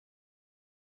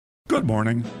Good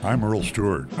morning, I'm Earl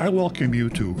Stewart. I welcome you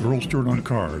to Earl Stewart on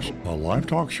Cars, a live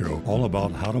talk show all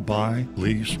about how to buy,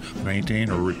 lease, maintain,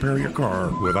 or repair your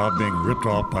car without being ripped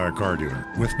off by a car dealer.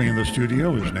 With me in the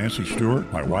studio is Nancy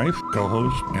Stewart, my wife,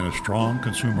 co-host, and a strong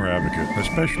consumer advocate,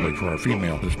 especially for our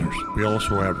female listeners. We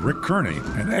also have Rick Kearney,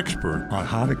 an expert on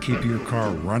how to keep your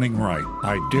car running right.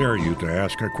 I dare you to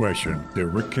ask a question that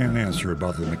Rick can't answer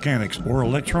about the mechanics or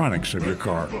electronics of your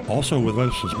car. Also with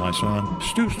us is my son,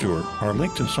 Stu Stewart, our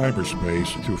link to cyberspace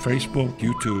through Facebook,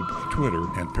 YouTube, Twitter,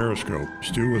 and Periscope.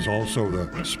 Stu is also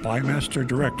the Spy Master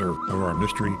Director of our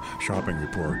Mystery Shopping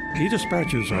Report. He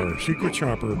dispatches our secret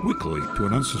shopper weekly to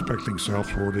an unsuspecting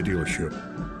South Florida dealership.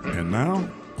 And now,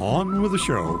 on with the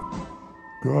show.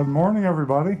 Good morning,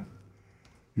 everybody.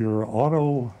 Your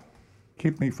auto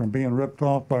keep me from being ripped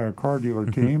off by a car dealer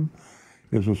team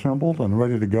is assembled and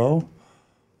ready to go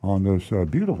on this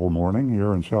beautiful morning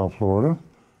here in South Florida.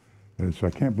 I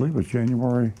can't believe it's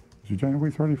January. Is it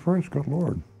January 31st? Good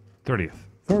Lord. 30th.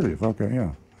 30th, okay,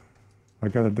 yeah. I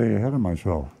got a day ahead of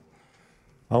myself.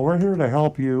 We're here to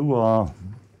help you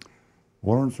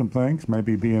learn some things,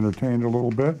 maybe be entertained a little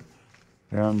bit,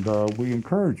 and we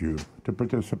encourage you to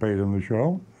participate in the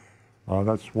show.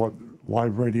 That's what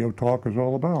live radio talk is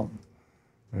all about.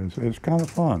 It's kind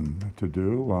of fun to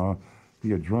do.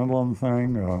 The adrenaline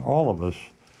thing, all of us,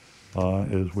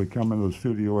 as we come into the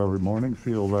studio every morning,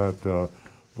 feel that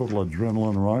little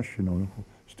adrenaline rush,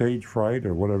 stage fright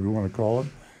or whatever you want to call it.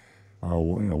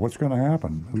 What's going to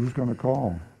happen? Who's going to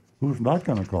call? Who's not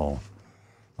going to call?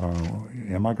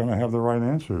 Am I going to have the right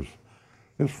answers?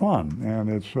 It's fun, and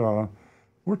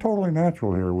we're totally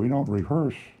natural here. We don't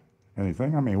rehearse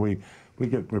anything. I mean, we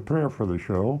get prepared for the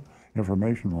show,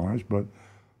 information-wise, but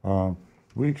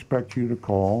we expect you to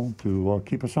call to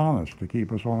keep us honest, to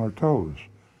keep us on our toes.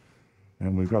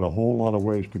 And we've got a whole lot of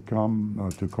ways to come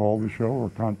to call the show or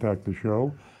contact the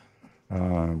show.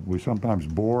 We sometimes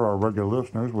bore our regular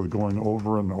listeners with going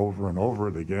over and over and over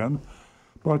it again.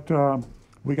 But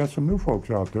we got some new folks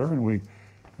out there, and we're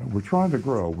trying to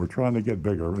grow. We're trying to get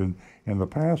bigger. And in the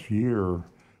past year,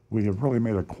 we have really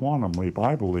made a quantum leap,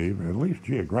 I believe, at least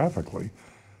geographically.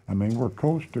 I mean, we're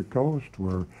coast to coast.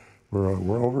 We're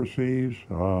overseas.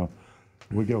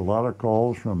 We get a lot of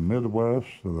calls from Midwest,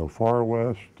 the far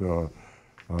west,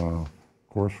 of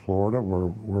course, Florida, where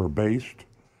we're based.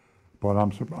 But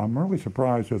I'm really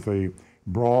surprised at the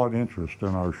broad interest in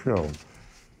our show.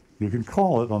 You can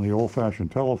call it on the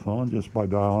old-fashioned telephone just by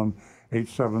dialing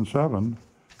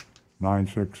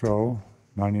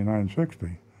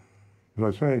 877-960-9960. As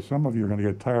I say, some of you are going to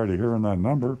get tired of hearing that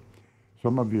number.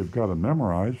 Some of you have got it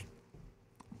memorized,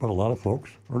 but a lot of folks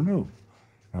are new.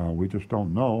 We just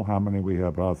don't know how many we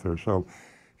have out there. So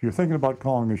if you're thinking about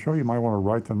calling the show, you might want to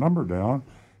write the number down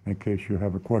in case you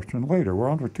have a question later. We're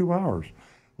on for 2 hours.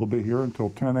 We'll be here until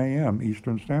 10 a.m.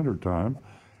 Eastern Standard Time.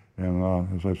 And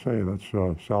as I say, that's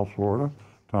South Florida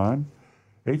time.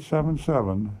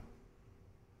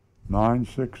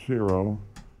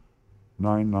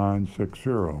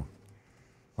 877-960-9960.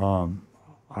 I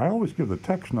always give the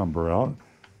text number out.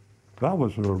 That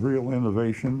was a real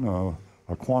innovation,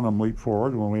 a quantum leap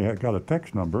forward when we got a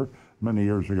text number many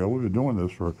years ago. We've been doing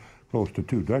this for close to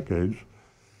 2 decades.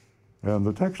 And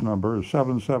the text number is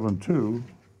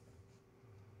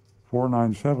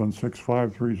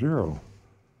 772-497-6530.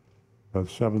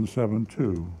 That's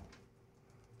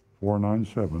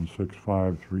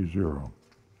 772-497-6530.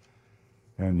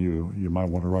 And you might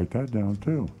want to write that down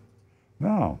too.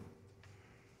 Now,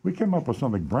 we came up with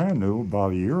something brand new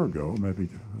about a year ago, maybe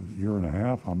a year and a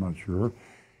half, I'm not sure.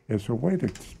 It's a way to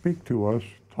speak to us,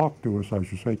 talk to us, I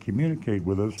should say, communicate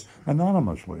with us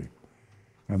anonymously.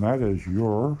 And that is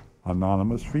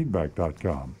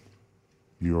youranonymousfeedback.com.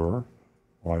 Your,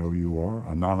 Y-O-U-R,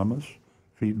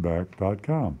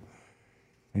 anonymousfeedback.com.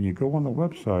 And you go on the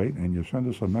website and you send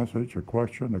us a message, a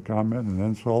question, a comment, an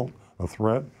insult, a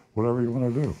threat, whatever you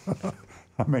want to do.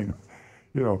 I mean,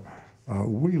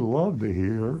 we love to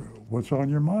hear what's on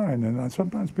your mind. And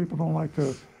sometimes people don't like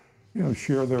to,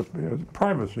 share their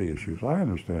privacy issues. I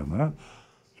understand that.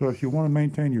 So if you want to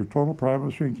maintain your total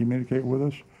privacy and communicate with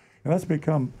us, and that's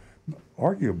become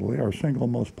arguably our single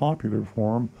most popular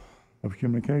form of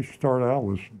communication. Started out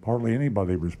with hardly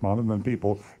anybody responded, then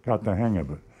people got the hang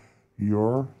of it.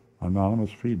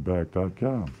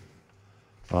 Youranonymousfeedback.com.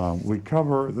 We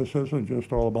cover, this isn't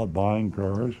just all about buying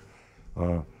cars.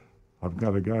 I've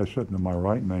got a guy sitting to my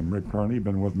right named Rick Kearney,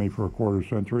 been with me for a quarter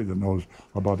century, that knows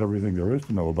about everything there is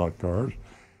to know about cars.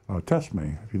 Test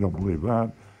me if you don't believe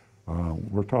that.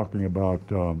 We're talking about,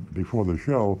 before the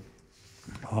show,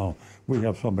 we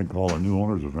have something called a new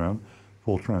owners event.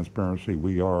 Full transparency,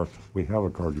 we have a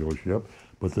car dealership,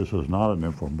 but this is not an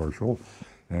infomercial.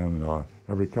 And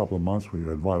every couple of months we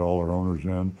invite all our owners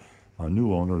in,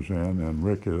 new owners in, and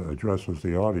Rick addresses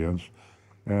the audience.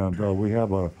 And we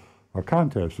have a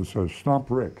contest that says Stump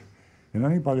Rick. And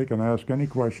anybody can ask any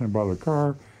question about a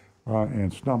car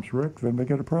and stumps Rick, then they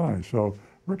get a prize. So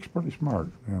Rick's pretty smart,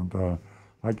 and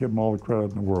I give him all the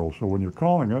credit in the world. So when you're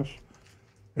calling us,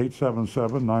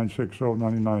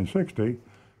 877-960-9960,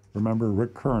 remember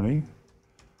Rick Kearney.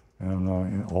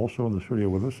 And also in the studio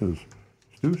with us is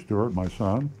Stu Stewart, my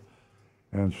son.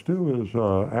 And Stu is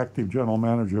active general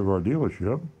manager of our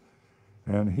dealership,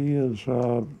 and he is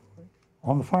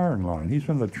on the firing line. He's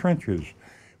in the trenches,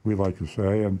 we like to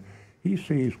say, and he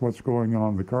sees what's going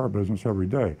on in the car business every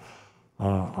day.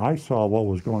 I saw what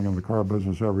was going on in the car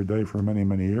business every day for many,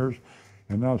 many years,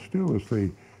 and now Stu is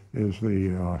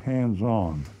the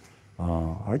hands-on.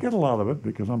 I get a lot of it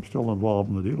because I'm still involved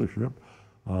in the dealership.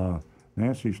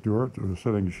 Nancy Stewart,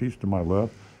 she's to my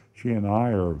left. She and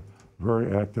I are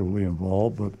very actively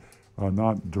involved, but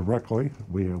not directly.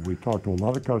 We talk to a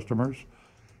lot of customers,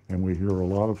 and we get a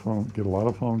lot of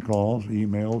phone calls,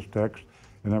 emails, texts,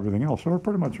 and everything else. So we're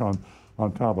pretty much on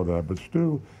top of that. But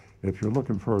Stu, if you're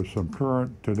looking for some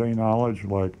current today knowledge,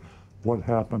 like what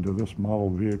happened to this model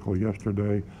vehicle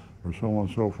yesterday, or so on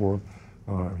and so forth,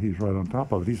 he's right on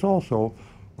top of it. He's also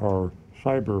our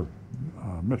cyber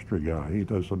mystery guy. He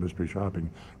does the mystery shopping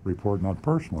report, not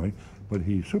personally, but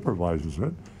he supervises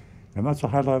it. And that's the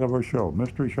highlight of our show,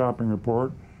 Mystery Shopping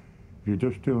Report. If you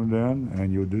just tuned in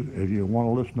and if you want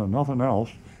to listen to nothing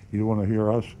else, you want to hear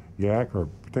us yak, or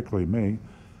particularly me,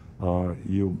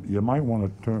 you might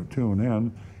want to tune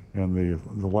in the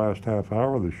last half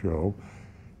hour of the show.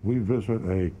 We visit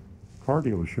a car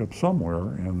dealership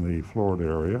somewhere in the Florida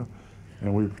area,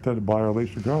 and we pretend to buy or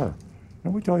lease a car.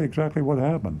 And we tell you exactly what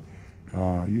happened.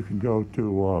 You can go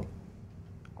to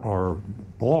our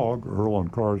blog,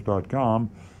 earlandcars.com,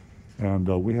 and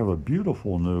we have a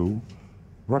beautiful new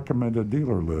recommended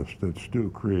dealer list that Stu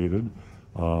created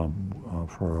for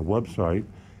our website.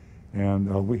 And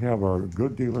we have our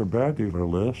good dealer, bad dealer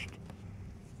list,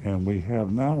 and we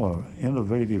have now an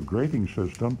innovative grading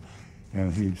system,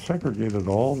 and he segregated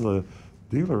all the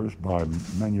dealers by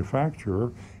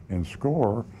manufacturer and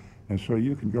score, and so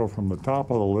you can go from the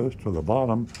top of the list to the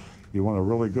bottom. You want a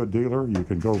really good dealer, you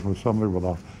can go for somebody with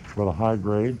a high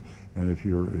grade, and if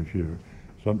you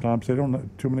sometimes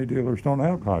too many dealers don't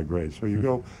have high grades, so you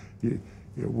go.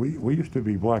 We used to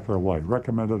be black or white,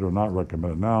 recommended or not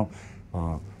recommended. Now,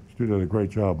 Stu did a great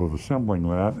job of assembling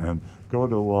that, and go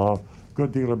to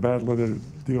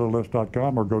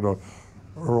gooddealerbaddealerlist.com or go to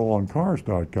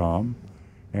earlandcars.com,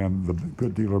 and the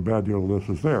good dealer, bad dealer list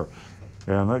is there.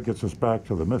 And that gets us back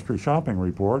to the mystery shopping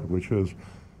report, which is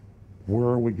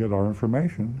where we get our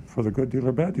information for the good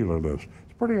dealer, bad dealer list.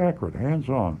 It's pretty accurate,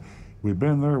 hands-on. We've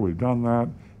been there, we've done that.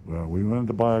 We went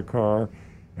to buy a car,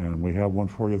 and we have one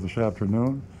for you this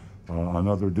afternoon.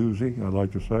 Another doozy, I'd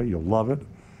like to say. You'll love it.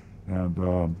 And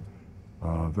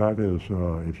that is,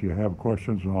 if you have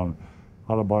questions on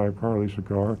how to buy a car, lease a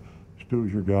car,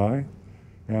 Stu's your guy.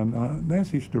 And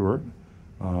Nancy Stewart,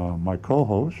 my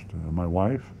co-host, my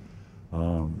wife,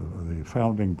 the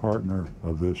founding partner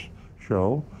of this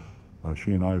show.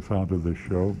 She and I founded this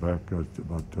show back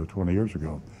about 20 years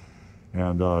ago.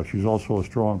 And she's also a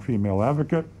strong female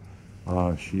advocate.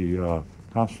 She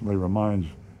constantly reminds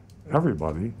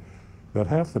everybody that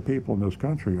half the people in this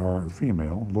country are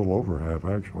female, a little over half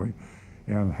actually,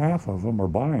 and half of them are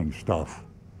buying stuff.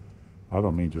 I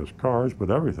don't mean just cars, but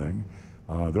everything.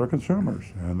 They're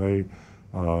consumers, and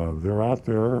they're out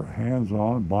there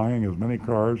hands-on buying as many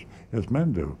cars as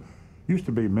men do. Used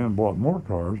to be men bought more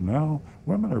cars. Now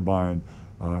women are buying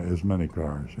as many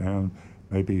cars, and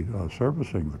maybe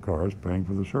servicing the cars, paying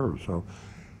for the service. So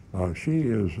she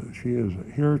is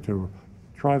here to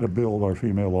try to build our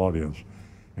female audience,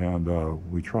 and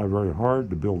we try very hard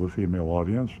to build a female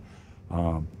audience.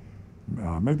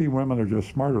 Maybe women are just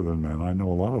smarter than men. I know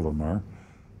a lot of them are.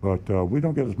 But we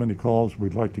don't get as many calls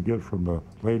we'd like to get from the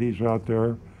ladies out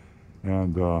there.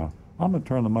 And I'm going to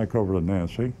turn the mic over to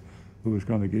Nancy, who is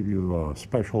going to give you a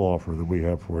special offer that we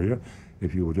have for you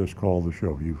if you would just call the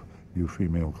show, you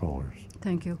female callers.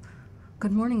 Thank you.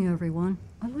 Good morning, everyone.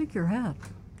 I like your hat.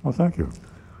 Oh, thank you.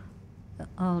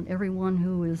 Everyone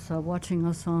who is watching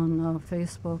us on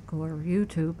Facebook or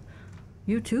YouTube,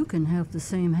 you too can have the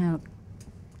same hat.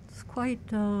 It's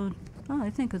quite, I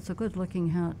think it's a good-looking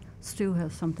hat. Stu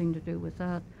has something to do with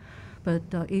that. But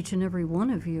each and every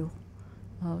one of you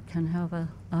can have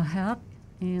a hat,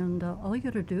 and all you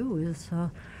got to do is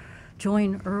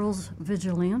join Earl's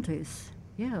Vigilantes.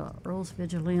 Yeah, Earl's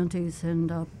Vigilantes,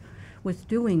 and with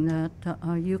doing that,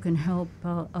 you can help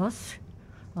us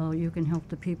You can help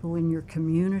the people in your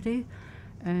community.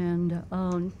 And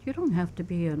you don't have to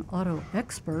be an auto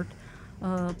expert,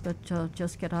 but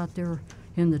just get out there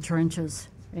in the trenches.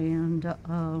 And,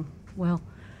 well,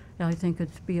 I think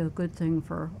it'd be a good thing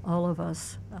for all of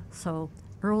us. So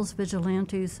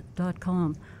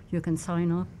earlsvigilantes.com. You can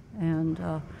sign up and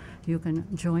you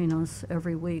can join us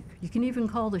every week. You can even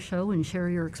call the show and share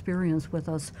your experience with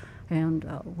us and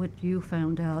what you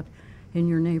found out in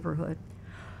your neighborhood.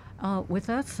 With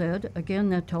that said, again,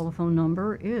 that telephone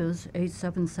number is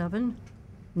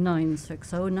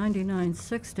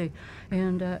 877-960-9960.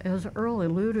 And as Earl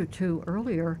alluded to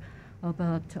earlier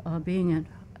about being an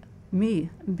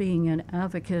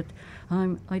advocate,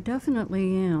 I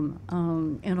definitely am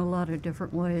in a lot of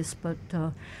different ways, but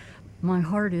my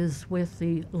heart is with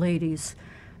the ladies.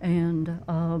 And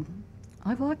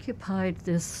I've occupied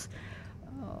this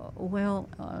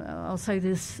I'll say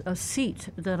this seat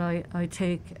that I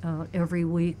take every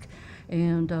week,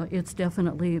 and it's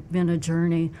definitely been a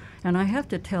journey. And I have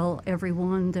to tell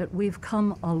everyone that we've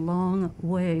come a long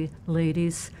way,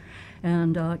 ladies.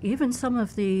 And even some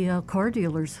of the car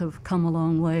dealers have come a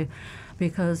long way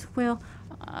because, for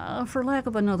lack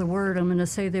of another word, I'm going to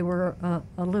say they were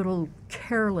a little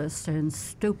careless and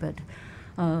stupid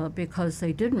because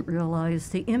they didn't realize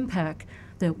the impact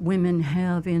that women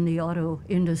have in the auto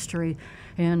industry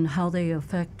and how they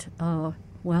affect,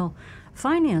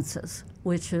 finances,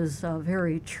 which is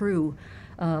very true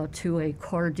to a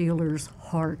car dealer's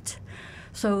heart.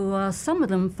 So some of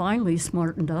them finally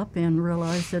smartened up and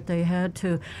realized that they had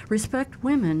to respect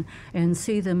women and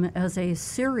see them as a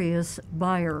serious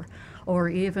buyer, or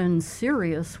even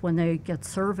serious when they get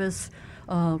service,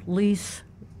 lease,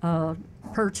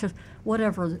 purchase,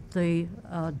 whatever the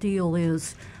deal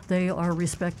is. They are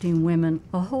respecting women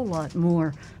a whole lot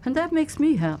more, and that makes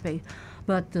me happy.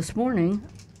 But this morning,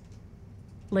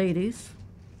 ladies,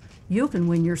 you can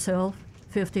win yourself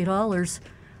 $50.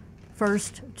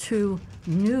 First 2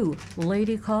 new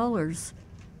lady callers,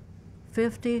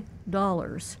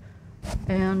 $50.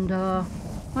 And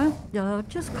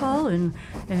just call and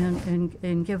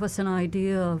give us an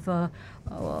idea of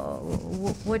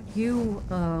what you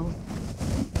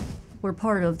were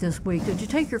part of this week. Did you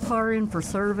take your car in for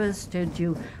service? Did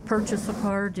you purchase a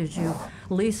car? Did you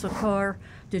lease a car?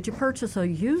 Did you purchase a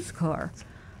used car?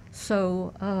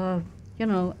 So,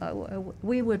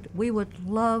 we would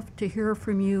love to hear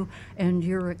from you and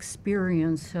your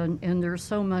experience, and there's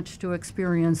so much to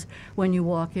experience when you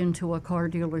walk into a car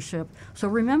dealership. So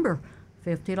remember,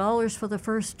 $50 for the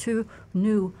first 2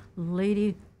 new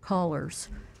lady callers.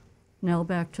 Now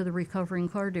back to the recovering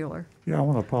car dealer. Yeah, I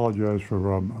want to apologize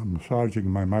for massaging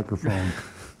my microphone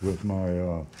with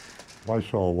my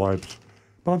Lysol wipes.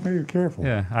 But be careful.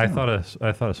 Yeah, I thought a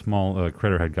small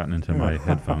critter had gotten into my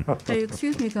headphone. Hey,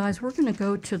 excuse me, guys. We're going to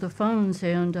go to the phones,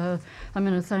 and I'm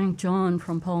going to thank John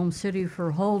from Palm City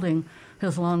for holding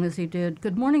as long as he did.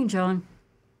 Good morning, John.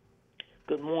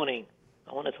 Good morning.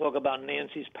 I want to talk about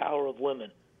Nancy's power of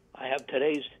women. I have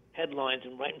today's headlines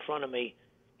right in front of me.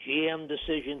 GM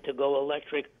decision to go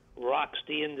electric rocks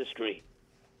the industry.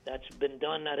 That's been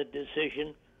done at a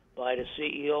decision by the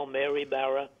CEO, Mary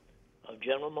Barra of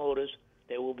General Motors.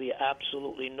 There will be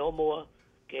absolutely no more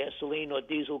gasoline or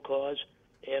diesel cars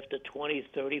after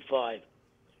 2035.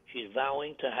 She's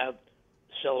vowing to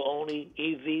sell only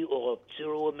EV or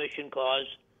zero-emission cars.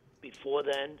 Before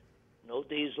then, no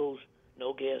diesels,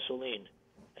 no gasoline.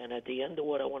 And at the end of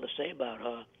what I want to say about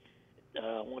her,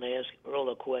 I want to ask Earl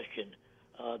a question.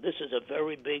 This is a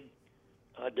very big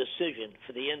decision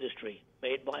for the industry,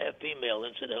 made by a female,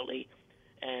 incidentally,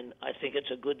 and I think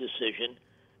it's a good decision.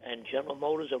 And General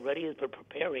Motors are ready for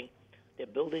preparing. They're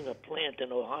building a plant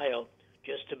in Ohio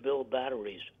just to build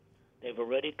batteries. They've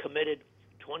already committed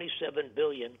 $27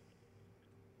 billion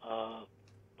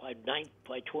by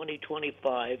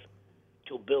 2025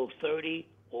 to build 30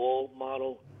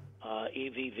 all-model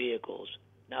EV vehicles.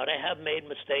 Now, they have made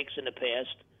mistakes in the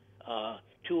past.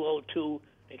 202,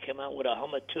 they came out with a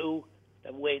Hummer 2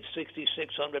 that weighed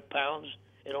 6,600 pounds.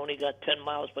 It only got 10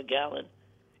 miles per gallon.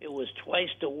 It was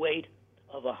twice the weight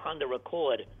of a Honda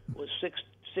Accord. It was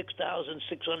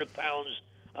 6,600 pounds.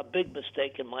 A big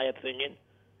mistake, in my opinion.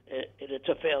 It's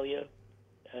a failure.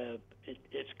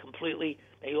 It's completely.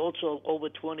 They also, over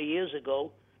 20 years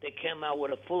ago, they came out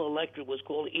with a full electric, was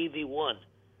called EV1.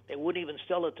 They wouldn't even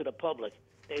sell it to the public.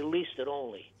 They leased it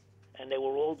only. And they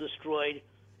were all destroyed,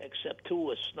 except 2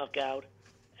 were snuck out,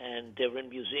 and they're in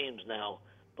museums now.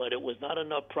 But it was not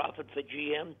enough profit for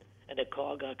GM, and the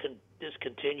car got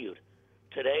discontinued.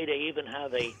 Today, they even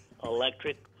have a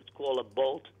electric, it's called a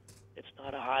Bolt. It's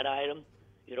not a hot item.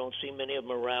 You don't see many of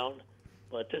them around.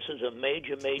 But this is a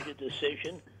major, major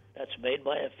decision that's made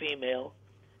by a female,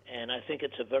 and I think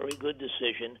it's a very good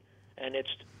decision. And it's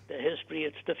the history,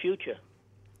 it's the future.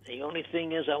 The only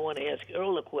thing is, I want to ask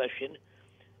Earl a question.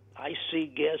 I see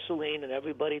gasoline, and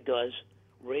everybody does,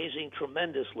 raising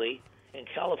tremendously. In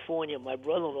California, my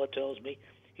brother-in-law tells me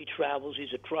he travels,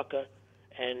 he's a trucker,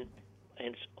 and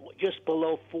it's just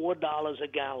below $4 a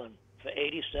gallon for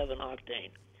 87 octane.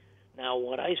 Now,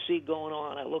 what I see going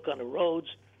on, I look on the roads,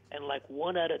 and like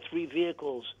 1 out of 3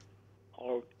 vehicles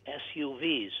are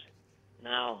SUVs.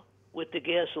 Now, with the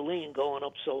gasoline going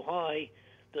up so high,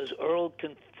 does Earl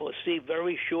can foresee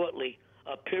very shortly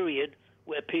a period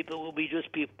where people will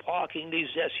be parking these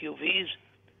SUVs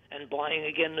and buying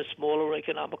again the smaller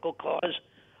economical cars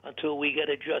until we get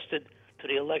adjusted to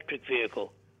the electric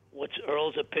vehicle? What's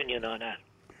Earl's opinion on that?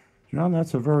 John,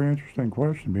 that's a very interesting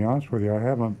question. To be honest with you, I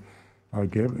haven't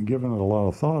given it a lot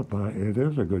of thought, but it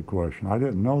is a good question. I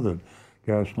didn't know that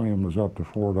gasoline was up to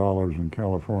 $4 in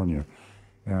California,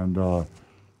 and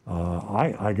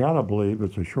I gotta believe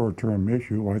it's a short-term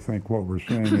issue. I think what we're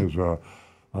seeing is a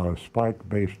spike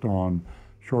based on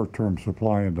short-term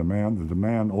supply and demand. The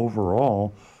demand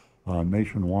overall,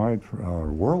 nationwide,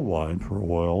 worldwide for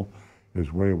oil,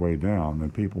 is way, way down,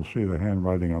 and people see the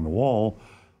handwriting on the wall,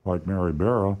 like Mary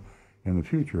Barra, in the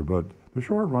future. But the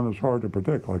short run is hard to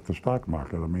predict, like the stock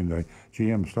market. I mean, the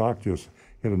GM stock just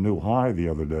hit a new high the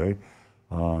other day.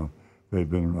 They've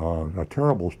been a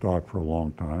terrible stock for a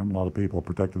long time. A lot of people are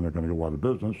predicting they're going to go out of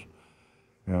business.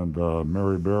 And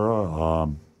Mary Barra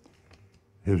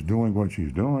is doing what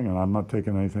she's doing, and I'm not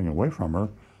taking anything away from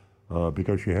her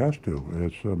because she has to.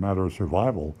 It's a matter of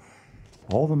survival.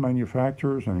 All the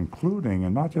manufacturers, and including,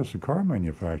 and not just the car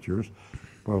manufacturers,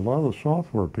 but a lot of the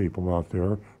software people out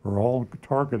there are all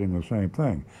targeting the same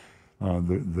thing.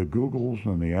 The Googles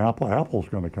and the Apple's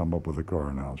going to come up with a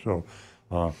car now. So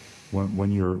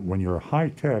when you're high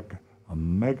tech, a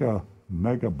mega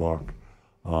buck,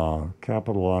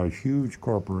 capitalized huge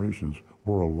corporations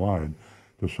worldwide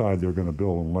decide they're going to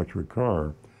build an electric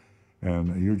car,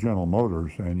 and you're General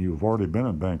Motors, and you've already been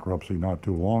in bankruptcy not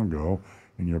too long ago,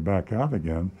 and you're back out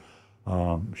again.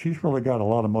 She's really got a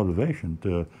lot of motivation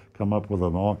to come up with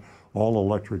an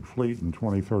all-electric fleet in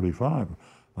 2035.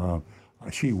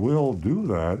 She will do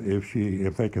that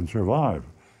if they can survive.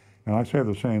 And I say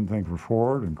the same thing for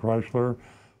Ford and Chrysler,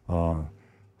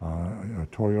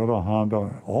 Toyota,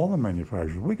 Honda, all the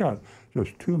manufacturers. We got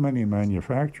just too many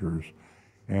manufacturers,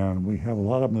 and we have a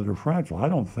lot of them that are fragile. I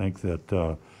don't think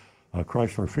that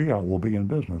Chrysler Fiat will be in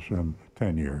business in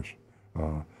 10 years.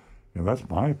 That's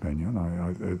my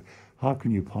opinion. How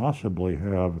can you possibly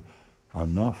have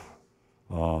enough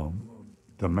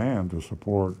demand to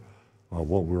support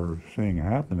what we're seeing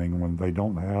happening when they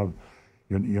don't have?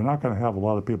 You're not going to have a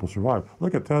lot of people survive.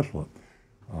 Look at Tesla.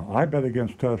 I bet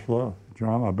against Tesla,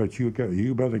 John. I bet you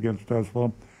bet against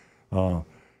Tesla,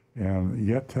 and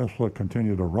yet Tesla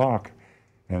continued to rock,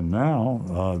 and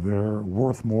now they're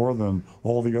worth more than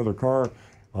all the other car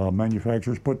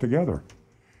manufacturers put together.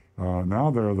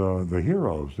 Now they're the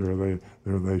heroes.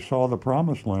 They saw the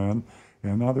promised land,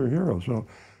 and now they're heroes. So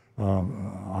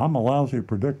I'm a lousy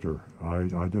predictor.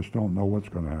 I just don't know what's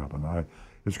going to happen.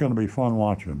 It's going to be fun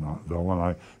watching, though, and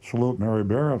I salute Mary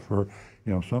Barra for,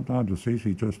 sometimes it's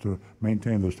easy just to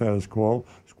maintain the status quo,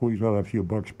 squeeze out a few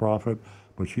bucks profit,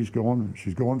 but she's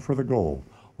going for the goal,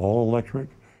 all electric,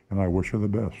 and I wish her the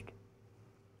best.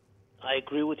 I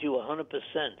agree with you 100%.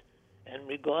 And in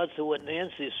regards to what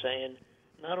Nancy's saying,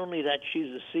 not only that she's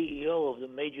the CEO of the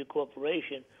major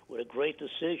corporation with a great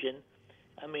decision,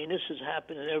 I mean, this is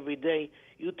happening every day.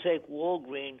 You take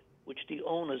Walgreen, which the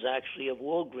owners actually of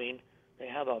Walgreen, they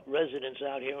have a residence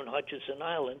out here in Hutchinson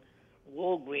Island.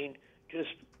 Walgreen just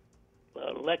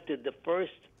elected the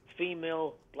first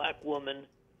female black woman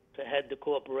to head the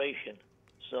corporation.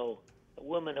 So the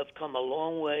women have come a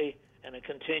long way and are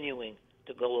continuing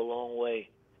to go a long way.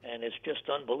 And it's just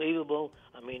unbelievable.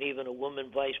 I mean, even a woman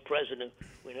vice president,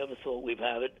 we never thought we'd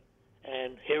have it.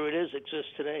 And here it is,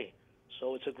 exists today.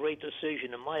 So it's a great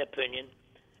decision, in my opinion,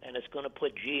 and it's going to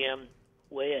put GM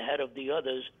way ahead of the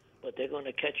others, but they're going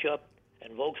to catch up,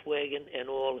 and Volkswagen and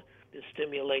all, this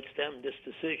stimulates them, this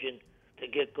decision, to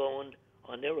get going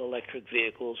on their electric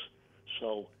vehicles.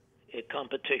 So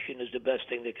competition is the best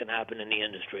thing that can happen in the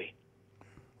industry.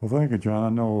 Well, thank you, John. I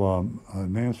know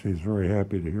Nancy is very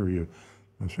happy to hear you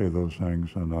say those things,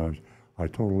 and I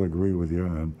totally agree with you.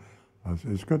 And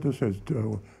it's good to say it's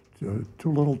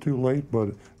too little, too late, but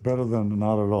better than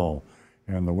not at all.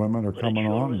 And the women are coming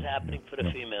on. But it sure is happening for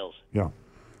the females. Yeah.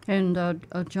 And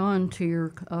John, to your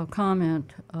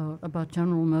comment about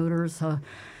General Motors,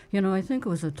 I think it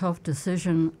was a tough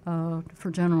decision for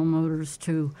General Motors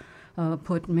to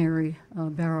put Mary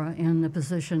Barra in the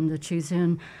position that she's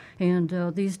in.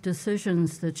 And these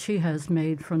decisions that she has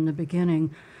made from the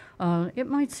beginning, it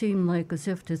might seem like as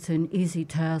if it's an easy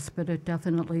task, but it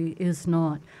definitely is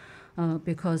not.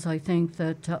 Because I think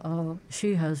that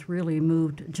she has really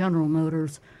moved General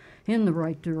Motors in the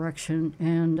right direction,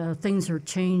 and things are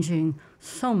changing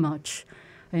so much.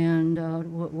 And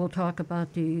we'll talk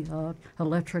about the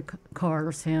electric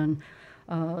cars and,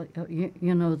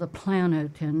 the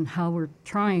planet and how we're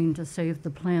trying to save the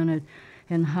planet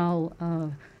and how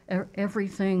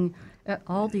everything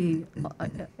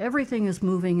is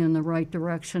moving in the right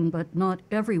direction, but not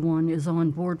everyone is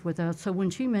on board with that. So when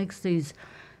she makes these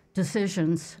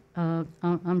decisions,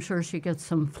 I'm sure she gets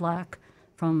some flack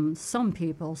from some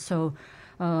people. So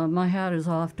my hat is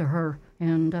off to her.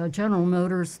 And General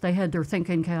Motors, they had their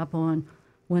thinking cap on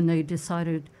when they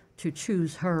decided to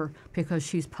choose her because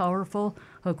she's powerful,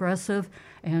 aggressive,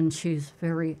 and she's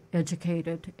very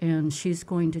educated. And she's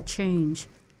going to change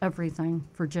everything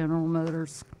for General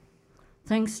Motors.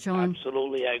 Thanks, John.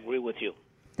 Absolutely, I agree with you.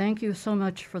 Thank you so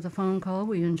much for the phone call.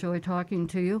 We enjoy talking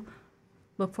to you.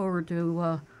 Look forward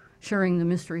to sharing the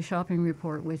mystery shopping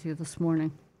report with you this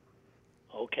morning.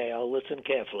 Okay, I'll listen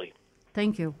carefully.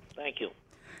 Thank you. Thank you.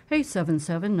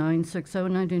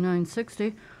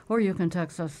 877-960-9960, or you can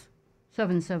text us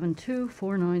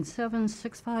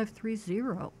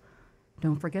 772-497-6530.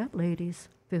 Don't forget, ladies,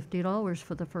 $50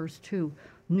 for the first 2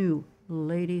 new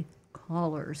lady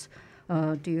callers.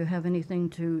 Do you have anything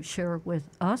to share with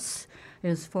us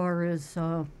as far as,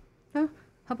 how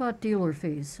about dealer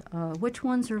fees? Which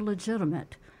ones are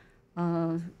legitimate?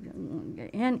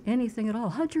 And anything at all.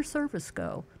 How'd your service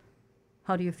go?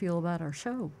 How do you feel about our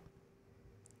show?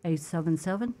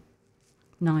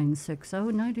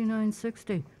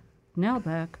 877-960-9960. Now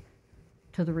back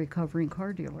to the recovering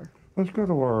car dealer. Let's go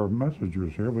to our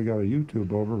messengers here. We got a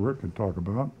YouTube over Rick can talk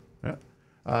about. Yeah.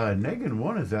 Negan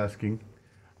 1 is asking,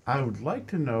 I would like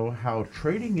to know how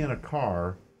trading in a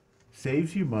car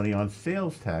saves you money on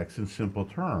sales tax in simple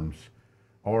terms.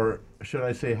 Or should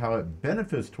I say how it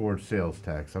benefits towards sales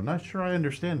tax? I'm not sure I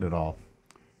understand it all.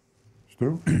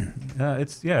 Stu?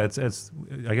 It's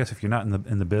I guess if you're not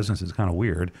in the business, it's kind of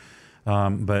weird.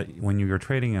 But when you're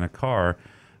trading in a car,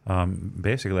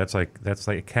 basically that's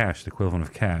like cash, the equivalent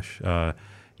of cash.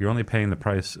 You're only paying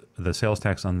the sales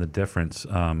tax on the difference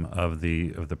of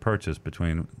the purchase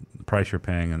between the price you're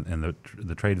paying and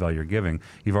the trade value you're giving.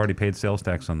 You've already paid sales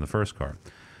tax on the first car,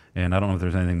 and I don't know if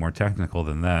there's anything more technical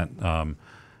than that.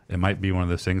 It might be one of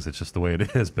those things that's just the way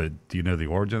it is, but do you know the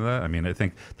origin of that? I mean, I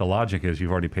think the logic is you've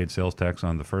already paid sales tax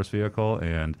on the first vehicle,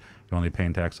 and you're only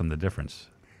paying tax on the difference.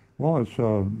 Well, it's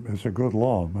a good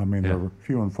law. I mean, Yeah. they're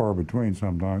few and far between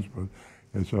sometimes, but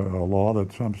it's a law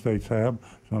that some states have,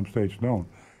 some states don't.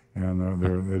 And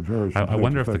it varies. I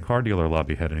wonder if the car dealer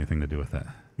lobby had anything to do with that.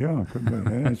 Yeah, could be.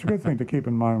 And it's a good thing to keep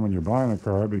in mind when you're buying a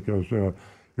car because your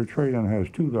trade-in has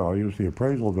 2 values, the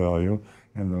appraisal value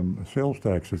and the sales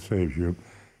tax it saves you.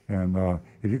 And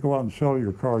if you go out and sell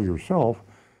your car yourself,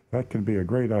 that can be a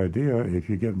great idea if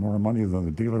you get more money than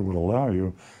the dealer would allow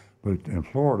you. But in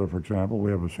Florida, for example,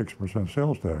 we have a 6%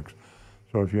 sales tax.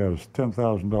 So if you have a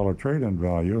 $10,000 trade-in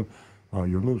value,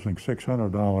 you're losing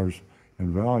 $600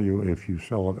 in value if you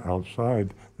sell it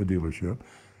outside the dealership.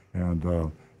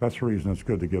 And that's the reason it's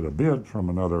good to get a bid from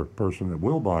another person that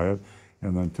will buy it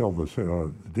and then tell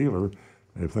the dealer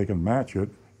if they can match it,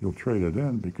 you'll trade it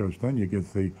in because then you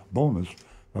get the bonus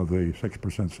of the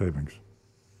 6% savings.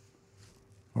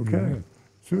 Okay. Yeah.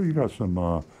 Sue, you got some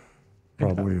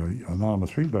probably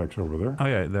anonymous feedbacks over there. Oh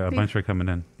yeah, a bunch are coming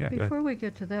in. Yeah. Go ahead. Before we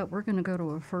get to that, we're going to go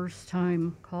to a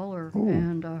first-time caller, Ooh.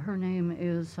 and her name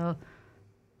is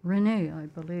Renee, I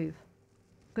believe.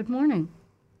 Good morning.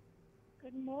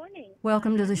 Good morning.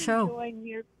 Welcome to the I'm show. enjoying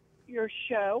your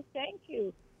show. Thank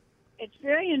you. It's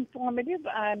very informative.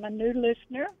 I'm a new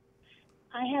listener.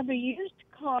 I have a used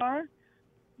car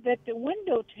that the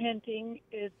window tinting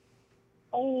is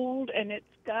old and it's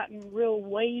gotten real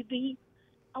wavy.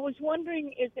 I was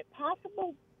wondering, is it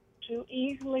possible to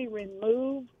easily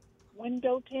remove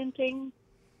window tinting,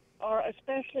 or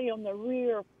especially on the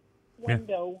rear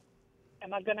window?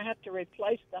 Am I going to have to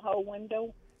replace the whole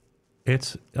window?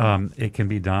 It's it can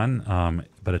be done,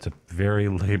 but it's a very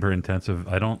labor intensive.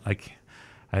 I don't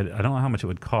know how much it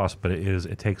would cost, but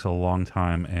it takes a long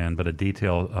time. But a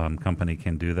detail company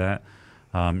can do that.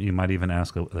 You might even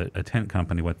ask a tint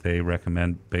company what they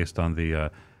recommend based on the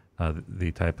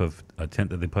type of tint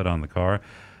that they put on the car.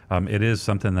 It is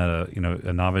something that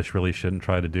a novice really shouldn't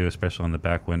try to do, especially on the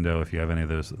back window. If you have any of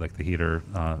those, like the heater,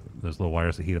 those little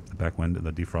wires that heat up the back window,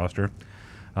 the defroster.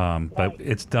 But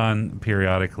it's done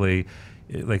periodically.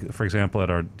 Like, for example, at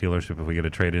our dealership, if we get a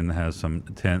trade-in that has some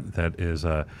tint that is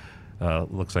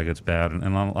looks like it's bad, and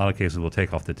in a lot of cases we'll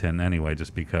take off the tint anyway,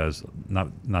 just because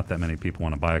not that many people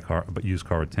want to buy a car, but used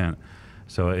car with tint.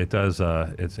 So it does.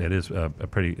 It is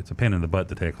it's a pain in the butt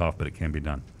to take off, but it can be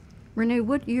done. Renee,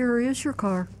 what year is your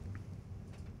car?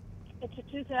 It's a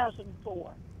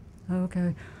 2004.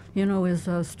 Okay. You know, as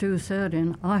Stu said,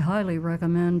 and I highly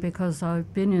recommend, because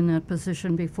I've been in that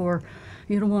position before,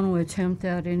 you don't want to attempt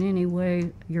that in any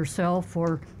way yourself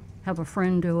or have a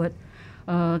friend do it.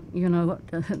 You know,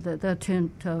 that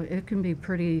tint, it can be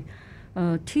pretty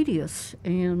tedious.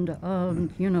 And,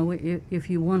 you know, if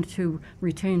you want to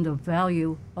retain the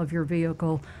value of your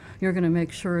vehicle, you're going to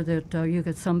make sure that you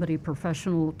get somebody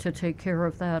professional to take care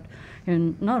of that.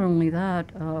 And not only that,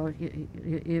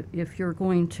 if you're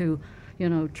going to, you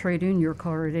know, trade in your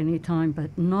car at any time,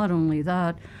 but not only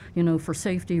that, you know, for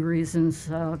safety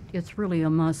reasons, it's really a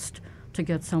must to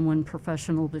get someone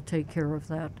professional to take care of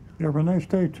that. Yeah, Renee,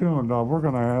 stay tuned. We're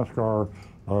going to ask our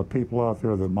people out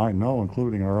there that might know,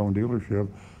 including our own dealership,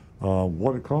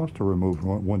 what it costs to remove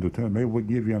window tint. Maybe we'll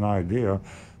give you an idea,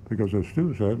 because as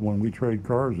Stu said, when we trade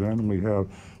cars in and we have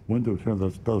window tint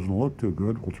that doesn't look too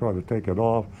good, we'll try to take it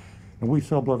off, and we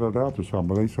sublet it out to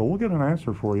somebody. So we'll get an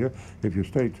answer for you if you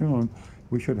stay tuned.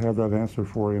 We should have that answer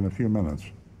for you in a few minutes.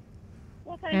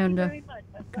 Well, thank you very much.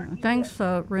 Thanks,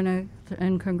 Renee,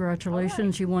 and congratulations. All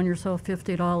right. You won yourself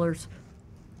 $50.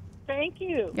 Thank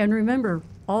you. And remember,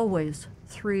 always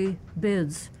 3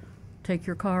 bids. Take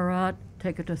your car out,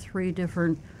 take it to 3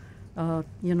 different,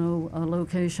 you know,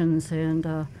 locations,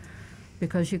 and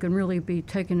because you can really be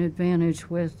taking advantage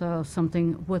with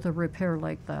something with a repair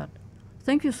like that.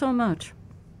 Thank you so much.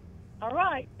 All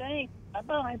right. Thanks.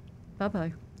 Bye-bye.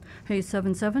 Bye-bye. Hey,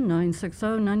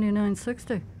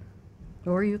 77960-9960.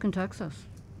 Or you can text us,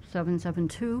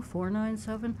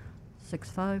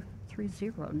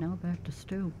 772-497-6530. Now back to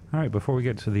Stu. All right. Before we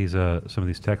get to these some of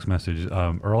these text messages,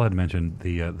 Earl had mentioned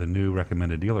the new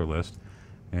recommended dealer list,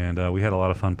 and we had a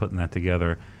lot of fun putting that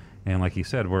together. And like he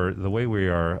said, we're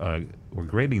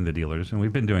grading the dealers, and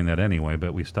we've been doing that anyway,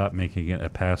 but we stopped making it a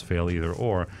pass-fail either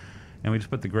or, and we just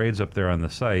put the grades up there on the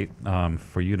site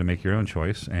for you to make your own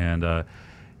choice. And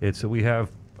we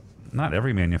have not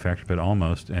every manufacturer, but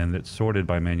almost, and it's sorted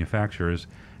by manufacturers,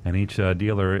 and each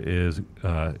dealer is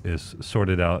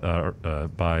sorted out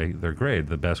by their grade,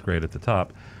 the best grade at the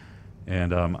top.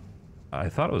 And I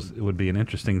thought it would be an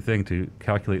interesting thing to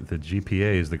calculate the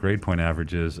GPAs, the grade point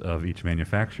averages of each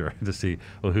manufacturer, to see,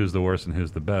 well, who's the worst and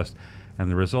who's the best. And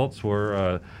the results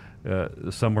were,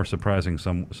 some were surprising,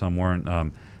 some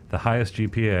weren't. The highest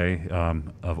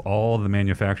GPA of all the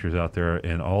manufacturers out there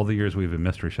in all the years we've been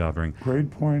mystery shopping.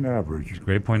 Grade point average.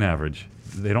 Grade point average.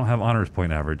 They don't have honors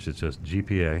point average, it's just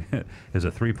GPA, is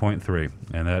a 3.3.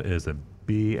 And that is a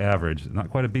B average, not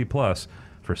quite a B plus,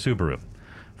 for Subaru.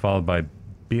 Followed by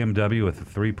BMW with a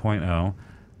 3.0.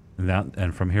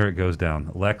 And from here it goes down.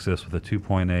 Lexus with a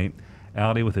 2.8.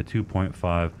 Audi with a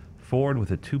 2.5. Ford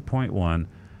with a 2.1.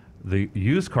 The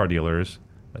used car dealers,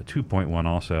 a 2.1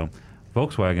 also.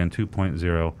 Volkswagen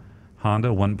 2.0, Honda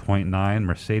 1.9,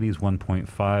 Mercedes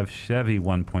 1.5, Chevy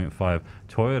 1.5,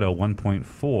 Toyota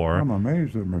 1.4. I'm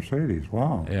amazed at Mercedes.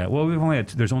 Wow. Yeah, well,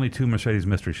 there's only 2 Mercedes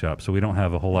mystery shops, so we don't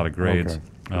have a whole lot of grades.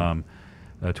 Okay.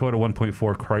 Toyota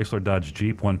 1.4, Chrysler, Dodge,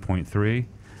 Jeep 1.3,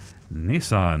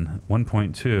 Nissan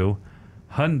 1.2,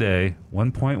 Hyundai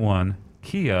 1.1,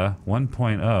 Kia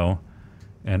 1.0,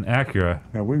 and Acura.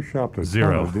 Yeah, we've shopped at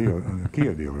 0.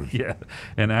 Kia dealers. Yeah,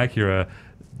 and Acura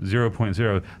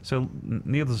 0.0. So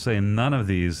needless to say, none of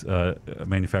these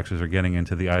manufacturers are getting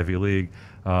into the Ivy League.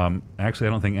 Actually,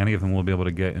 I don't think any of them will be able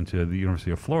to get into the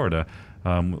University of Florida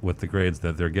with the grades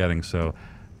that they're getting. So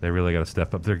they really got to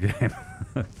step up their game.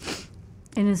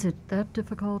 And is it that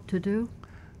difficult to do?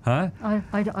 Huh?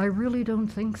 I really don't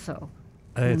think so.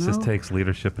 It just takes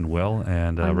leadership and will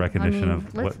and recognition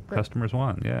of what customers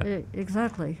want. Yeah.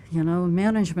 Exactly. You know,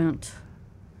 management.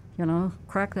 You know,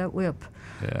 crack that whip.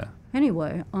 Yeah.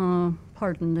 Anyway,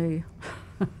 pardon the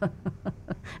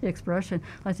expression.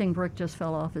 I think Rick just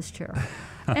fell off his chair.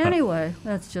 Anyway,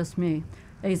 that's just me.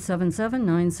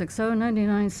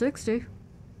 877-960-9960.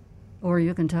 Or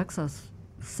you can text us,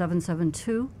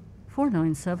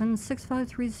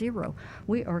 772-497-6530.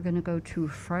 We are going to go to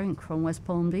Frank from West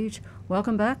Palm Beach.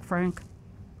 Welcome back, Frank.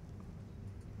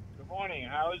 Good morning.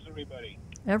 How is everybody?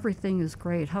 Everything is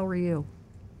great. How are you?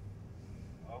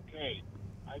 Okay.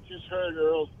 I just heard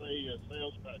Earl say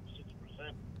sales tax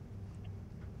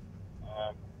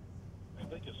 6%. I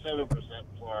think it's 7% in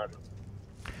Florida.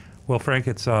 Well, Frank,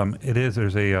 it is.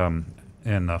 There's a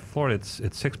in Florida, it's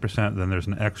 6%. Then there's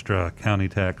an extra county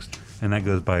tax, and that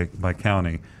goes by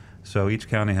county. So each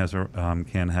county has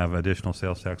can have additional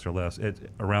sales tax or less.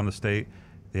 Around the state,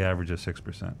 the average is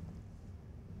 6%.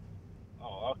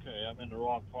 Oh, okay. I'm in the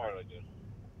wrong part, I guess.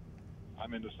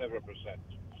 I'm in the 7%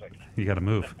 section. You got to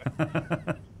move.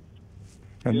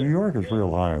 And New York is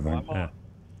real high, I I'm, think. Yeah.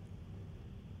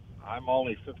 I'm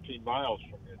only 15 miles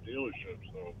from your dealership,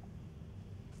 so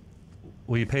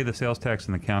Well, you pay the sales tax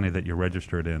in the county that you're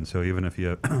registered in. So even if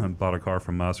you bought a car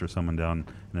from us or someone down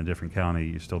in a different county,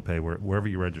 you still pay wherever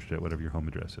you register it, whatever your home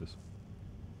address is.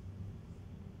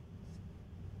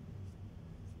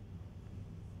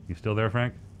 You still there,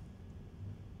 Frank?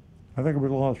 I think we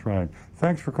lost Frank.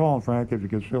 Thanks for calling, Frank, if you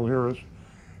can still hear us.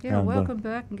 Yeah, And, welcome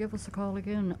back and give us a call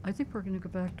again. I think we're going to go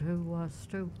back to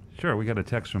Stu. Sure. We got a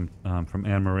text from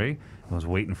Anne Marie. It was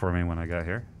waiting for me when I got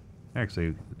here.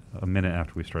 Actually, a minute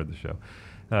after we started the show.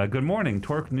 Good morning.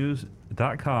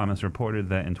 TorqueNews.com has reported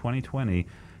that in 2020,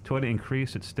 Toyota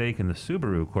increased its stake in the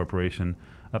Subaru Corporation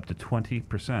up to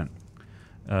 20%.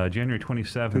 January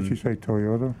 27th. Did you say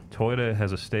Toyota? Toyota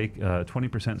has a stake,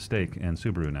 20% stake in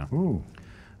Subaru now. Ooh.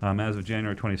 As of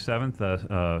January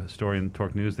 27th, story in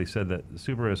Torque News, they said that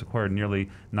Subaru has acquired nearly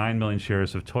 9 million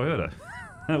shares of Toyota,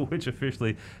 which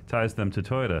officially ties them to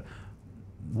Toyota.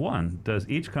 One, does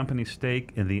each company's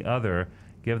stake in the other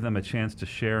give them a chance to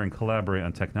share and collaborate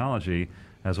on technology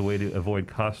as a way to avoid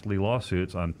costly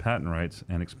lawsuits on patent rights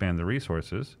and expand the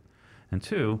resources? And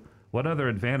two, what other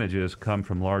advantages come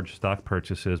from large stock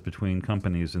purchases between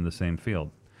companies in the same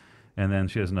field? And then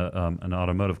she has an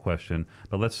automotive question.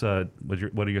 But let's.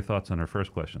 What are your thoughts on her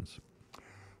first questions?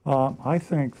 I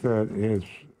think that it's,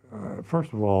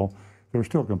 first of all, they're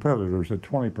still competitors at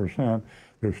 20%.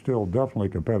 They're still definitely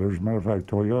competitors. Matter of fact,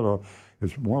 Toyota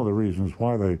is one of the reasons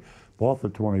why they bought the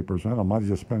 20%. I might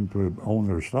just spend to own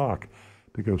their stock,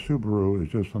 because Subaru is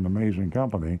just an amazing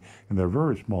company, and they're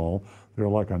very small. They're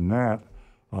like a gnat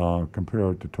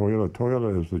compared to Toyota.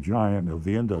 Toyota is the giant of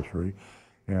the industry,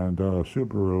 and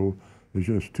Subaru is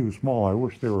just too small. I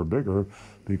wish they were bigger,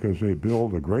 because they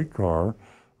build a great car.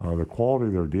 The quality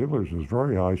of their dealers is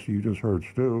very high. So you just heard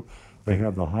Stu. They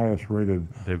have the highest rated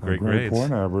They have great grade grades.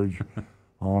 point average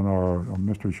on our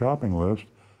mystery shopping list.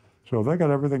 So they got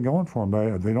everything going for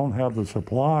them. They don't have the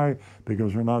supply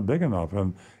because they're not big enough.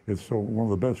 And it's one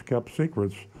of the best kept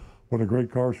secrets what a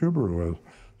great car Subaru is.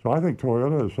 So I think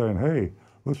Toyota is saying, hey,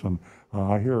 listen,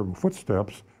 I hear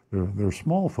footsteps. They're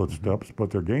small footsteps, but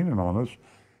they're gaining on us.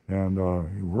 And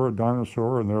we're a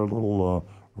dinosaur and they're a little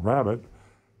rabbit.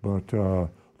 But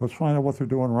let's find out what they're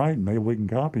doing right, and maybe we can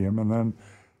copy them. And then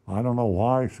I don't know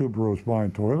why Subaru is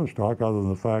buying Toyota stock, other than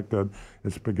the fact that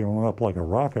it's been going up like a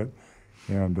rocket.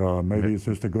 And maybe it's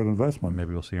just a good investment.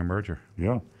 Maybe we'll see a merger.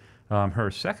 Yeah.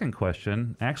 Her second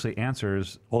question actually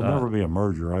answers. Well, it'll never be a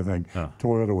merger. I think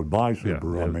Toyota would buy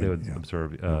Subaru. Yeah, I mean, they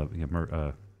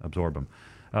would absorb them.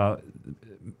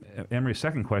 Emery's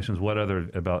second question is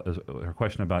her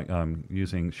question about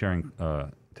sharing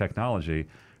technology.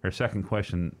 Her second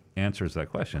question answers that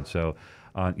question. So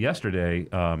yesterday,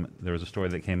 there was a story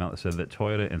that came out that said that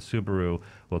Toyota and Subaru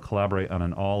will collaborate on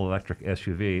an all-electric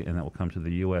SUV, and that will come to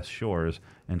the U.S. shores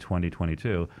in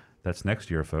 2022. That's next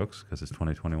year, folks, because it's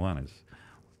 2021.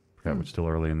 It's still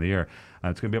early in the year.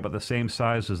 It's going to be about the same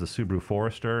size as the Subaru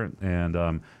Forester,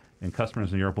 and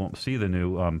customers in Europe won't see the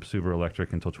new Subaru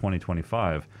Electric until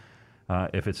 2025.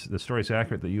 If the story is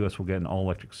accurate, the U.S. will get an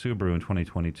all-electric Subaru in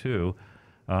 2022.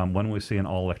 When will we see an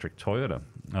all-electric Toyota?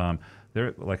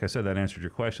 Like I said, that answered your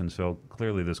question. So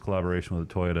clearly, this collaboration with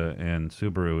Toyota and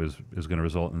Subaru is going to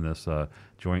result in this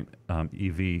joint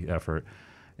EV effort.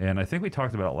 And I think we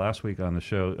talked about it last week on the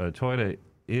show. Toyota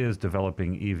is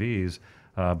developing EVs,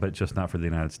 but just not for the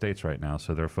United States right now.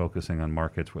 So they're focusing on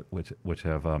markets which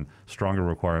have stronger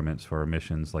requirements for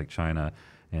emissions, like China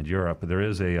and Europe. But there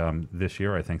is this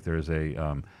year, I think there is a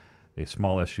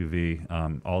small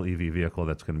SUV, all EV vehicle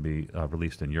that's going to be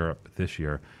released in Europe this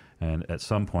year. And at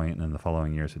some point in the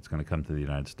following years, it's going to come to the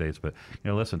United States. But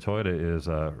listen,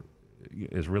 Toyota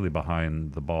is really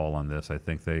behind the ball on this. I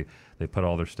think they put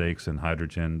all their stakes in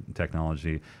hydrogen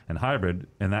technology and hybrid,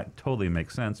 and that totally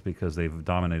makes sense because they've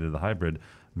dominated the hybrid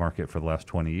market for the last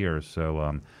 20 years.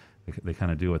 So they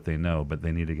kind of do what they know, but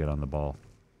they need to get on the ball.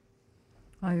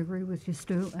 I agree with you,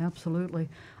 Stu. Absolutely.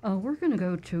 We're going to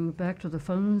go back to the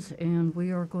phones, and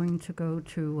we are going to go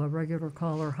to a regular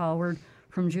caller, Howard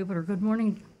from Jupiter. Good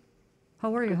morning.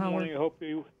 How are you, Howard? Good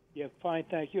morning. Fine,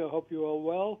 thank you. I hope you're all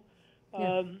well.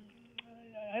 Yeah.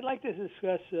 I'd like to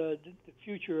discuss the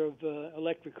future of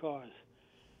electric cars.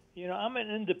 I'm an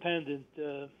independent,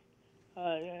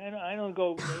 and I don't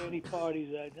go to any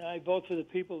parties. I vote for the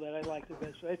people that I like the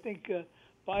best. But I think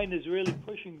Biden is really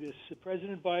pushing this.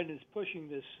 President Biden is pushing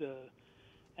this,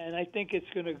 and I think it's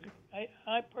going to.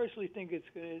 I personally think it's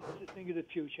a thing of the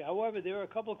future. However, there are a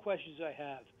couple of questions I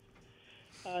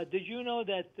have. Did you know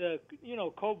that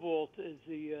cobalt is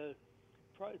the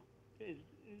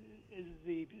is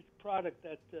the product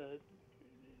that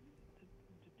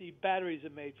the batteries are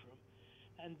made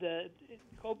from, and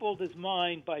cobalt is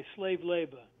mined by slave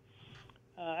labor.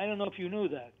 I don't know if you knew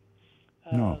that.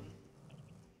 No.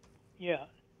 Yeah,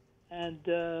 and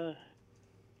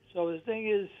so the thing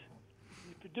is,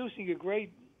 you're producing a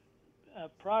great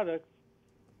product,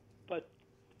 but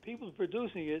the people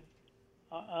producing it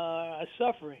are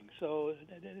suffering. So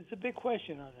it's a big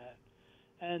question on that.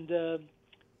 And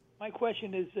my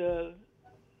question is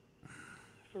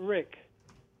for Rick.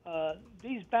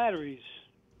 These batteries,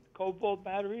 cobalt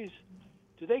batteries,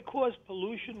 do they cause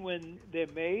pollution when they're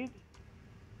made?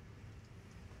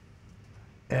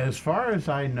 As far as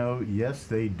I know, yes,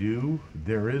 they do.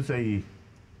 There is a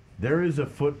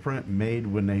footprint made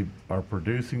when they are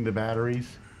producing the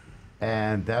batteries,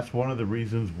 and that's one of the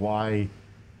reasons why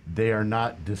they are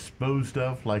not disposed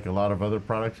of like a lot of other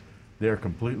products. They are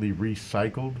completely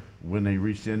recycled when they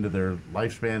reach the end of their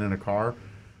lifespan in a car.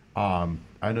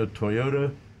 I know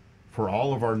Toyota, for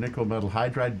all of our nickel metal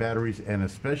hydride batteries, and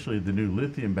especially the new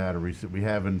lithium batteries that we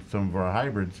have in some of our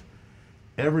hybrids,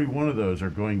 every one of those are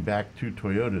going back to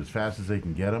Toyota as fast as they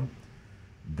can get them.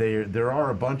 There are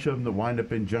a bunch of them that wind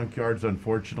up in junkyards,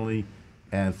 unfortunately,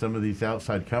 and some of these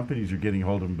outside companies are getting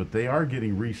hold of them, but they are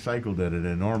getting recycled at an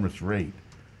enormous rate.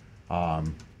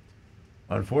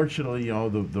 Unfortunately,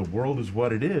 the world is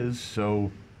what it is,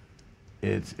 so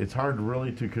it's hard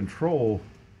really to control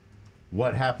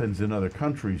what happens in other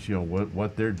countries,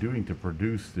 what they're doing to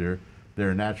produce their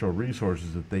natural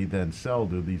resources that they then sell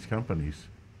to these companies.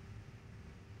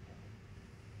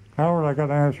 Howard, I got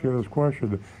to ask you this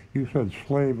question. You said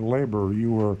slave labor.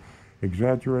 You were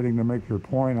exaggerating to make your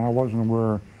point. I wasn't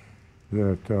aware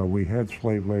that we had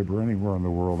slave labor anywhere in the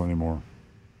world anymore.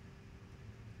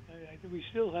 I think we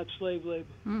still have slave labor.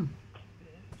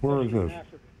 Where is especially in this?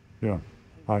 Africa. Yeah,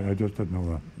 I just didn't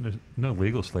know that. There's no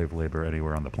legal slave labor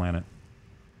anywhere on the planet.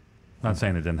 Not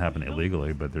saying it didn't happen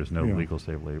illegally, but there's no Yeah. legal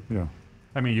slave labor. Yeah.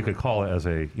 I mean, you could call it as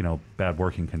bad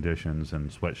working conditions and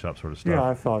sweatshop sort of stuff. Yeah,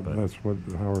 I thought but, that's what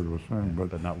Howard was saying, yeah,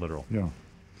 but not literal. yeah.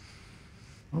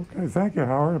 Okay, thank you,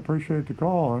 Howard. Appreciate the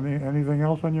call. Anything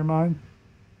else on your mind?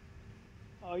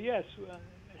 Oh yes,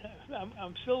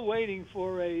 I'm still waiting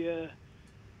for a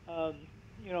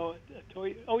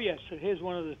toy. Oh yes, here's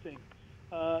one other thing.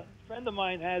 A friend of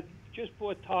mine had just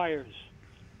bought tires,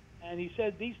 and he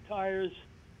said these tires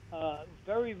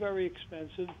very, very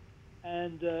expensive,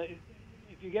 and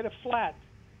if you get a flat,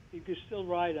 you can still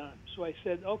ride on them. So I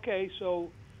said, okay,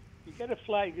 so you get a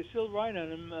flat, you can still ride on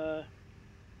them.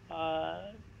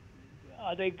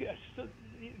 Are they still,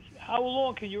 how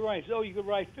long can you ride? So you could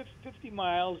ride 50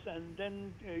 miles and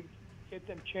then get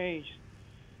them changed.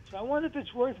 So I wonder if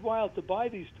it's worthwhile to buy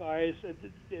these tires.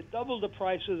 They're double the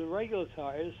price of the regular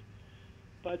tires.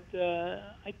 But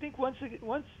I think once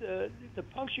the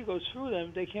puncture goes through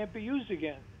them, they can't be used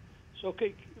again. So,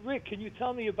 Rick, can you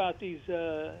tell me about these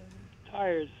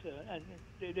tires? And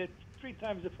they're 3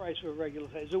 times the price of a regular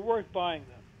tire. Is it worth buying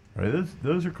them? All right,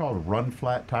 those are called run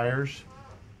flat tires,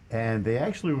 and they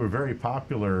actually were very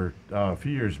popular a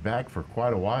few years back for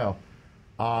quite a while.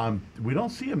 We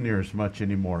don't see them near as much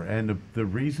anymore, and the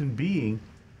reason being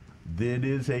that it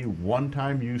is a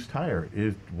one-time use tire.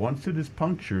 Once it is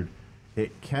punctured,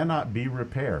 it cannot be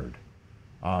repaired.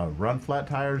 Run flat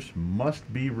tires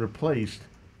must be replaced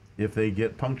if they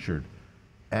get punctured.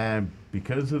 And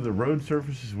because of the road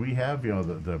surfaces we have, the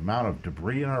amount of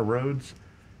debris in our roads,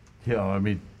 I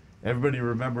mean, everybody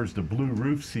remembers the blue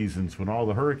roof seasons when all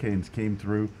the hurricanes came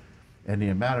through and the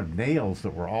amount of nails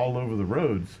that were all over the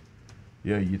roads.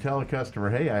 You tell a customer,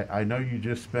 hey, I know you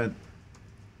just spent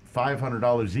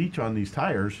 $500 each on these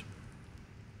tires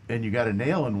and you got a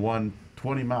nail in one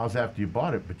 20 miles after you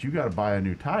bought it, but you got to buy a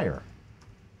new tire.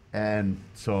 And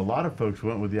so a lot of folks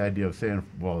went with the idea of saying,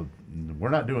 well, we're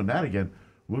not doing that again.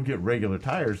 We'll get regular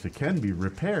tires that can be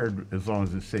repaired as long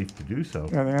as it's safe to do so.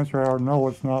 Yeah, the answer, Howard, no,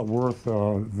 it's not worth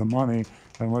the money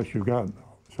unless you've got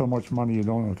so much money you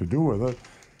don't know what to do with it.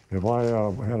 If I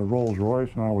had a Rolls Royce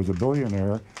and I was a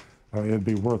billionaire, it'd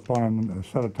be worth buying a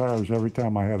set of tires every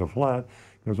time I had a flat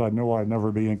because I knew I'd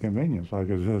never be inconvenienced. I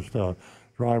could just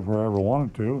drive wherever I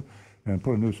wanted to and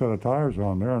put a new set of tires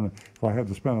on there. And if I had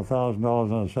to spend $1,000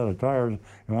 on a set of tires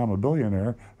and I'm a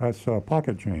billionaire, that's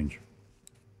pocket change.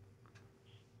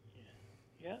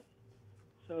 Yeah.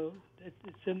 So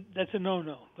it's That's a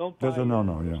no-no. Don't buy That's a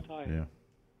no-no, those yeah. tires. Yeah.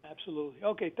 Absolutely.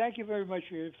 Okay, thank you very much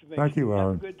for your information. Thank you, Have a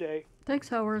Howard. good day. Thanks,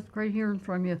 Howard. Great hearing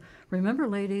from you. Remember,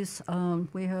 ladies,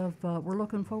 we're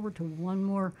looking forward to one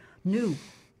more new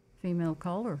female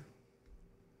caller.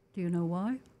 Do you know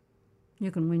why?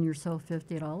 You can win yourself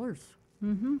 $50.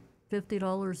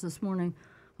 $50 this morning.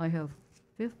 I have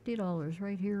 $50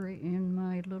 right here in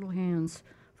my little hands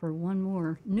for one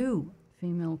more new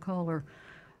female caller.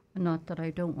 Not that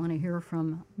I don't want to hear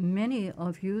from many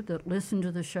of you that listen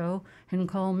to the show and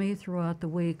call me throughout the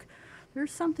week.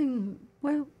 There's something,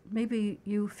 well, maybe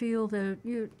you feel that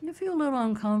you feel a little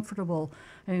uncomfortable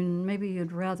and maybe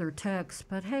you'd rather text,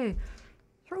 but hey,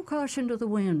 throw caution to the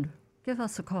wind. Give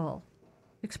us a call.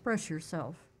 Express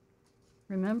yourself.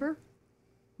 Remember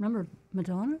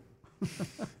Madonna?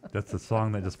 That's the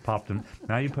song that just popped in.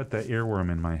 Now you put that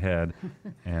earworm in my head,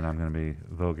 and I'm going to be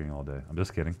voguing all day. I'm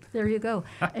just kidding. There you go.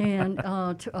 And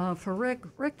for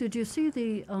Rick, did you see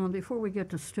the, before we get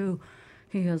to Stu,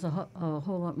 he has a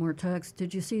whole lot more text.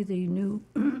 Did you see the new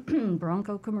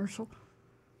Bronco commercial?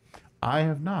 I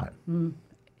have not.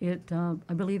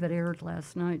 I believe it aired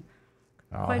last night.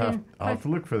 I'll have to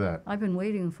look for that. I've been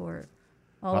waiting for it.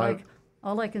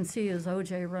 All I can see is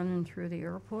OJ running through the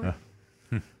airport.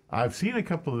 I've seen a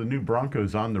couple of the new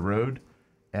Broncos on the road,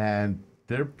 and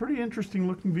they're pretty interesting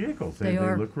looking vehicles. They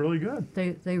look really good.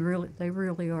 They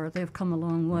really are. They've come a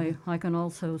long way. I can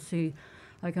also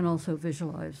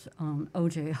visualize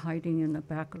OJ hiding in the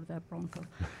back of that Bronco.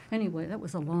 Anyway, that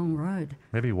was a long ride.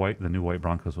 Maybe the new white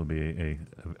Broncos will be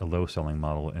a low-selling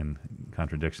model in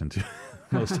contradiction to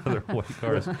most other white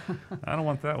cars. I don't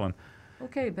want that one.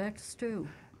 Okay, back to Stu.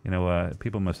 You know,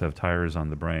 people must have tires on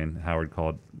the brain. Howard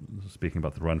called, speaking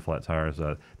about the run-flat tires.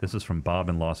 This is from Bob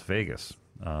in Las Vegas.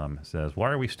 Says, why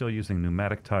are we still using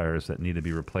pneumatic tires that need to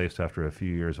be replaced after a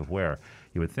few years of wear?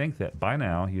 You would think that by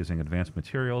now, using advanced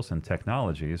materials and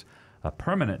technologies, a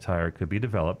permanent tire could be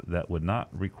developed that would not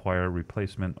require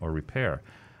replacement or repair.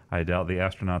 I doubt the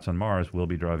astronauts on Mars will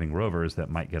be driving rovers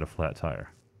that might get a flat tire.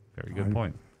 Very good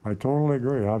point. I totally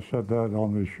agree. I've said that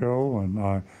on the show,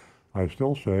 and I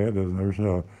still say it. And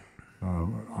there's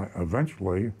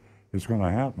eventually it's going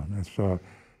to happen. It's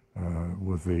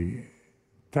with the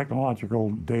technological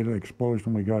data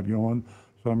explosion we got going,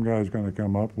 some guy's going to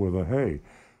come up with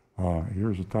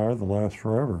here's a tire that lasts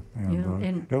forever,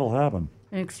 and it'll happen.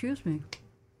 And excuse me,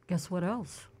 guess what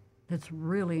else? It's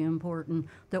really important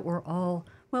that we're all,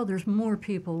 there's more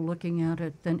people looking at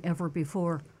it than ever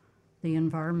before, the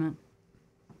environment.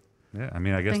 Yeah, I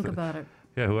mean, I guess Think about it.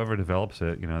 Yeah, whoever develops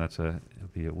it, it'll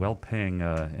be a well-paying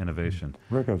innovation.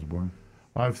 Rick has a point.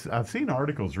 I've seen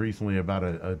articles recently about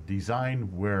a design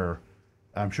where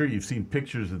I'm sure you've seen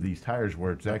pictures of these tires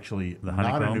where it's actually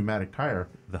not a pneumatic tire.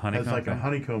 The honeycomb. It's like a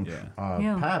honeycomb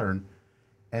pattern.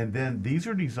 And then these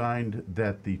are designed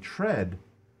that the tread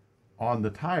on the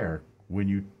tire, when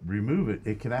you remove it,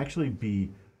 it can actually be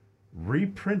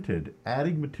reprinted,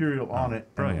 adding material on it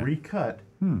and recut.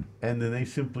 And then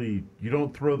you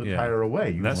don't throw the tire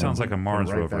away. That sounds like a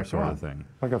Mars rover sort of thing.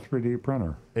 Like a 3D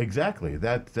printer. Exactly.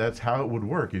 That's how it would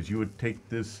work, is you would take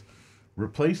this,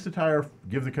 replace the tire,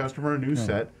 give the customer a new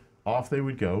set, off they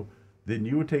would go. Then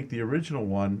you would take the original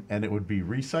one, and it would be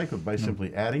recycled by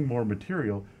simply adding more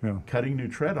material, cutting new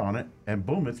tread on it, and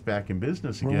boom, it's back in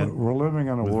business again. We're living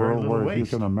in a world where if you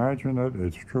waste. can imagine it,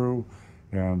 it's true,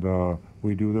 and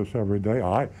we do this every day.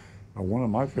 One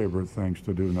of my favorite things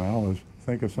to do now is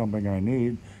think of something I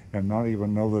need and not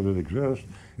even know that it exists,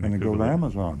 and then go to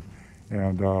Amazon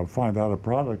and find out a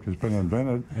product has been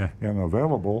invented and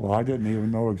available I didn't even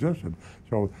know existed.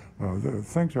 So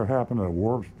things are happening at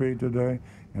warp speed today,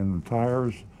 and the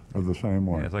tires are the same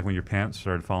way. Yeah, it's like when your pants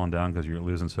started falling down because you're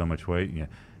losing so much weight.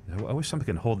 I wish something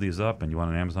could hold these up, and you went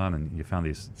on Amazon and you found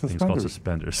these things called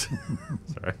suspenders.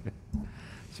 Sorry.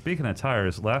 Speaking of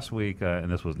tires, last week,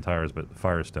 and this wasn't tires, but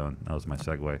Firestone, that was my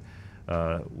segue.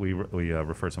 We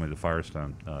referred somebody to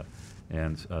Firestone.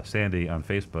 And Sandy on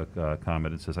Facebook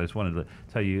commented, says, I just wanted to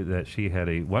tell you that she had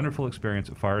a wonderful experience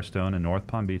at Firestone in North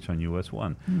Palm Beach on US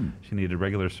 1. She needed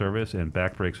regular service and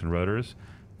back brakes and rotors.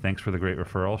 Thanks for the great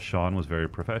referral. Sean was very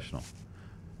professional.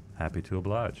 Happy to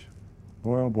oblige.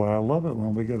 Well, boy, I love it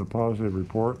when we get a positive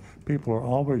report. People are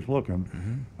always looking.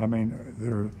 I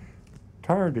mean,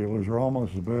 tire dealers are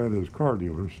almost as bad as car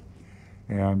dealers.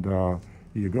 And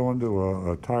you go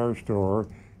into a tire store,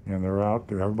 and they're out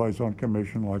there. Everybody's on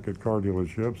commission like at car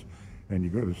dealerships, and you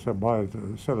go to buy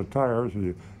a set of tires, and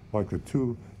you like the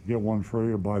 2 get 1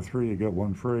 free, or buy 3 you get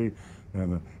 1 free,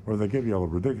 or they give you a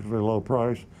ridiculously low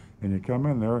price, and you come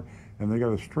in there, and they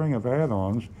got a string of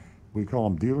add-ons. We call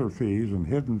them dealer fees and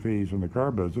hidden fees in the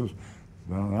car business.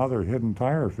 Now they're hidden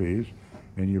tire fees,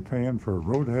 and you're paying for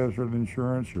road hazard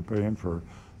insurance, you're paying for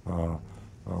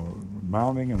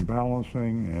mounting and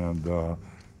balancing,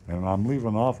 and I'm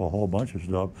leaving off a whole bunch of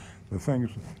stuff. The things.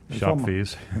 Shop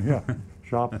fees. Yeah,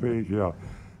 shop fees, yeah.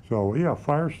 So, yeah,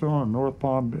 Firestone and North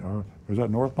Palm, is that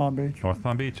North Palm Beach? North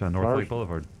Palm Beach on North Lake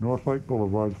Boulevard. North Lake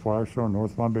Boulevard, Firestone,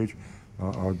 North Palm Beach.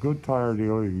 A good tire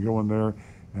dealer. You can go in there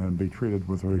and be treated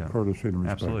with courtesy and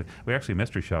respect. Absolutely. We actually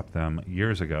mystery shopped them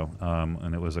years ago,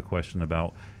 and it was a question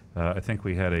about, I think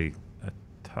we had a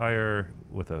tire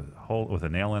with a hole, with a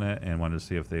nail in it, and wanted to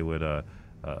see if they would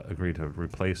agree to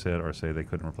replace it or say they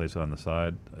couldn't replace it on the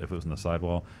side, if it was in the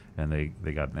sidewall, and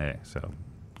they got an A. So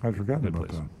I forgot good about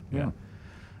place. that. Yeah.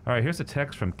 All right, here's a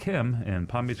text from Kim in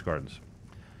Palm Beach Gardens.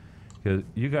 Because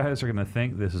you guys are going to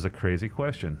think this is a crazy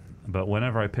question, but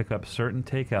whenever I pick up certain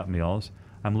takeout meals,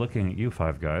 I'm looking at you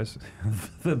five guys.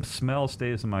 The smell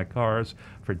stays in my cars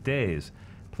for days.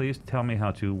 Please tell me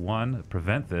how to, 1,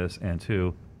 prevent this, and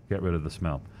 2, get rid of the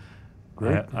smell.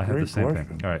 I have the great same question.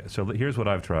 thing. All right, so here's what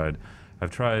I've tried. I've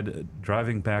tried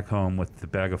driving back home with the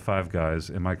bag of Five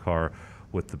Guys in my car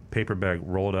with the paper bag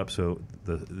rolled up so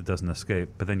it doesn't escape,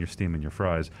 but then you're steaming your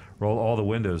fries. Roll all the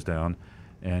windows down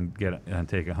and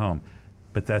take it home.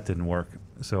 But that didn't work.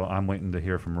 So I'm waiting to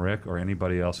hear from Rick or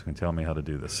anybody else who can tell me how to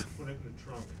do this. Put it in the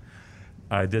trunk.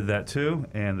 I did that too,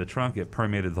 and the trunk, it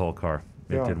permeated the whole car.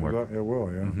 It didn't work. It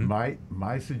will, yeah. Mhm.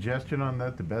 My suggestion on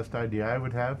that, the best idea I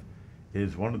would have,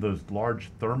 is one of those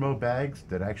large thermo bags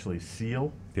that actually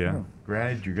seal. Yeah.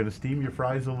 Granted, you're going to steam your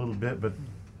fries a little bit, but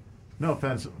no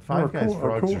offense, Or Five Guys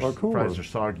a cooler. fries are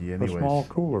soggy anyways. A small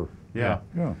cooler. Yeah.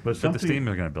 Yeah. But But the something, steam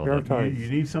is going to build up. Airtight. you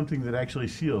need something that actually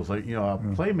seals. Like,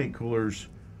 Playmate coolers,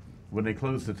 when they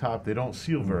close the top, they don't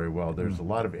seal very well. There's a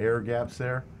lot of air gaps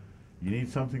there. You need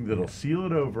something that'll seal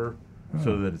it over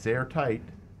so that it's airtight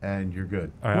and you're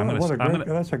good. All right,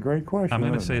 That's a great question. I'm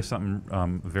going to isn't say it?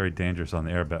 something very dangerous on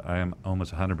the air, but I am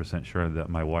almost 100% sure that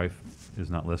my wife is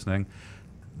not listening.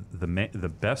 The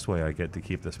best way I get to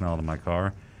keep the smell out of my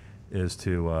car is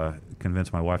to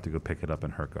convince my wife to go pick it up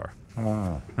in her car.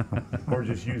 Or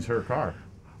just use her car.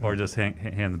 Or just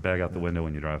hand the bag out the window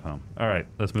when you drive home. All right,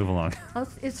 let's move along.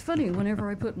 It's funny,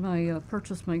 whenever I put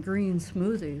purchase my green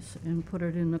smoothies and put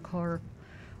it in the car,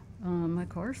 my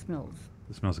car smells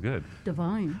It smells good.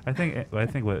 divine. I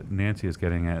think what Nancy is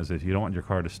getting at is if you don't want your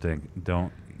car to stink,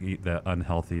 don't eat that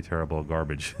unhealthy, terrible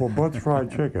garbage. Well, Bud's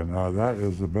Fried Chicken, that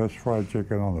is the best fried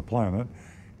chicken on the planet,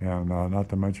 and not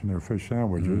to mention their fish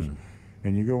sandwiches.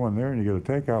 And you go in there and you get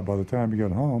a takeout. By the time you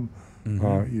get home,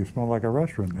 you smell like a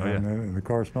restaurant, and the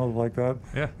car smells like that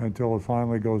until it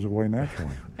finally goes away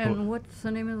naturally. And what's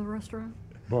the name of the restaurant?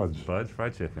 Bud's. Bud's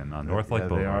Fried Chicken on North Lake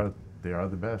Boulevard. They are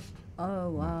the best. Oh,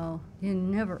 wow. You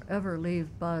never, ever leave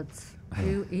Bud's.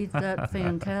 You eat that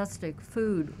fantastic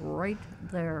food right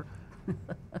there.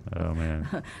 Oh,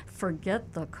 man.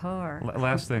 Forget the car.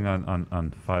 Last thing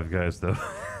on Five Guys, though.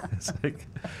 It's like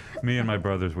me and my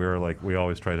brothers, we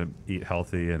always try to eat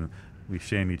healthy, and we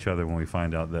shame each other when we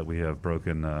find out that we have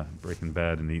breaking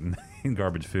bad and eaten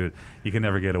garbage food. You can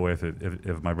never get away with it.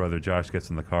 If my brother Josh gets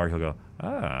in the car, he'll go,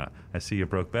 I see you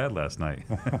broke bad last night.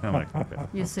 I'm like, okay.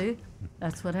 You see?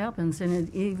 That's what happens. And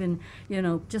it even,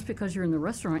 just because you're in the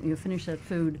restaurant and you finish that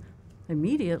food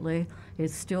immediately,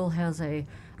 it still has a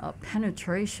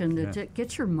penetration that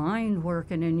gets your mind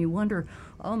working, and you wonder,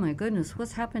 oh my goodness,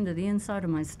 what's happened to the inside of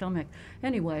my stomach?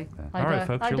 Anyway, All right,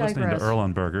 folks, you're listening to digress. Earl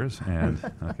on Burgers,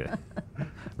 and okay.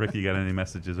 Rick, you got any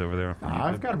messages over there?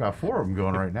 I've got about 4 of them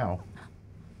going right now.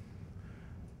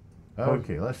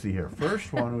 Okay, let's see here.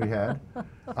 First one we had,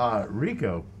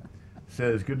 Rico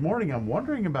says, good morning. I'm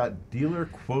wondering about dealer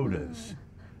quotas.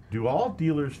 Do all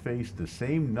dealers face the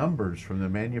same numbers from the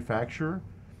manufacturer?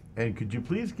 And could you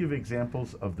please give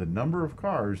examples of the number of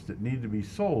cars that need to be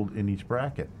sold in each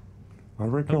bracket?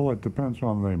 Rico, it depends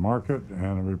on the market,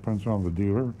 and it depends on the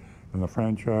dealer and the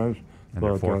franchise. And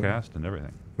their forecast and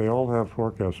everything. They all have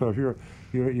forecasts. So if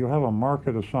you have a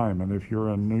market assignment, if you're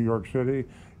in New York City,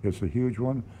 it's a huge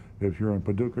one. If you're in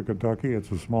Paducah, Kentucky,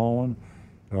 it's a small one.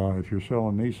 If you're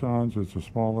selling Nissans, it's a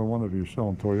smaller one. If you're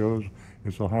selling Toyotas,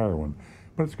 it's a higher one.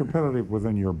 But it's competitive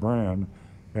within your brand,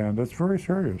 and it's very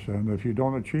serious. And if you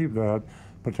don't achieve that,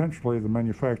 potentially the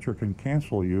manufacturer can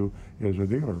cancel you as a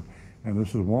dealer. And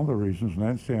this is one of the reasons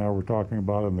Nancy and I were talking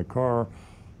about in the car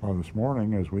this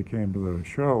morning as we came to the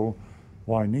show,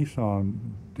 why Nissan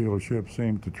dealerships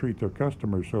seem to treat their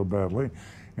customers so badly.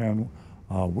 And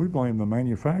we blame the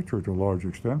manufacturer to a large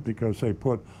extent because they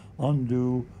put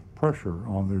undue pressure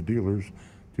on their dealers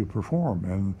to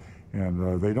perform.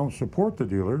 And they don't support the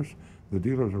dealers. The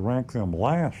dealers rank them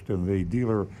last in the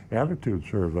dealer attitude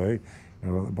survey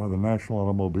by the National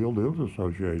Automobile Dealers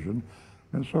Association.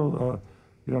 And so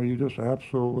you just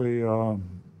absolutely,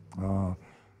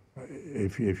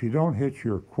 if you don't hit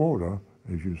your quota,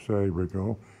 as you say,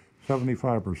 Rico,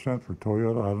 75% for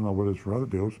Toyota, I don't know what it is for other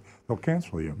dealers, they'll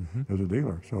cancel you as a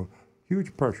dealer. So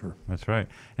huge pressure. That's right.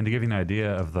 And to give you an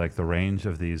idea of like the range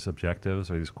of these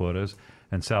objectives or these quotas,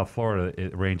 in South Florida,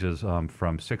 it ranges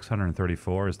from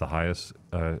 634 is the highest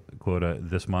quota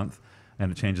this month,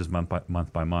 and it changes month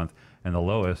by month, and the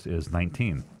lowest is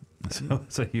 19. So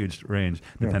it's a huge range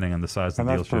depending on the size of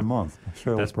the dealership. And that's per month.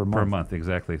 Sales That's per month. per month,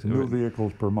 exactly. So New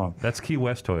vehicles per month. that's Key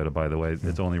West Toyota, by the way.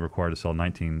 It's only required to sell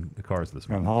 19 cars this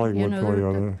month. And Hollywood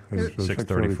Toyota there- is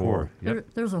 634. Yep.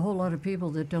 There's a whole lot of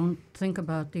people that don't think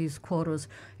about these quotas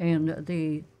and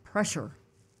the pressure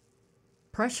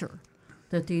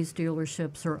that these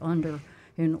dealerships are under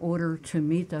in order to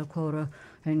meet that quota.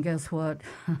 And guess what?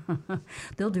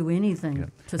 They'll do anything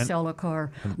to And- sell a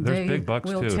car. there's They big bucks,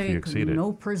 will too, if you take exceed it.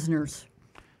 no prisoners.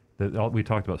 We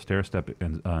talked about stair-step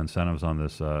incentives on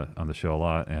this on the show a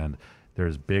lot, and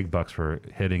there's big bucks for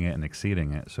hitting it and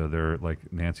exceeding it. So there,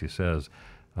 like Nancy says,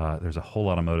 there's a whole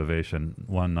lot of motivation.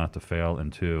 One, not to fail,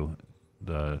 and two,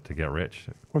 to get rich.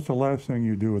 What's the last thing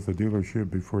you do at the dealership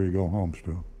before you go home,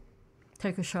 Stu?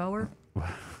 Take a shower?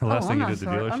 The last thing you I'm did at the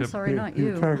sorry. dealership. I'm sorry, not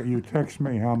you. You text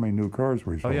me how many new cars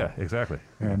we Oh sold. yeah, exactly.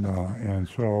 And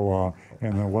so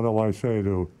then what do I say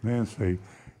to Nancy?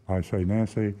 I say,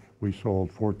 Nancy, we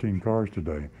sold 14 cars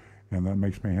today, and that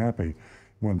makes me happy.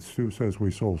 When Stu says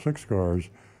we sold 6 cars,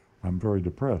 I'm very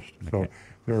depressed. So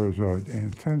there is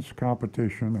intense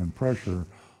competition and pressure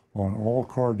on all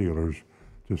car dealers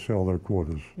to sell their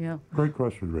quotas. Yeah. Great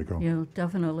question, Rico. Yeah,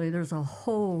 definitely. There's a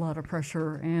whole lot of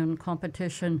pressure and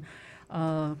competition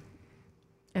at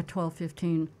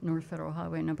 1215 North Federal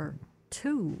Highway number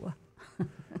 2.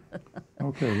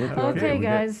 Okay, look Okay, we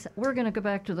got- guys, we're going to go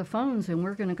back to the phones, and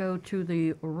we're going to go to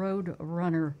the road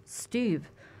runner,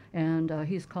 Steve, and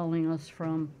he's calling us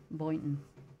from Boynton.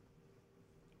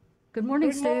 Good morning,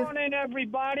 Good Steve. morning,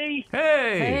 everybody.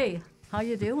 Hey. Hey, how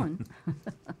you doing?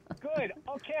 Good.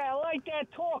 Okay, I like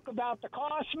that talk about the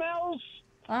car smells.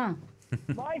 Ah,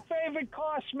 My favorite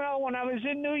car smell when I was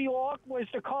in New York was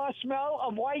the car smell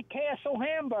of White Castle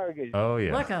hamburgers. Oh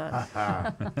yeah. look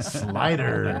at,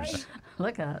 Sliders.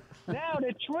 look at. Now,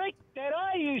 the trick that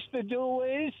I used to do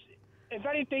is, if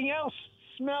anything else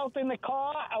smelled in the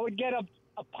car, I would get a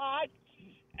pot,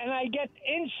 and I get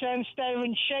incense that are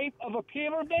in shape of a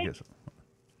pyramid, Yes.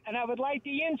 and I would light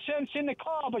the incense in the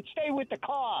car, but stay with the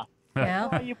car. Yeah.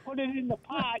 While you put it in the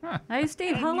pot. Hey,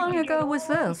 Steve, how and you long can get ago was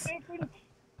all those this? different-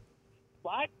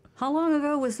 What? How long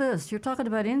ago was this? You're talking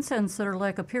about incense that are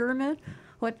like a pyramid?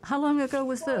 What? How long ago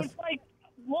was Well, this? it's like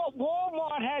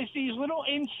Walmart has these little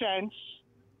incense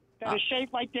that are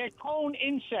shaped like they're cone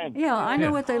incense. Yeah, I know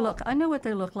Yeah. what they look. I know what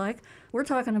they look like. We're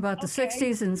talking about the Okay.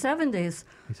 60s and 70s.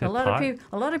 He said A lot pot?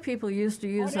 a lot of people used to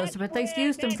use Well, those, but that's they where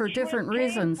used them that for trick different came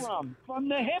reasons. From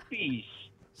the hippies.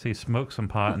 So he smoked some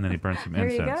pot and then he burned some There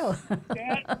you incense. go.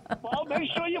 Well, make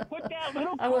sure you put that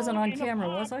little I wasn't cone on in a camera,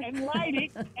 pot was I? And light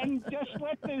it, and just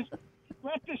let the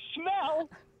smell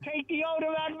take the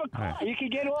odor out of a car. Right. You can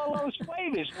get all those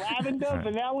flavors: lavender, Right.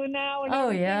 vanilla, now, and Oh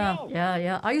everything yeah, else.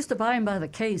 yeah. I used to buy them by the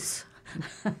case.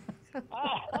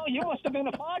 Oh, you must have been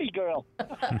a party girl.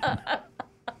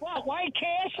 What, White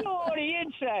Castle or the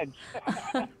incense?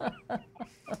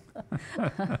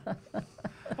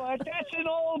 But that's an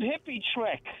old hippie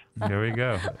trick. There we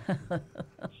go.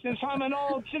 Since I'm an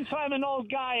old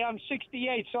guy, I'm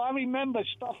 68, so I remember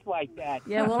stuff like that.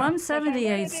 Yeah, well, I'm 'Cause I read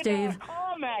 78, it in Steve. a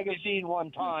car magazine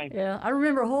one time. Yeah, I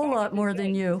remember a whole lot more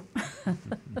than you. But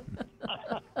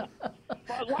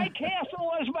White Castle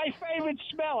was my favorite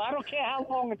smell. I don't care how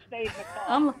long it stayed in the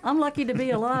car. I'm lucky to be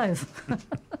alive.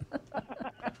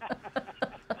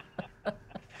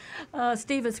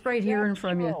 Steve, it's great hearing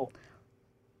from you. True.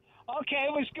 Okay,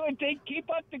 it was good. Keep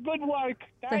up the good work.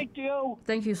 Thank you.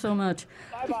 Thank you so much.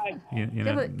 Bye-bye. You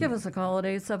know, Give us a call at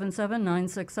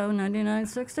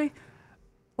 877-960-9960,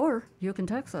 or you can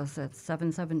text us at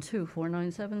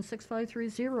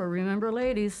 772-497-6530. Remember,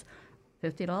 ladies,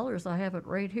 $50. I have it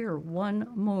right here. One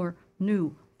more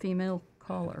new female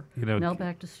caller. Now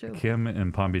back to Stu. Kim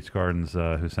in Palm Beach Gardens,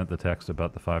 who sent the text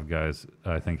about the 5 guys,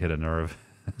 I think hit a nerve.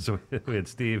 So we had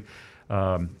Steve.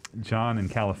 John in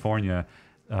California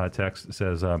text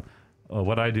says,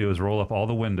 what I do is roll up all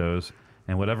the windows,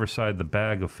 and whatever side the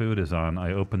bag of food is on,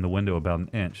 I open the window about an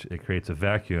inch. It creates a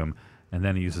vacuum, and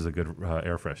then he uses a good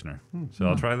air freshener. So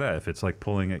I'll try that. If it's like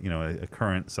pulling it, a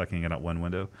current sucking it out one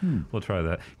window, we'll try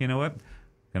that. You know what?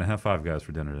 Gonna have 5 guys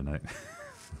for dinner tonight.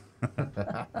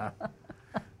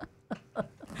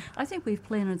 I think we've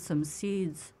planted some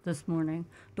seeds this morning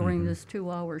during this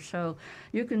 2-hour show.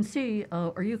 You can see,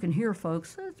 or you can hear,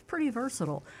 folks, it's pretty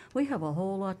versatile. We have a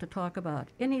whole lot to talk about,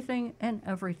 anything and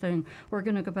everything. We're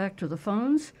going to go back to the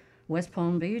phones, West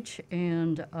Palm Beach,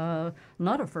 and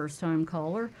not a first-time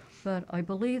caller, but I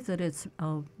believe that it's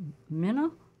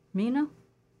Mina?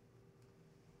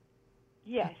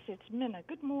 Yes, it's Minna.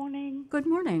 Good morning. Good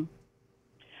morning.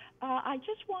 I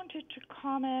just wanted to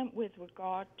comment with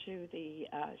regard to the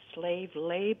slave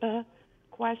labor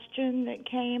question that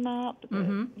came up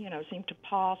that, seemed to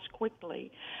pass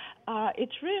quickly.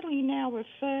 It's really now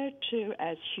referred to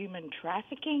as human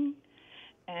trafficking,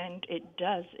 and it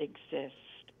does exist,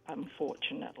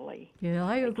 unfortunately. Yeah,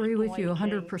 I agree with you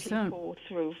 100%. People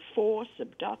through force,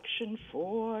 abduction,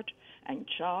 fraud, and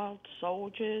child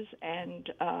soldiers,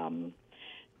 and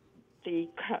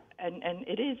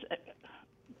it is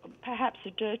perhaps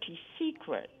a dirty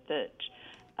secret that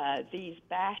these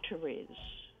batteries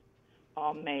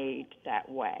are made that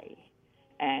way,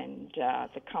 and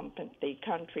the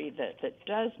country that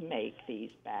does make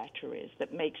these batteries,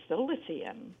 that makes the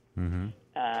lithium,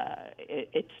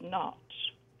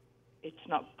 it's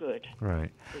not good.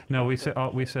 Right. No, we said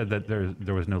that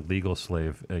there was no legal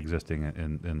slave existing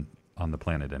in on the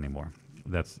planet anymore.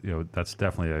 That's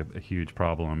definitely a huge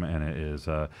problem, and it is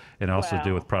and also to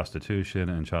do with prostitution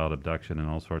and child abduction and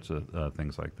all sorts of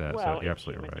things like that. Well, so you're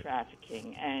absolutely human right.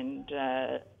 Trafficking, and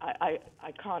I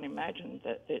can't imagine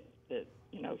that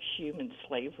human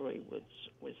slavery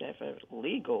was ever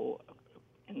legal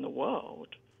in the world,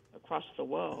 across the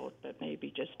world, but maybe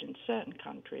just in certain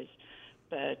countries.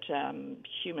 But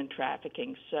human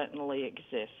trafficking certainly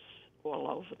exists all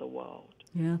over the world.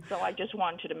 Yeah. So I just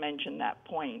wanted to mention that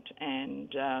point,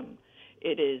 and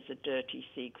it is a dirty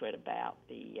secret about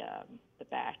the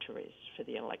batteries for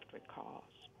the electric cars.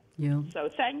 Yeah. So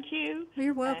thank you.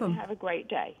 You're welcome. And have a great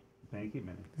day. Thank you,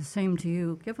 Minnie. The same to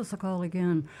you. Give us a call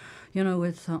again.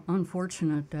 It's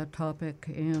unfortunate, that topic,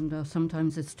 and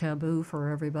sometimes it's taboo for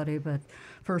everybody, but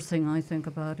first thing I think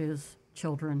about is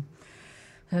children.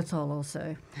 That's all I'll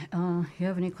say. You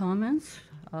have any comments?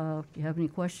 You have any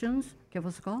questions? Give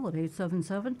us a call at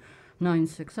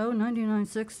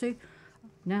 877-960-9960.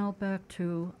 Now back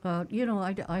to,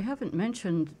 I haven't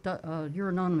mentioned your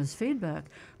anonymous feedback,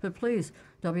 but please,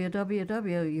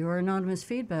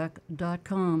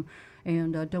 www.youranonymousfeedback.com.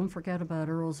 And don't forget about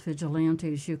Earl's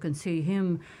Vigilantes. You can see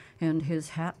him and his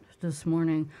hat this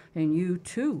morning, and you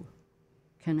too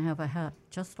can have a hat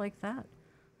just like that.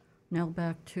 Now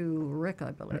back to Rick,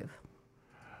 I believe.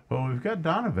 Well, we've got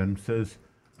Donovan says,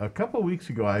 a couple weeks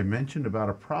ago I mentioned about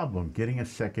a problem getting a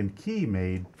second key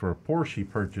made for a Porsche he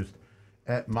purchased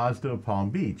at Mazda Palm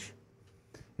Beach.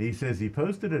 He says he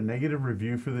posted a negative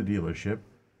review for the dealership,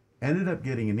 ended up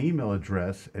getting an email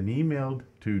address and emailed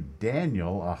to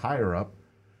Daniel, a higher-up,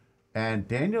 and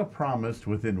Daniel promised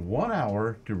within 1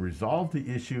 hour to resolve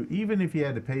the issue even if he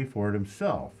had to pay for it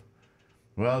himself.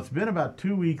 Well, it's been about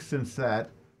 2 weeks since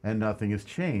that, and nothing has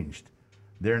changed.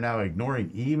 They're now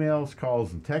ignoring emails,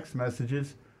 calls, and text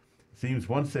messages. Seems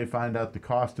once they find out the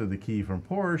cost of the key from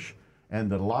Porsche and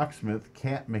the locksmith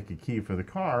can't make a key for the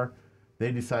car,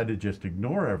 they decide to just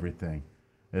ignore everything.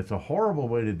 It's a horrible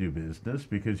way to do business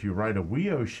because you write a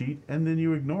WEO sheet and then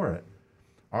you ignore it.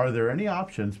 Are there any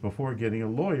options before getting a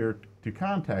lawyer to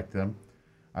contact them?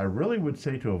 I really would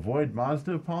say to avoid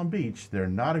Mazda Palm Beach. They're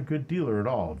not a good dealer at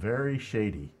all. Very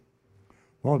shady.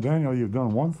 Well, Daniel, you've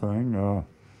done one thing.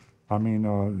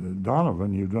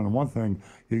 Donovan, you've done one thing.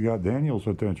 You got Daniel's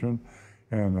attention,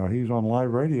 and he's on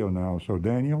live radio now. So,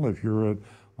 Daniel, if you're at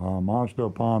Mazda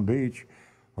Palm Beach,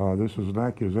 this is an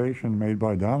accusation made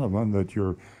by Donovan that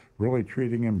you're really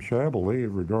treating him shabbily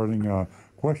regarding a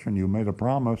question. You made a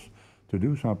promise to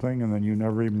do something, and then you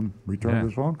never even returned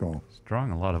his phone call. It's drawing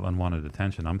a lot of unwanted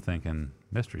attention. I'm thinking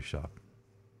mystery shop.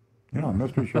 Yeah,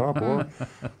 mystery shop. Or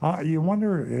have you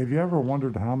ever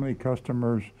wondered how many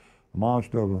customers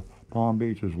Mazda Palm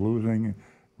Beach is losing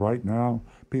right now?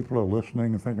 People are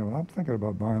listening and thinking, I'm thinking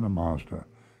about buying a Mazda,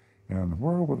 and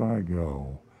where would I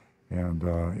go? And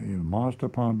Mazda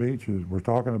Palm Beach, we're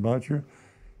talking about you,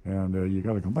 and you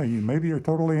got to complain. Maybe you're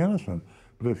totally innocent,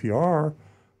 but if you are,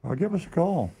 give us a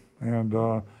call, and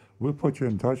we'll put you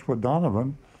in touch with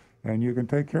Donovan, and you can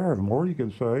take care of him. Or you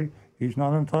can say he's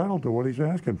not entitled to what he's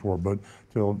asking for, but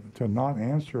to not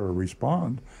answer or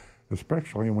respond,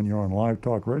 especially when you're on live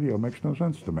talk radio, makes no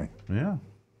sense to me. Yeah.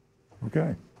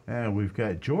 Okay. And we've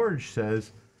got George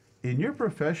says, in your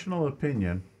professional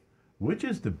opinion, which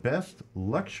is the best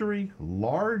luxury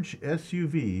large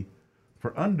SUV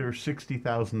for under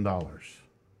 $60,000?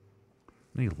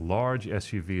 Any large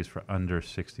SUVs for under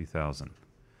 $60,000?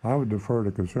 I would defer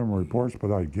to Consumer Reports,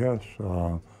 but I guess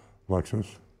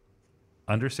Lexus.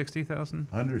 Under 60,000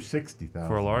 Under 60,000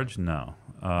 for a large? No.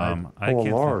 Oh, I a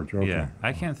can't large, think, okay. Yeah,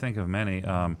 I can't think of many.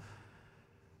 Gosh,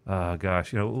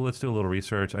 let's do a little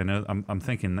research. I know I'm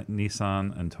thinking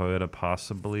Nissan and Toyota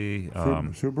possibly.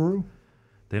 Subaru?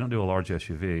 They don't do a large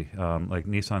SUV. Like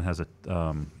Nissan has a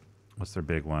what's their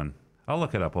big one? I'll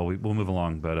look it up. We'll move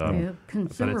along. But Yeah,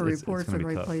 Consumer it's Reports gonna a be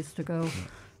great tough. place to go.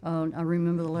 I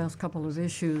remember the last couple of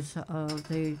issues,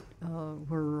 they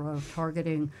were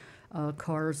targeting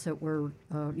cars that were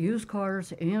used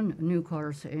cars and new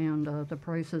cars, and the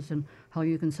prices and how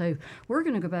you can save. We're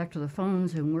going to go back to the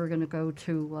phones, and we're going to go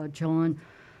to John,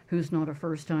 who's not a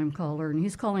first-time caller, and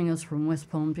he's calling us from West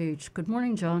Palm Beach. Good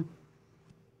morning, John.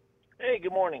 Hey,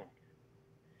 good morning.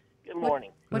 Good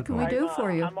morning. What can we do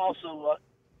for you? I'm also,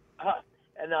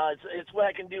 it's what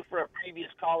I can do for a previous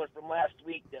caller from last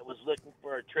week that was looking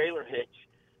for a trailer hitch.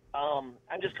 I'm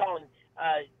just calling.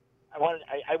 I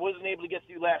wasn't able to get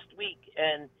through last week,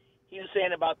 and he was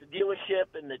saying about the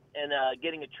dealership and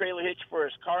getting a trailer hitch for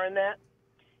his car and that.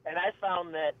 And I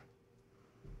found that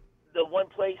the one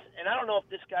place, and I don't know if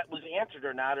this guy was answered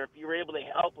or not, or if you were able to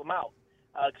help him out,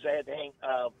 because I had to hang.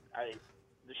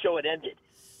 The show had ended,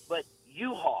 but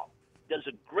U-Haul does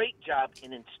a great job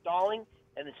in installing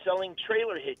and selling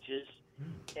trailer hitches.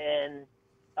 And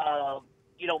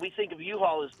we think of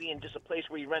U-Haul as being just a place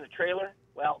where you rent a trailer.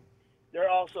 Well, they're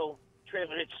also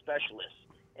trailer hitch specialists,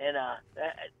 and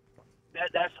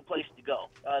that's the place to go.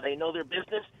 They know their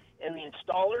business, and the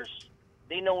installers,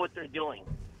 they know what they're doing.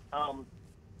 I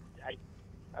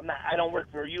don't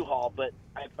work for U-Haul, but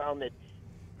I found that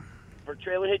for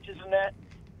trailer hitches and that,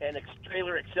 and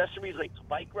trailer accessories like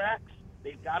bike racks,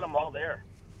 they've got them all there.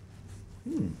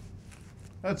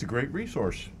 That's a great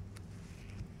resource.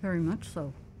 Very much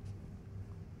so.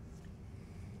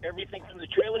 Everything from the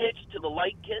trailer hitch to the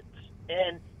light kits,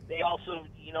 and they also,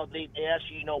 they ask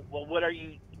you, well, what's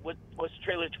the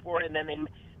trailer hitch for? And then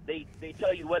they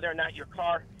tell you whether or not your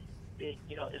car, is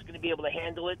going to be able to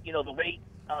handle it. The weight,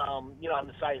 on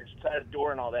the side of the door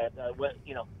and all that.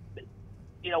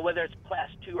 Whether it's class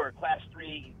 2 or class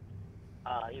 3,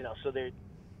 so they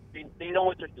know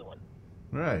what they're doing.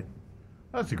 Right.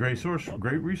 That's a great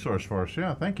resource for us.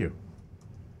 Yeah, thank you.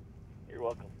 You're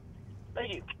welcome.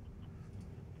 Thank you.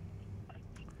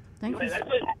 Thank you.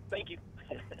 That's it. Thank you.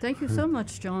 Thank you so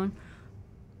much, John.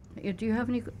 Do you have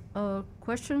any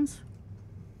questions?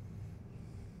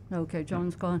 Okay,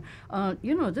 John's gone.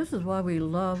 This is why we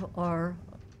love our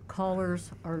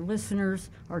callers, our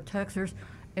listeners, our texters,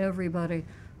 everybody.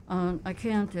 I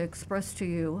can't express to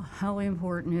you how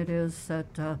important it is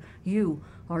that you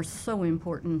are so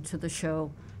important to the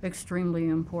show, extremely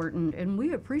important, and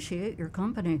we appreciate your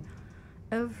company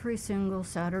every single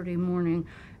Saturday morning,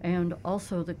 and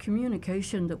also the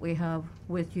communication that we have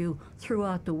with you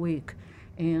throughout the week.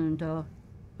 And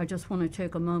I just want to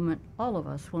take a moment, all of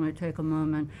us want to take a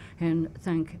moment and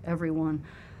thank everyone.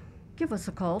 Give us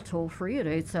a call toll free at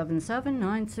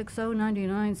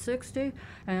 877-960-9960.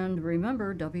 And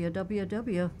remember,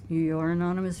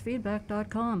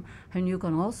 www.youranonymousfeedback.com. And you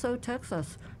can also text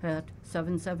us at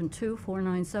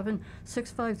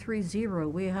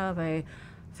 772-497-6530. We have a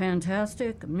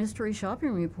fantastic mystery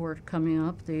shopping report coming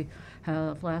up the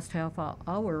last half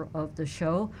hour of the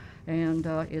show. And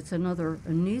it's another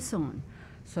Nissan.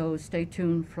 So stay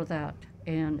tuned for that.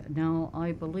 And now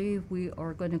I believe we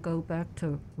are going to go back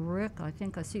to Rick. I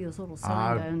think I see his little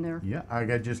sign down there. Yeah, I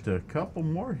got just a couple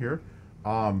more here.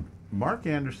 Mark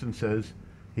Anderson says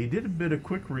he did a bit of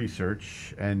quick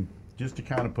research, and just to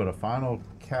kind of put a final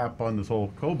cap on this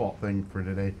whole cobalt thing for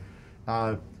today,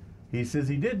 he says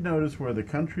he did notice where the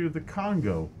country of the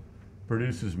Congo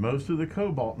produces most of the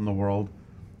cobalt in the world,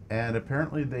 and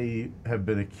apparently they have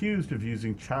been accused of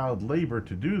using child labor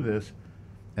to do this,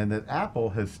 and that Apple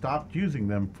has stopped using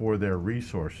them for their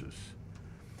resources.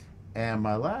 And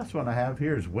my last one I have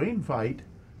here is Wayne Veit,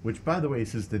 which, by the way,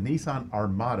 says the Nissan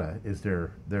Armada is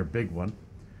their big one.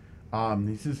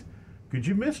 He says, could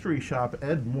you mystery shop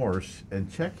Ed Morse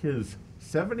and check his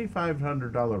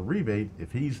 $7,500 rebate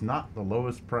if he's not the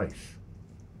lowest price?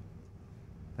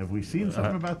 Have we seen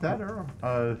something about that, Earl?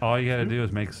 All you got to do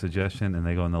is make a suggestion, and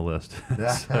they go on the list.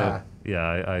 So,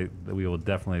 yeah, we will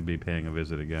definitely be paying a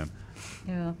visit again.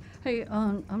 Yeah. Hey,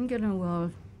 I'm going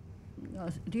to,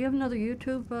 do you have another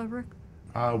YouTube, Rick?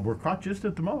 We're caught just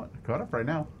at the moment. Caught up right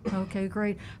now. Okay,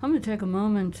 great. I'm going to take a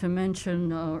moment to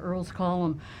mention Earl's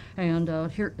column. And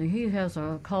here he has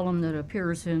a column that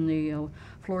appears in the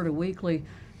Florida Weekly.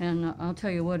 And I'll tell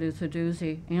you what, it's a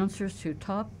doozy. Answers to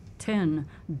top 10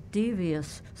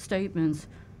 devious statements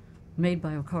made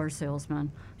by a car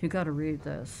salesman. You got to read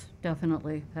this.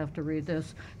 Definitely have to read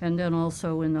this. And then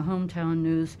also in the Hometown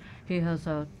News, he has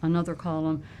another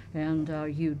column, and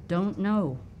you don't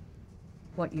know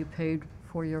what you paid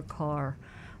for your car.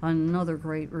 Another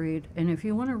great read. And if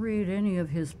you want to read any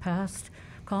of his past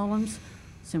columns,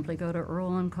 simply go to Earl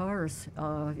on Cars.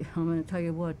 I'm going to tell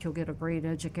you what, you'll get a great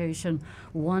education,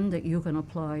 one that you can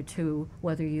apply to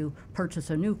whether you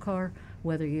purchase a new car,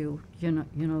 whether you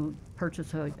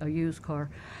purchase a used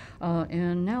car.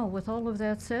 And now, with all of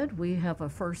that said, we have a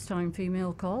first-time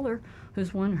female caller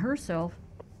who's won herself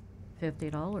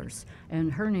 $50,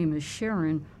 and her name is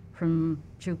Sharon from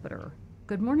Jupiter.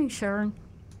 Good morning, Sharon.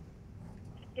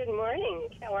 Good morning.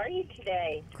 How are you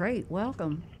today? Great.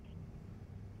 Welcome.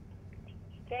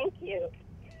 Thank you.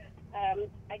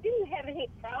 I didn't have any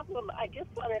problem. I just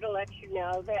wanted to let you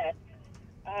know that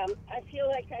I feel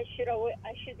like I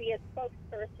should be a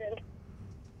spokesperson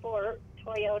for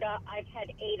Toyota. I've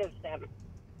had 8 of them.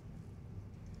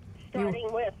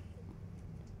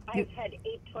 I've had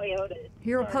 8 Toyotas.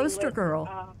 You're a poster girl.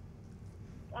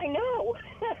 I know.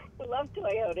 I love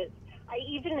Toyotas. I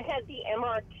even had the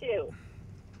MR2.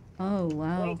 Oh,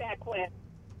 wow. Way back when.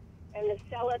 And the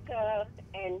Celica,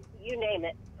 and you name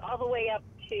it, all the way up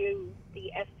to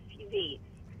the SUVs.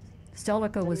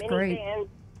 Celica was great. Yeah,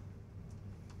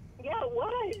 it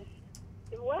was.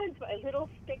 It was. My little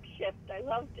stick shift. I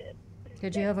loved it.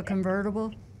 Did you have a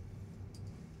convertible?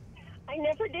 I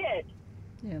never did.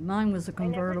 Yeah, mine was a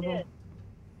convertible. I never did.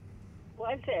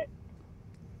 Was it?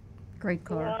 Great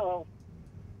car. No.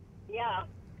 Yeah.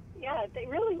 Yeah, they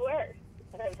really were.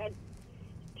 I've had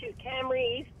 2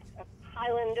 Camrys, a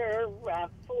Highlander,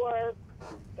 RAV4,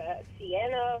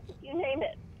 Sienna, you name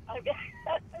it. I've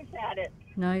had it.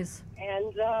 Nice.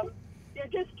 And they're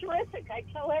just terrific. I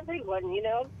tell everyone,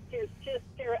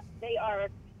 they are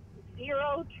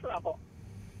zero trouble.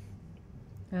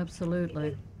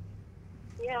 Absolutely.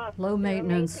 Yeah. Low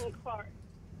maintenance. Amazing cars.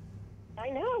 I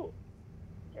know.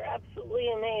 They're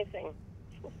absolutely amazing.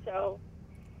 So,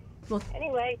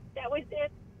 anyway, that was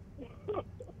it.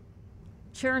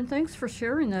 Sharon, thanks for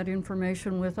sharing that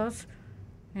information with us.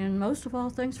 And most of all,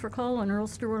 thanks for calling Earl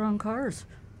Stewart on Cars.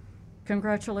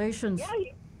 Congratulations.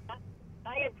 Yeah,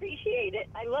 I appreciate it.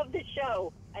 I love the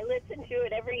show. I listen to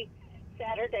it every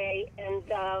Saturday, and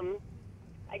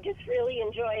I just really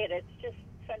enjoy it. It's just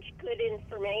such good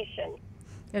information.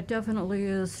 It definitely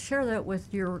is. Share that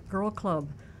with your girl club,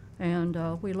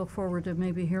 and we look forward to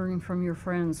maybe hearing from your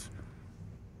friends.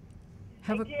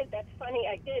 I did. That's funny.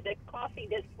 I did a coffee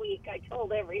this week. I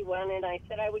told everyone, and I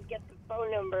said I would get the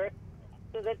phone number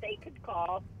so that they could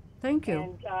call. Thank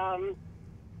you. And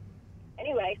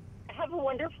anyway, have a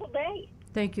wonderful day.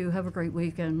 Thank you. Have a great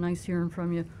weekend. Nice hearing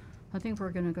from you. I think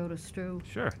we're going to go to Stu.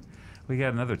 Sure. We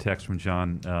got another text from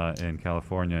John in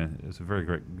California. It's a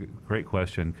very great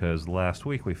question, because last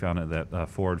week we found out that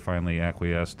Ford finally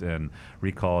acquiesced and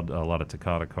recalled a lot of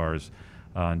Takata cars.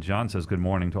 John says, good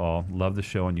morning to all. Love the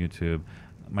show on YouTube.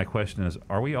 My question is,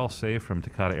 are we all safe from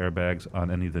Takata airbags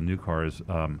on any of the new cars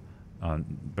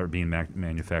being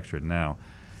manufactured now?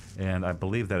 And I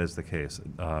believe that is the case.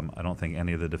 I don't think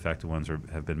any of the defective ones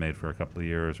have been made for a couple of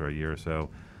years or a year or so.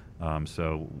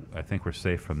 So I think we're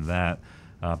safe from that.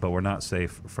 But we're not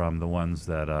safe from the ones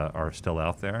that are still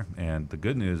out there. And the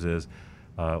good news is,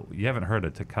 you haven't heard a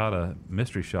Takata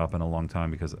mystery shop in a long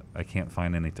time, because I can't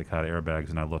find any Takata airbags,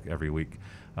 and I look every week.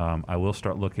 I will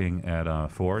start looking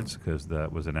at Fords, because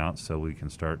that was announced, so we can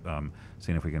start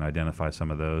seeing if we can identify some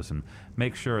of those and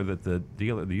make sure that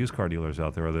the used car dealers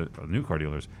out there, or the new car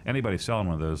dealers, anybody selling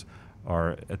one of those,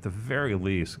 are at the very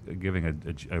least giving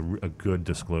a good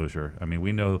disclosure. I mean,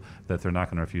 we know that they're not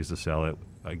going to refuse to sell it.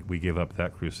 We give up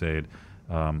that crusade.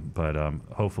 But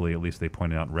hopefully, at least they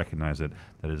point out and recognize it,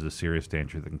 that it is a serious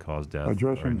danger that can cause death.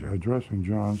 Addressing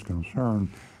John's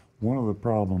concern, one of the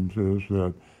problems is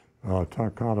that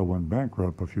Takata went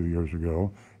bankrupt a few years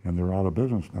ago, and they're out of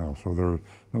business now. So there's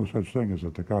no such thing as a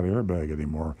Takata airbag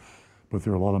anymore. But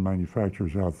there are a lot of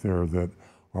manufacturers out there that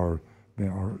are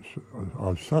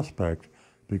suspect,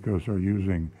 because they're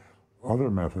using other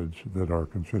methods that are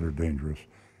considered dangerous.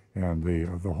 And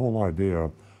the whole idea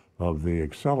of the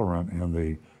accelerant in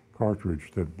the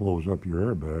cartridge that blows up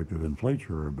your airbag, that inflates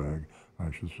your airbag,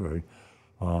 I should say,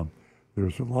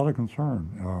 there's a lot of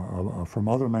concern from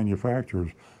other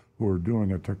manufacturers who are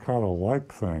doing a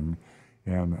Takata-like thing,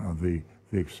 and the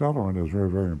accelerant is very,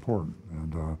 very important.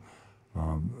 And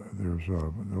there's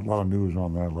a lot of news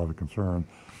on that, a lot of concern.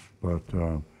 But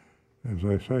as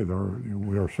I say,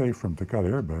 we are safe from Takata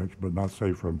airbags, but not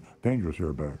safe from dangerous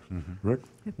airbags. Mm-hmm. Rick?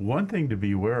 One thing to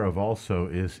be aware of also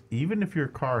is, even if your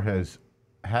car has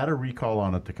had a recall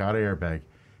on a Takata airbag,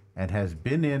 and has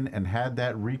been in and had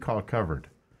that recall covered,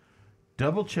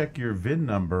 double check your VIN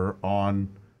number on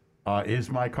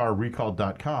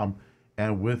ismycarrecalled.com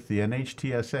and with the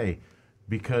NHTSA,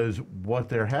 because what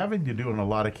they're having to do in a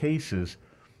lot of cases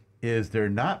is they're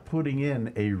not putting in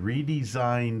a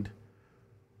redesigned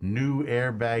new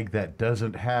airbag that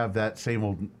doesn't have that same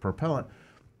old propellant.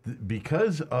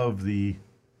 Because of the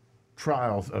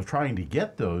trials of trying to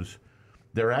get those,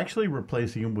 they're actually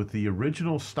replacing them with the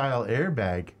original style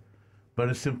airbag, but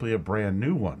it's simply a brand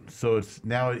new one. So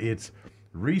it's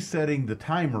resetting the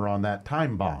timer on that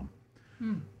time bomb.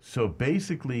 So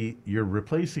basically, you're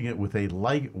replacing it with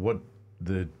what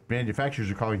the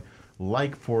manufacturers are calling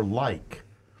like for like.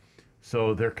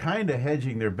 So they're kind of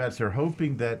hedging their bets. They're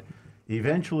hoping that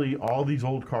eventually all these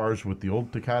old cars with the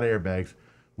old Takata airbags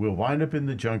will wind up in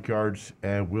the junkyards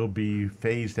and will be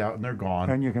phased out and they're gone.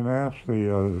 And you can ask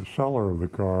the seller of the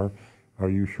car, are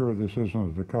you sure this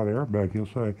isn't a Takata airbag? He'll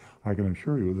say, I can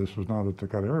assure you this is not a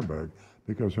Takata airbag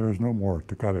because there's no more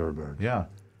Takata airbags. Yeah,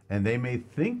 and they may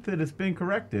think that it's been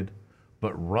corrected,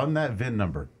 but run that VIN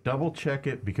number. Double check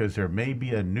it because there may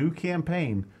be a new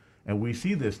campaign, and we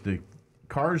see this. The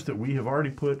cars that we have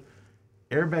already put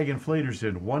airbag inflators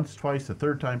in once, twice, the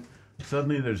third time,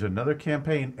 suddenly there's another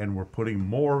campaign and we're putting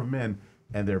more of them in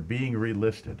and they're being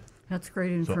relisted. That's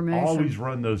great information. So always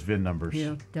run those VIN numbers.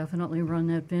 Yeah, definitely run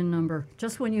that VIN number.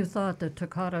 Just when you thought the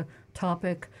Takata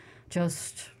topic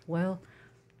just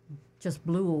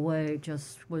blew away,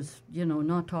 just was,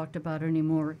 not talked about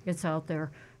anymore. It's out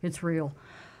there. It's real.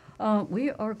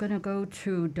 We are going to go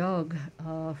to Doug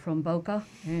from Boca,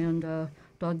 and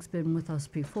Doug's been with us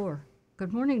before.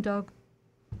 Good morning, Doug.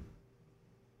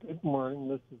 Good morning.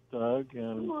 This is Doug.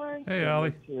 And Good morning. Hey,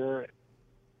 Allie. Here,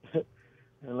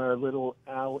 and our little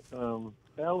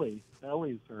Ellie.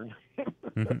 Ellie's her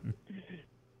name.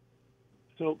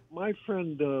 So my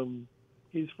friend,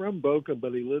 he's from Boca,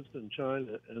 but he lives in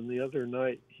China. And the other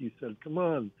night he said, "Come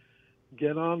on,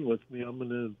 get on with me. I'm going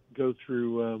to go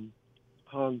through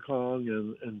Hong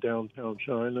Kong and downtown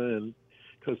China, and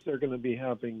because they're going to be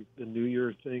having the New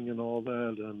Year thing and all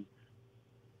that." And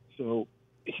so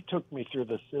he took me through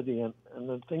the city, and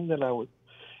the thing that I was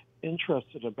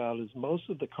interested about is most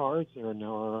of the cars there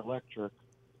now are electric,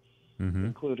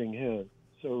 including his.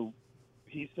 So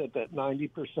he said that 90%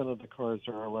 of the cars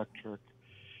are electric,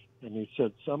 and he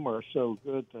said some are so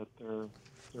good that they're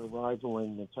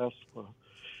rivaling the Tesla,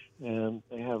 and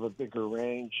they have a bigger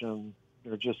range, and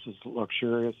they're just as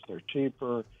luxurious. They're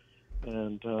cheaper,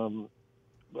 and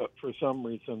but for some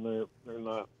reason they're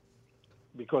not,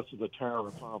 because of the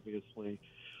tariff, obviously,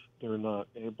 they're not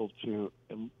able to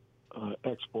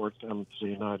export them to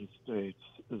the United States,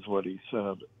 is what he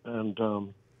said. And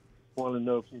want to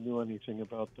know if you knew anything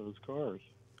about those cars.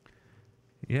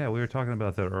 Yeah, we were talking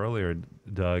about that earlier,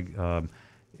 Doug.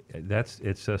 I guess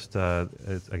it's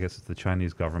the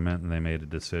Chinese government, and they made a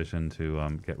decision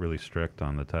to get really strict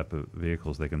on the type of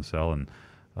vehicles they can sell, and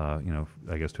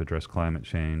I guess to address climate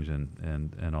change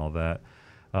and all that.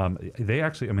 They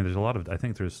actually, there's a lot of, I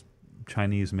think there's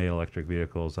Chinese-made electric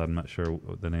vehicles. I'm not sure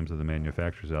the names of the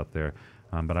manufacturers out there,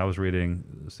 but I was reading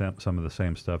some of the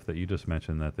same stuff that you just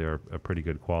mentioned, that they're a pretty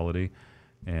good quality,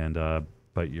 and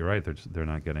but you're right, they're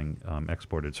not getting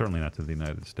exported, certainly not to the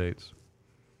United States.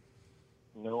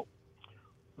 No,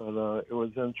 but it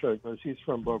was interesting because he's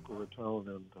from Boca Raton,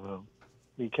 and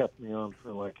he kept me on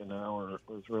for like an hour. It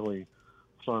was really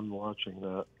fun watching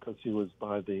that because he was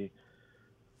by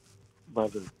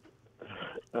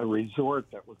a resort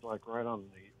that was like right on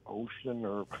the ocean,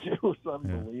 or it was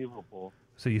unbelievable.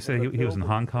 So you say he was in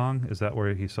Hong Kong? Is that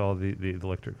where he saw the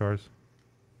electric cars?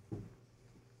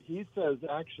 He says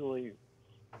actually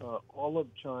all of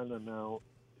China now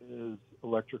is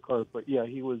electric cars, but yeah,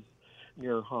 he was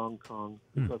near Hong Kong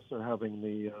because they're having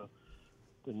the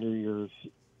New Year's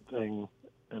thing,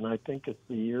 and I think it's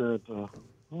the year of the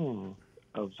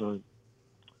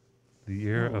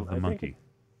year of the monkey.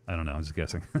 I don't know. I'm just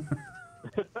guessing.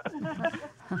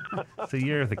 It's the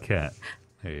year of the cat.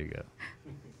 There you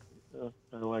go.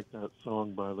 I like that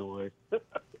song, by the way.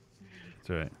 That's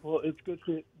right. Well, it's good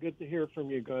to hear from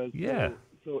you guys. Yeah.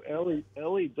 So Ellie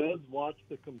does watch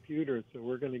the computer, so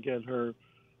we're going to get her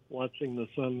watching the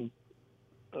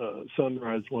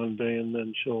sunrise one day, and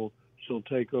then she'll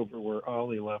take over where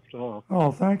Ollie left off.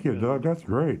 Oh, thank you, Doug. That's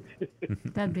great.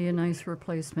 That'd be a nice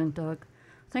replacement, Doug.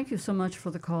 Thank you so much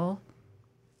for the call.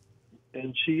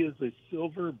 And she is a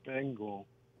silver Bengal.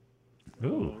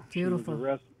 Ooh, beautiful. She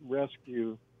was a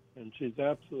rescue, and she's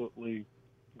absolutely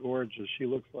gorgeous. She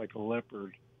looks like a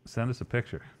leopard. Send us a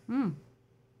picture.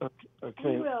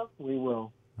 Okay, we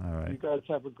will. All right. You guys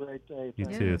have a great day. You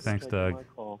too. Thanks, for taking Doug. my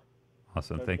call.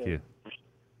 Awesome. Okay. Thank you.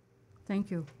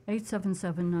 Thank you.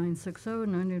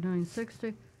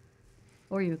 877-960-9960.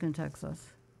 Or you can text us.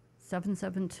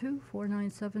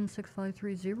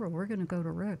 772-497-6530. We're going to go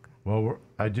to Rick. Well,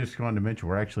 I just wanted to mention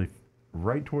we're actually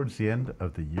right towards the end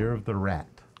of the Year of the Rat.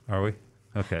 Are we?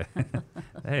 Okay.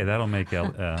 Hey, that'll make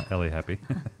Ellie happy.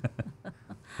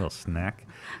 Little snack.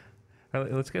 All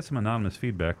right, let's get some anonymous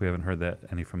feedback. We haven't heard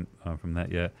any from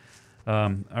that yet.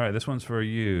 All right, this one's for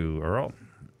you, Earl.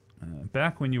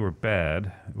 Back when you were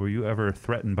bad, were you ever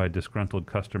threatened by disgruntled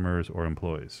customers or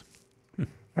employees?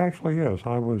 Actually, yes.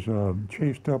 I was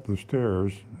chased up the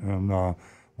stairs and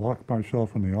locked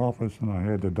myself in the office, and I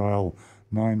had to dial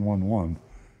 911,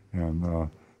 and the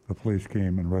police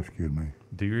came and rescued me.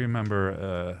 Do you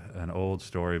remember an old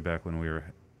story back when we were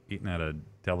eating at a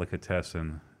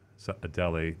delicatessen, a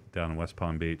deli down in West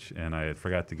Palm Beach, and I had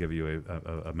forgot to give you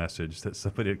a message that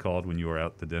somebody had called when you were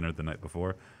out to dinner the night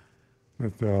before?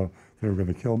 That they were going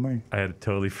to kill me? I had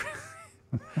totally...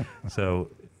 So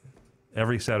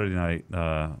every Saturday night,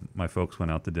 my folks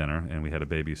went out to dinner, and we had a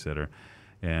babysitter.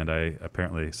 And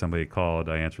apparently somebody called.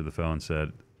 I answered the phone and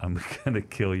said, "I'm going to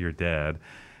kill your dad."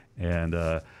 And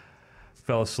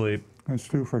fell asleep. And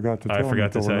Stu forgot to tell me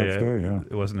forgot to until tell the next you. day, yeah.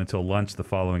 It wasn't until lunch the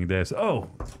following day. I said,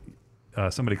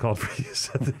 somebody called for you,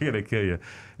 said they're going to kill you.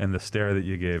 And the stare that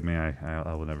you gave me,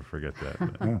 I will never forget that.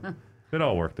 Yeah. It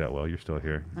all worked out well. You're still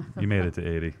here. You made it to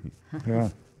 80. Yeah.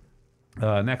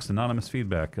 Next, anonymous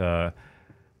feedback.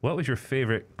 What was your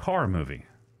favorite car movie?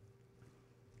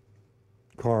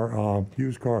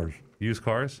 Used cars. Used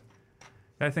cars?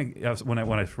 I think when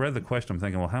I read the question, I'm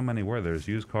thinking, well, how many were there? There's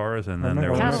used cars, and then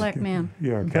there was Cadillac Man.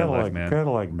 Yeah, Cadillac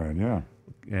Man, yeah.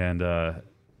 And I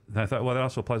thought, well, that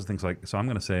also applies to things like. So I'm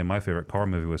going to say my favorite car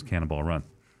movie was Cannonball Run.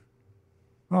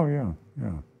 Oh yeah,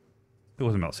 yeah. It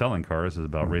wasn't about selling cars; it was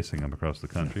about racing them across the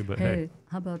country. But hey,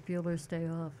 How about Bueller's Day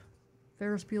Off?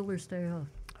 Ferris Bueller's Day Off.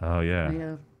 Oh yeah.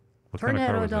 Yeah. What Turn kind of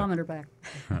that car was odometer back.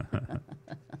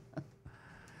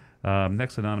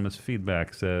 Next anonymous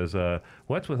feedback says,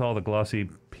 what's with all the glossy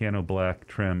piano black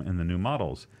trim in the new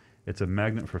models? It's a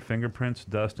magnet for fingerprints,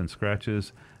 dust, and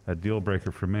scratches, a deal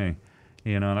breaker for me.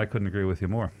 And I couldn't agree with you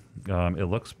more. It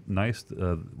looks nice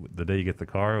the day you get the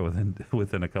car.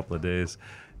 Within a couple of days,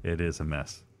 it is a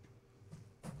mess.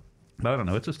 But I don't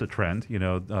know. It's just a trend.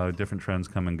 Different trends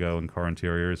come and go in car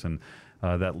interiors, and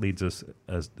that leads us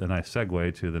as a nice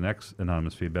segue to the next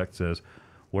anonymous feedback. It says,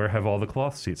 where have all the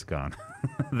cloth seats gone?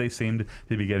 They seem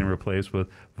to be getting replaced with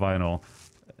vinyl,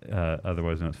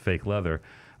 otherwise known as fake leather.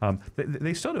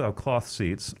 They still do have cloth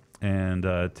seats, and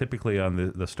typically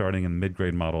on the starting and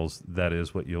mid-grade models, that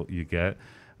is what you get.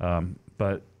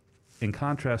 But in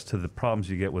contrast to the problems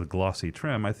you get with glossy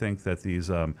trim, I think that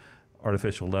these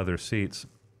artificial leather seats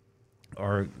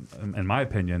are, in my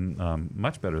opinion,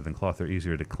 much better than cloth. They're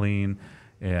easier to clean,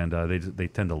 and they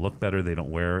tend to look better. They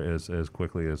don't wear as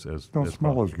quickly as Don't as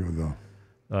smell cloth. as good though.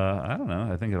 I don't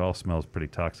know. I think it all smells pretty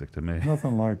toxic to me.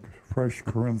 Nothing like fresh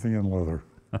Corinthian leather.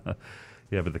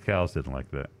 Yeah, but the cows didn't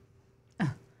like that.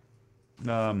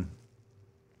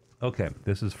 Okay,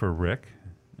 this is for Rick,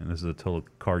 and this is a total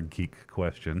car geek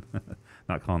question.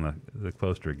 Not calling the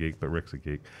poster a geek, but Rick's a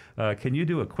geek. Can you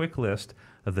do a quick list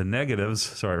of the negatives?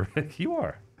 Sorry, Rick, you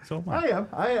are. So am I. I am.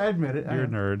 I admit it. You're a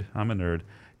nerd. I'm a nerd.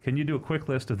 Can you do a quick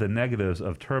list of the negatives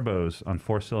of turbos on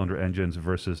four-cylinder engines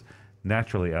versus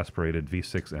naturally aspirated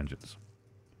V6 engines?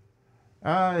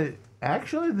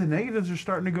 Actually, the negatives are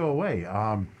starting to go away.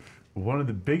 One of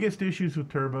the biggest issues with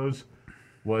turbos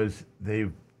was they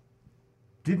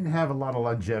didn't have a lot of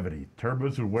longevity.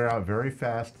 Turbos would wear out very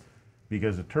fast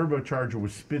because the turbocharger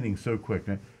was spinning so quick.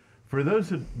 Now, for those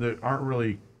that aren't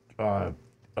really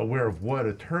aware of what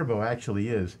a turbo actually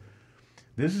is,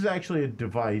 this is actually a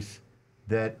device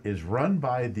that is run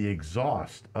by the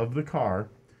exhaust of the car,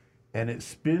 and it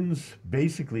spins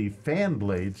basically fan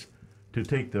blades to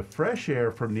take the fresh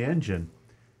air from the engine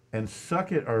and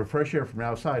suck it, or fresh air from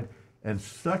outside, and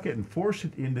suck it and force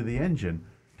it into the engine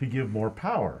to give more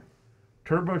power.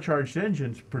 Turbocharged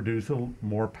engines produce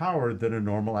more power than a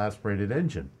normal aspirated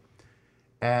engine.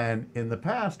 And in the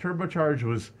past, turbocharged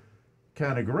was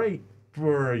kind of great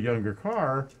for a younger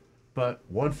car, but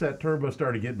once that turbo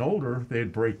started getting older,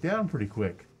 they'd break down pretty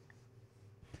quick.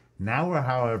 Now,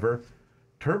 however,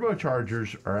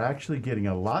 turbochargers are actually getting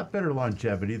a lot better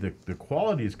longevity. The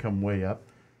quality has come way up,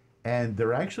 and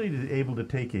they're actually able to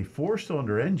take a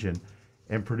four-cylinder engine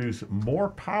and produce more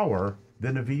power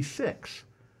than a V6.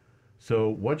 So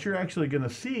what you're actually going to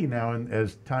see now, and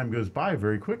as time goes by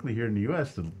very quickly here in the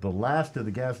U.S., the last of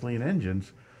the gasoline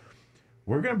engines,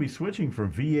 we're going to be switching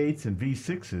from V8s and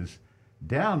V6s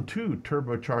down to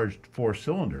turbocharged four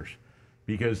cylinders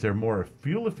because they're more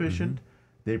fuel efficient,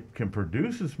 They can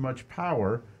produce as much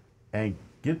power and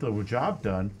get the job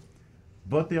done,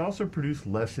 but they also produce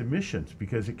less emissions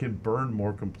because it can burn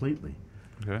more completely.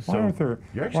 Okay. So Why aren't there-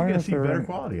 you're why actually going to aren't see there better any-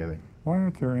 quality, I think. Why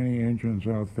aren't there any engines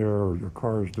out there or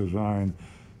cars designed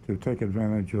to take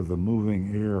advantage of the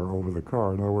moving air over the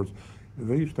car? In other words,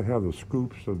 they used to have the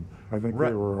scoops, and I think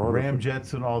they were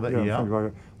Ramjets and all that. Yeah. things like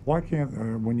that. Why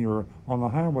can't, when you're on the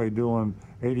highway doing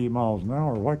 80 miles an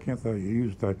hour, why can't they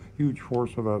use the huge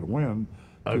force of that wind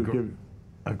to give?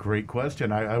 A great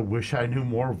question. I wish I knew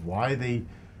more of why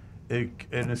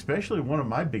and especially one of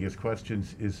my biggest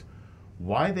questions is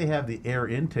why they have the air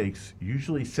intakes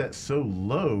usually set so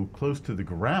low, close to the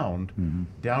ground,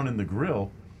 down in the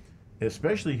grill,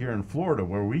 especially here in Florida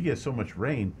where we get so much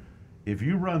rain. If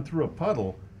you run through a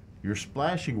puddle, you're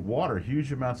splashing water,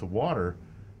 huge amounts of water,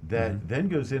 that then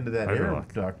goes into that air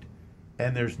duct,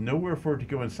 and there's nowhere for it to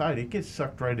go inside. It gets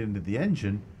sucked right into the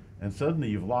engine, and suddenly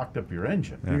you've locked up your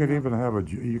engine. You could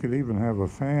even have a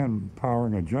fan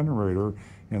powering a generator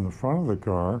in the front of the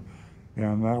car,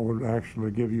 and that would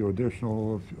actually give you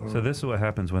additional. So this is what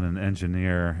happens when an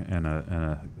engineer and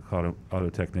a auto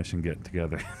technician get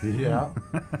together. Yeah.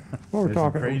 Well, we're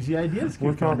talking crazy ideas.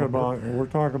 We're talking about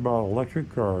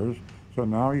electric cars. So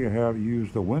now you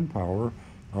use the wind power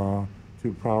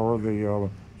to power the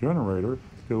generator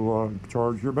to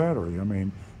charge your battery. I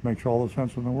mean, makes all the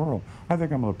sense in the world. I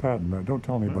think I'm going to patent that. Don't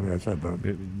tell anybody I said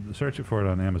that. Search it for it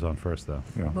on Amazon first, though.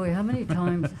 Yeah. Boy, how many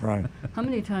times? Right. How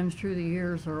many times through the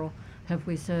years, Earl, have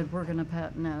we said we're going to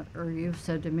patent that, or you've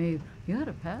said to me, you had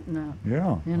to patent that?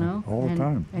 Yeah. You know, all the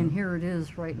time. And here it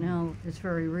is right now. It's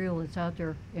very real. It's out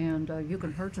there, and you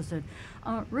can purchase it.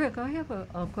 Rick, I have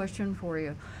a question for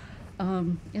you.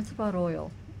 It's about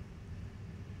oil.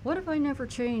 What if I never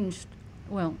changed?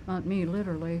 Well, not me,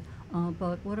 literally.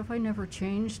 But what if I never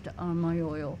changed my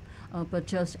oil, but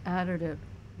just added it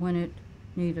when it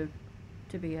needed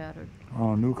to be added?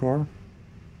 On a new car?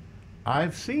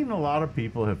 I've seen a lot of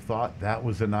people have thought that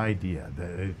was an idea,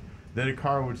 that a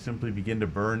car would simply begin to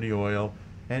burn the oil,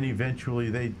 and eventually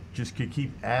they just could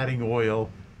keep adding oil,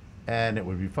 and it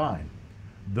would be fine.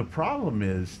 The problem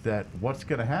is that what's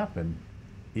going to happen,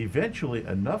 eventually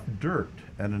enough dirt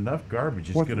and enough garbage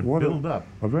is going to build up.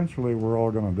 Eventually, we're all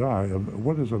going to die.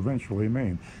 What does eventually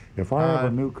mean? If I have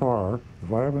a new car,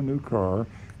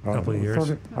 couple of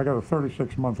years. I got a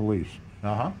 36-month lease.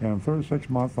 Uh-huh. And in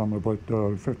 36 months, I'm going to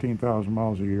put 15,000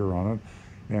 miles a year on it.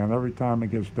 And every time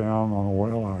it gets down on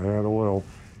oil, I add oil.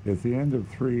 At the end of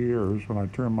 3 years, when I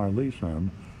turn my lease in,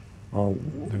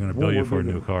 they're going to bill you for a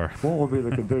new car. What will be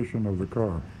the condition of the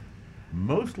car?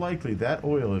 Most likely that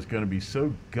oil is going to be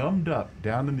so gummed up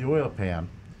down in the oil pan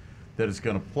that it's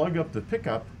going to plug up the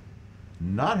pickup,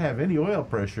 not have any oil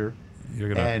pressure,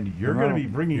 and you're going to be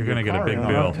bringing your get a car big in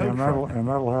bill. on a tow truck. And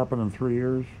that'll happen in 3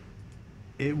 years?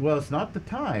 It's not the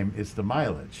time, it's the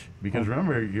mileage. Because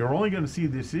remember, you're only going to see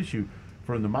this issue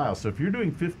from the miles. So if you're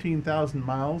doing 15,000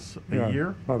 miles a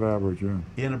year, about average, yeah.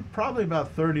 In probably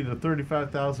about 30 to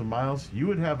 35,000 miles, you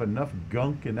would have enough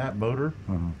gunk in that motor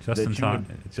Just in time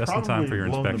for your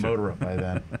blown inspection. the motor up by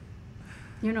then.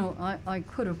 You know, I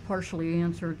could have partially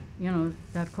answered,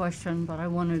 that question, but I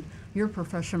wanted your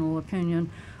professional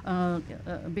opinion.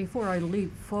 Before I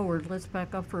leap forward, let's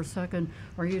back up for a second.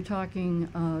 Are you talking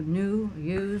new,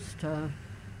 used?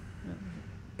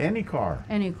 Any car.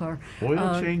 Any car.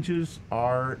 Oil changes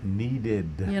are needed.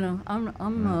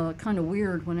 I'm kind of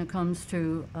weird when it comes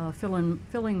to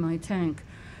filling my tank.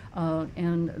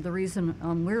 And the reason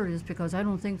I'm weird is because I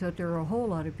don't think that there are a whole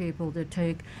lot of people that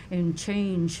take and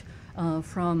change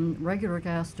from regular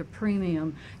gas to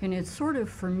premium. And it's sort of,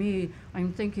 for me,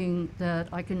 I'm thinking that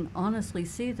I can honestly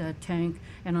see that tank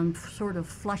and I'm sort of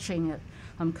flushing it.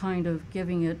 I'm kind of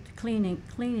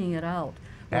cleaning it out.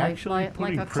 Actually,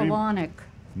 like a colonic.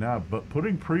 No, but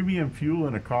putting premium fuel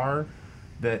in a car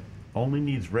that only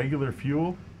needs regular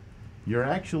fuel, you're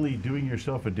actually doing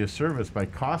yourself a disservice by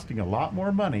costing a lot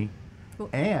more money,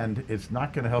 and it's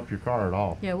not going to help your car at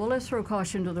all. Yeah, well, let's throw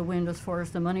caution to the wind as far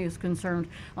as the money is concerned.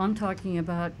 I'm talking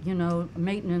about,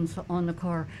 maintenance on the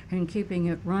car and keeping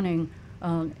it running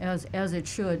as it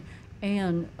should.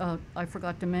 And I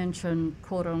forgot to mention,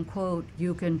 quote unquote,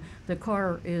 the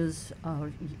car is,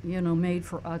 made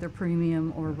for either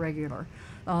premium or regular.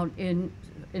 In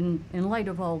light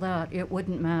of all that, it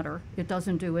wouldn't matter. It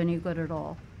doesn't do any good at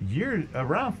all.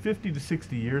 Around 50 to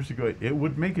 60 years ago, it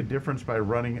would make a difference by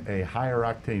running a higher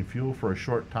octane fuel for a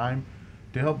short time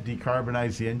to help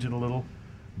decarbonize the engine a little.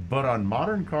 But on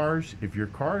modern cars, if your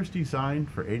car is designed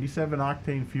for 87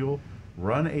 octane fuel,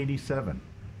 run 87.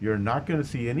 You're not going to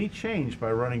see any change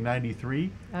by running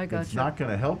 93. I got It's you. not going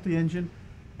to help the engine.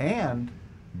 And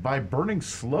by burning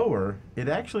slower, it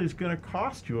actually is going to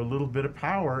cost you a little bit of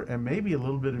power and maybe a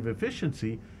little bit of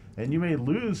efficiency, and you may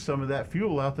lose some of that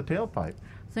fuel out the tailpipe.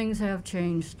 Things have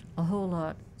changed a whole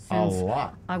lot A since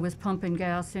lot. I was pumping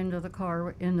gas into the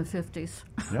car in the 50s.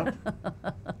 Yep.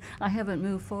 I haven't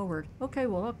moved forward. Okay,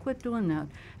 well, I'll quit doing that.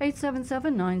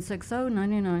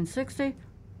 877-960-9960,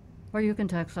 or you can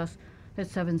text us at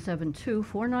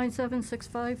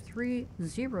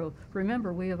 772-497-6530.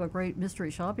 Remember, we have a great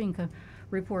mystery shopping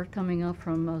report coming up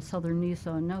from Southern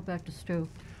Nissan. Now back to Stu.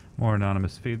 More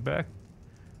anonymous feedback.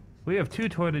 We have 2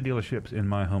 Toyota dealerships in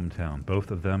my hometown. Both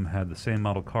of them had the same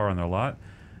model car on their lot.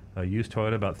 A used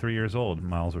Toyota about 3 years old.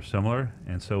 Miles were similar,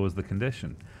 and so was the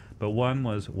condition. But one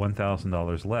was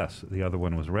 $1,000 less. The other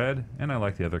one was red, and I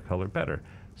liked the other color better.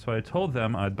 So I told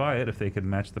them I'd buy it if they could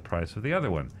match the price of the other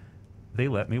one. They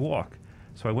let me walk.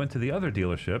 So I went to the other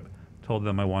dealership, told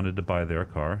them I wanted to buy their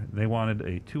car. They wanted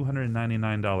a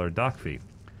 $299 dock fee.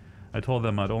 I told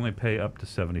them I'd only pay up to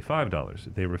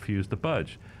 $75. They refused to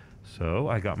budge. So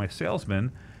I got my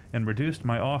salesman and reduced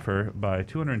my offer by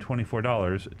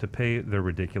 $224 to pay their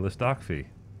ridiculous dock fee.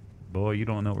 Boy, you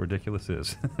don't know what ridiculous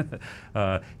is.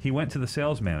 He went to the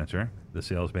sales manager. The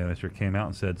sales manager came out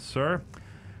and said, "Sir,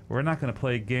 we're not going to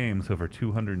play games over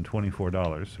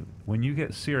 $224. When you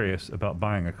get serious about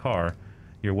buying a car,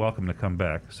 you're welcome to come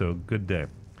back. So good day."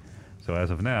 So as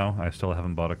of now, I still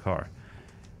haven't bought a car.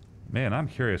 Man, I'm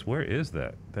curious, where is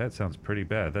that? That sounds pretty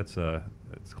bad. That's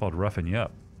it's called roughing you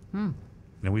up.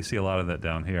 And we see a lot of that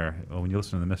down here. When you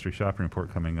listen to the Mystery Shopping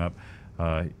Report coming up,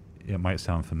 it might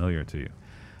sound familiar to you.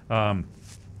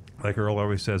 Like Earl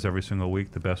always says every single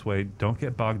week, the best way, don't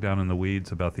get bogged down in the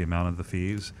weeds about the amount of the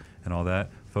fees and all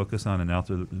that. Focus on an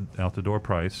out-the-door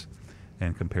price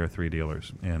and compare 3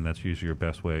 dealers. And that's usually your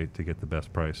best way to get the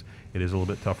best price. It is a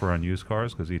little bit tougher on used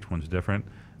cars because each one's different.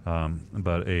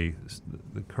 But the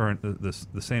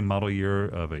same model year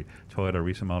of a Toyota,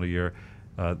 recent model year,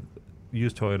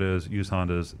 used Toyotas, used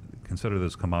Hondas, consider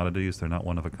those commodities. They're not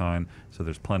one of a kind. So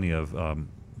there's plenty of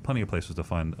places to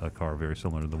find a car very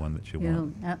similar to the one that you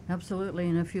want. Absolutely.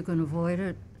 And if you can avoid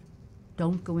it,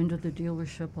 don't go into the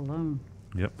dealership alone.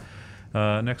 Yep.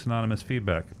 Next anonymous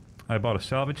feedback. I bought a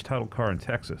salvage title car in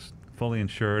Texas, fully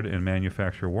insured and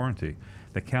manufacturer warranty.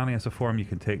 The county has a form you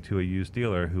can take to a used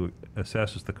dealer who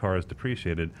assesses the car as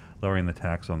depreciated, lowering the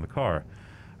tax on the car.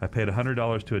 I paid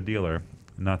 $100 to a dealer,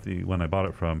 not the one I bought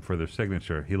it from, for their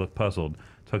signature. He looked puzzled,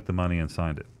 took the money and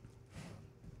signed it.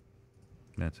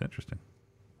 That's interesting.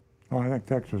 Well, I think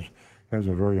Texas has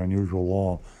a very unusual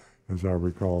law. As I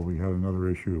recall, we had another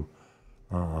issue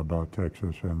about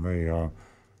Texas, and they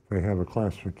have a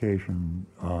classification,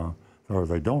 or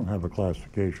they don't have a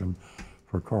classification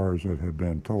for cars that have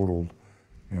been totaled,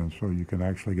 and so you can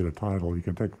actually get a title. You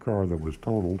can take a car that was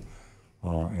totaled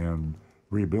and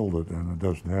rebuild it, and it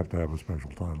doesn't have to have a special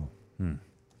title.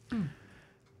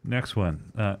 Next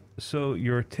one. So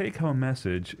your take-home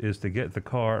message is to get the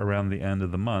car around the end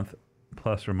of the month,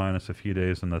 plus or minus a few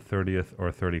days on the 30th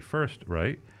or 31st,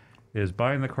 right? Is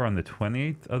buying the car on the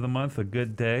 28th of the month a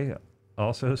good day?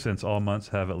 Also, since all months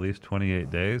have at least 28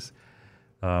 days.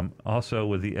 Also,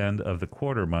 would the end of the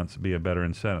quarter months be a better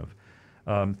incentive?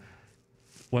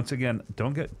 Once again,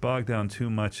 don't get bogged down too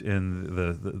much in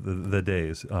the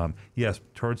days. Yes,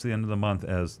 towards the end of the month,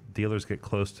 as dealers get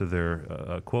close to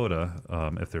their quota,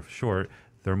 if they're short,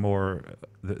 they're more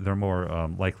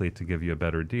likely to give you a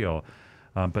better deal.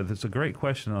 But it's a great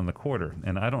question on the quarter,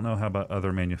 and I don't know how about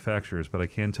other manufacturers, but I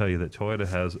can tell you that Toyota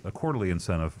has a quarterly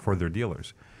incentive for their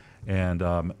dealers, and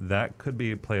that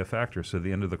could play a factor. So at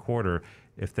the end of the quarter,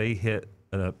 if they hit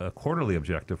a quarterly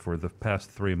objective for the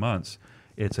past 3 months,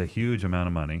 it's a huge amount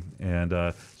of money,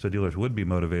 and so dealers would be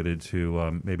motivated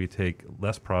to maybe take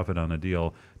less profit on a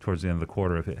deal towards the end of the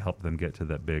quarter if it helped them get to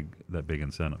that big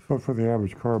incentive. But for the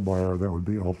average car buyer, that would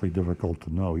be awfully difficult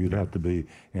to know. You'd have to be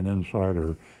an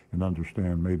insider and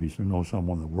understand, maybe to know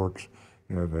someone that works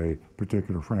at a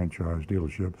particular franchise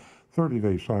dealership.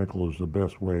 30-day cycle is the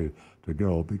best way to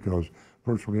go because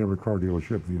virtually every car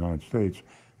dealership in the United States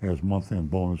has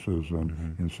month-end bonuses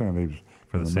and incentives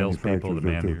for the salespeople, the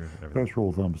manager. Best rule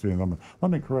of thumb is the end.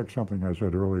 Let me correct something I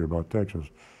said earlier about Texas.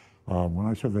 When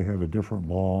I said they had a different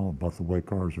law about the way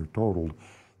cars are totaled,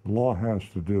 the law has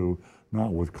to do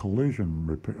not with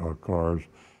collision cars,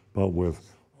 but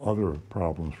with other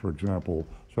problems. For example,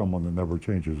 someone that never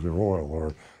changes their oil,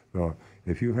 or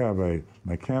if you have a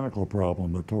mechanical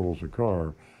problem that totals a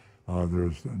car,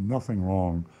 there's nothing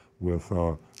wrong with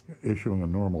issuing a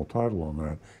normal title on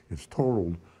that. It's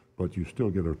totaled, but you still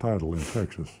get a title in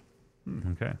Texas.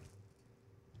 Okay.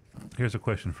 Here's a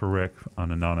question for Rick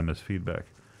on anonymous feedback.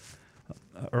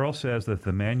 Earl says that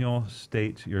the manual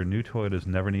states your new Toyotas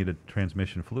never need a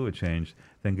transmission fluid change,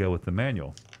 then go with the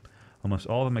manual. Almost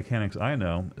all the mechanics I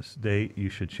know state you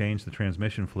should change the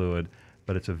transmission fluid,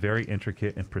 but it's a very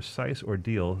intricate and precise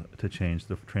ordeal to change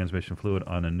the transmission fluid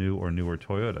on a new or newer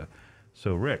Toyota.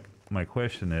 So, Rick, my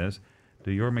question is,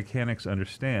 do your mechanics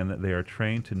understand that they are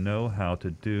trained to know how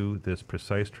to do this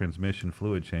precise transmission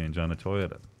fluid change on a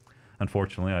Toyota?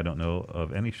 Unfortunately, I don't know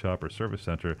of any shop or service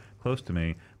center close to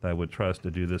me that I would trust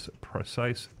to do this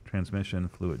precise transmission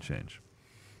fluid change.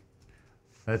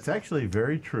 That's actually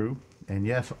very true. And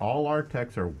yes, all our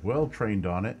techs are well trained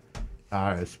on it,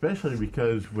 especially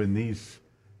because when these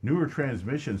newer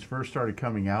transmissions first started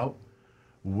coming out,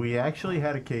 we actually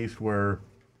had a case where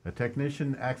a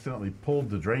technician accidentally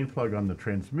pulled the drain plug on the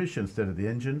transmission instead of the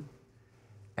engine.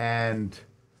 And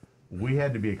we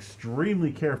had to be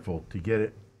extremely careful to get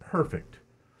it perfect,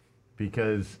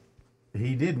 because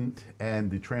he didn't,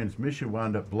 and the transmission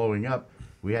wound up blowing up.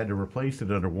 We had to replace it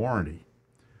under warranty.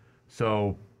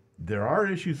 So there are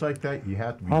issues like that. You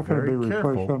have to be How can it very be careful.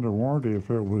 replaced under warranty if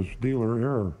it was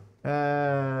dealer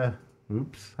error?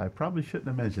 Oops, I probably shouldn't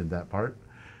have mentioned that part.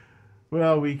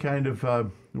 Well, we kind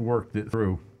of worked it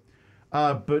through.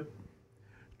 But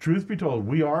truth be told,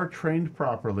 we are trained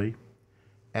properly,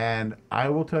 and I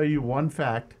will tell you one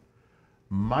fact.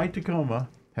 My Tacoma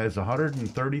has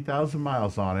 130,000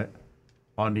 miles on it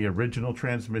on the original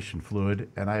transmission fluid,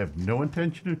 and I have no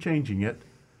intention of changing it.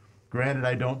 Granted,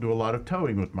 I don't do a lot of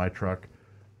towing with my truck,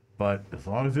 but as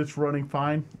long as it's running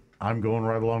fine, I'm going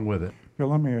right along with it. Yeah,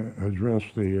 let me address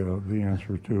the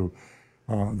answer too.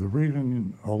 The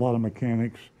reason a lot of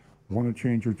mechanics want to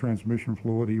change your transmission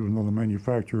fluid, even though the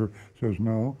manufacturer says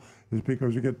no, is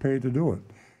because you get paid to do it.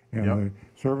 And the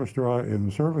service drive,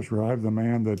 the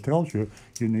man that tells you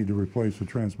you need to replace the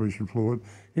transmission fluid,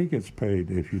 he gets paid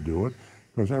if you do it,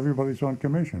 because everybody's on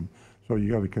commission. So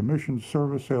you got a commissioned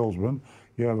service salesman,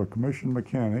 you have a commissioned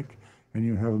mechanic, and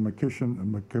you have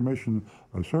a commissioned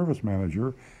service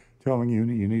manager telling you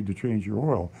you need to change your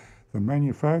oil. The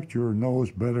manufacturer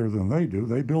knows better than they do.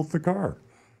 They built the car.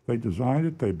 They designed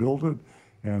it, they built it,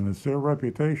 and it's their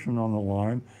reputation on the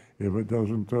line if it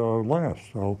doesn't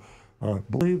last. So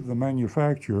believe the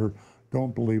manufacturer,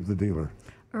 don't believe the dealer.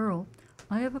 Earl,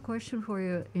 I have a question for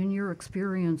you. In your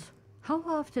experience, how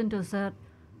often does that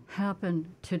happen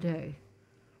today?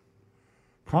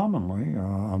 Commonly,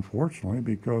 unfortunately,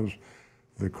 because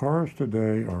the cars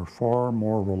today are far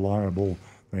more reliable.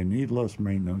 They need less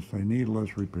maintenance, they need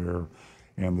less repair,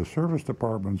 and the service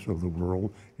departments of the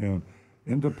world,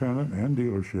 independent and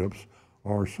dealerships,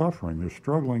 are suffering. They're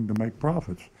struggling to make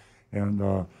profits, and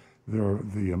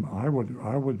I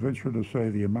would venture to say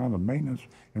the amount of maintenance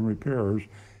and repairs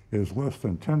is less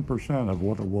than 10% of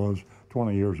what it was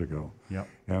 20 years ago. Yep.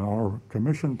 And our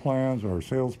commission plans, our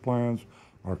sales plans,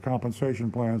 our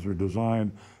compensation plans are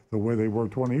designed the way they were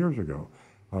 20 years ago.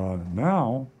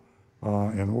 Now,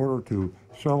 in order to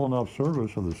sell enough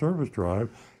service of the service drive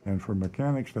and for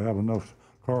mechanics to have enough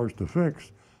cars to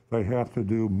fix, they have to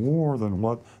do more than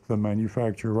what the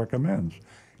manufacturer recommends.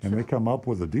 And they come up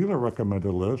with a dealer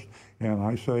recommended list, and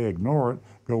I say ignore it,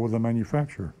 go with the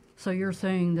manufacturer. So you're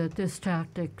saying that this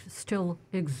tactic still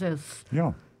exists?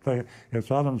 Yeah,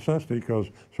 it's out of necessity because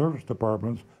service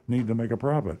departments need to make a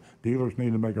profit. Dealers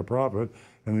need to make a profit,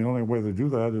 and the only way to do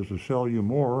that is to sell you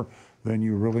more than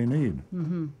you really need.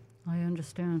 Mm-hmm. I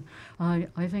understand. I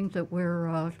think that we're,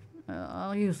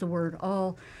 I'll use the word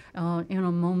all, in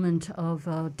a moment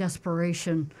of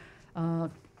desperation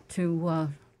to,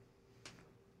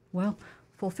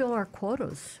 fulfill our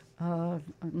quotas,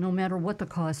 no matter what the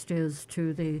cost is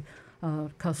to the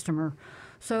customer.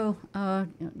 So,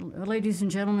 ladies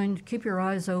and gentlemen, keep your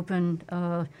eyes open.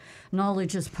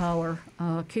 Knowledge is power.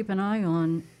 Keep an eye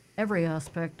on every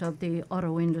aspect of the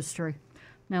auto industry.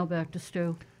 Now back to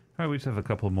Stu. All right, we just have a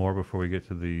couple more before we get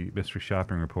to the mystery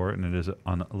shopping report, and it is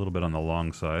on a little bit on the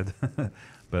long side,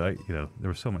 but there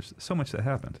was so much that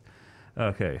happened.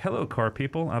 Okay, hello, car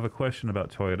people. I have a question about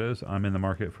Toyotas. I'm in the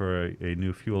market for a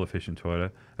new fuel-efficient Toyota.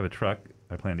 I have a truck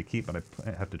I plan to keep, but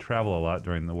I have to travel a lot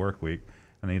during the work week,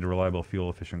 and I need a reliable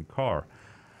fuel-efficient car.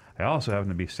 I also happen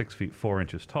to be 6 feet 4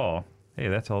 inches tall. Hey,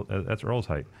 that's Earl's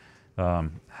height.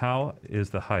 How is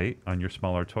the height on your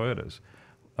smaller Toyotas?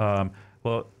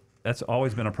 Well, that's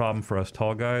always been a problem for us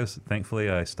tall guys. Thankfully,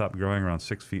 I stopped growing around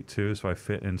 6 feet 2, so I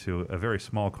fit into a very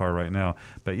small car right now.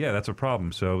 But yeah, that's a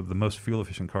problem. So the most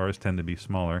fuel-efficient cars tend to be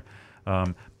smaller.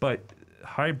 But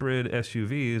hybrid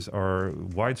SUVs are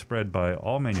widespread by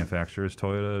all manufacturers,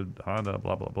 Toyota, Honda,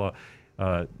 blah, blah, blah.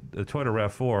 The Toyota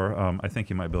RAV4, I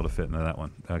think you might be able to fit into that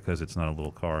one because it's not a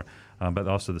little car. But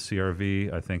also the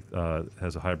CR-V, I think,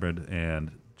 has a hybrid,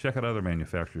 and check out other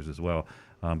manufacturers as well.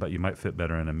 But you might fit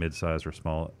better in a mid-size or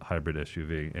small hybrid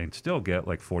SUV and still get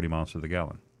like 40 miles to the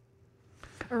gallon.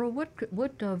 Earl,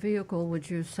 what vehicle would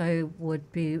you say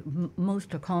would be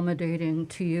most accommodating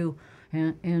to you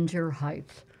and your height?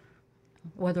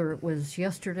 Whether it was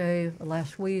yesterday,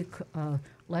 last week,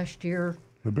 last year?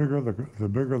 The bigger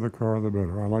the car, the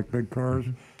better. I like big cars.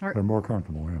 They're more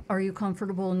comfortable, yeah. Are you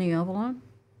comfortable in the Avalon?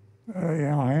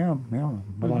 Yeah, I am, yeah.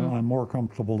 But I'm more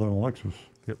comfortable than a Lexus.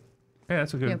 Yep. Yeah,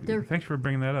 that's a good. Thanks for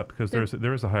bringing that up because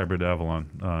there is a hybrid Avalon,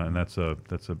 and that's a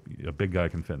big guy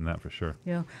can fit in that for sure.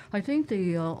 Yeah, I think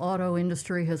the auto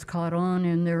industry has caught on,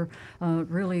 and they're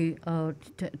really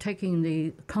taking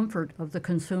the comfort of the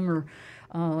consumer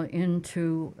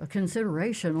into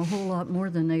consideration a whole lot more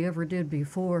than they ever did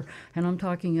before. And I'm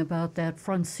talking about that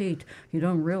front seat. You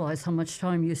don't realize how much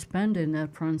time you spend in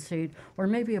that front seat, or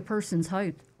maybe a person's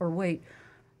height or weight.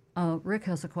 Rick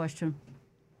has a question.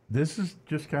 This is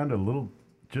just kind of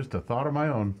just a thought of my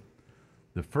own.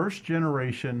 The first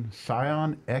generation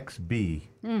Scion XB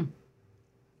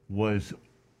was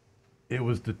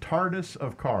the TARDIS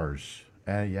of cars.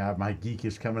 And yeah, my geek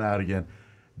is coming out again.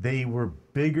 They were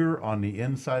bigger on the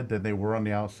inside than they were on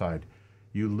the outside.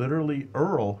 You literally,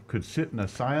 Earl could sit in a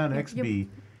Scion XB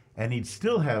and he'd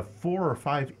still have 4 or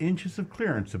 5 inches of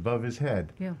clearance above his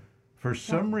head. Yeah. For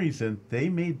some reason, they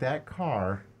made that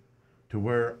car to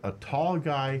where a tall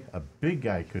guy, a big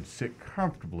guy could sit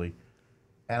comfortably.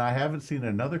 And I haven't seen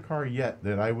another car yet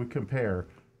that I would compare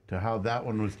to how that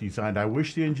one was designed. I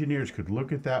wish the engineers could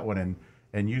look at that one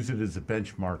and use it as a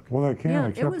benchmark. Well, they can,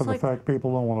 except for the fact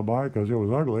people don't want to buy it because it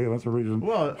was ugly. That's the reason.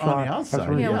 Well, on the outside, that's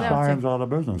the reason Scion's out of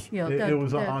business. Yeah, it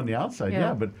was on the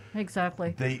outside, but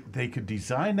exactly. They could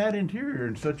design that interior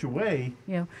in such a way.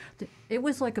 Yeah, it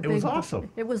was like a big. It was awesome.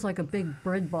 It was like a big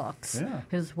bread box. Yeah.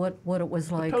 Is what it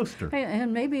was like. A toaster.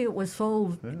 And maybe it was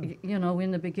sold,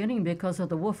 in the beginning because of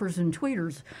the woofers and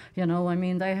tweeters. I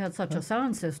mean, they had such a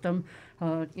sound system.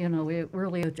 It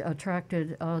really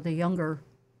attracted the younger.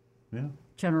 Yeah.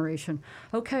 Generation.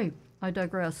 Okay, I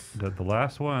digress. The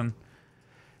last one,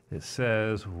 it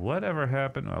says, whatever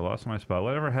happened, I lost my spot,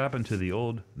 whatever happened to the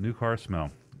old new car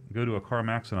smell? You go to a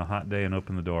CarMax on a hot day and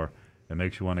open the door. It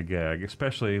makes you want to gag,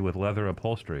 especially with leather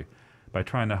upholstery. By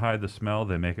trying to hide the smell,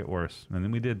 they make it worse. And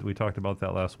then we talked about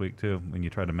that last week too. When you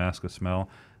try to mask a smell,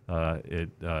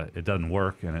 it doesn't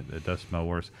work and it does smell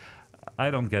worse.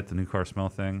 I don't get the new car smell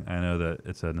thing. I know that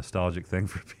it's a nostalgic thing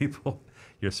for people.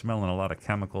 You're smelling a lot of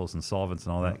chemicals and solvents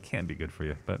and all that. It can't be good for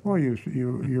you. But well, you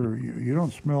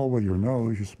don't smell with your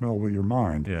nose. You smell with your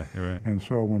mind. Yeah, you're right. And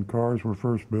so when cars were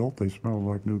first built, they smelled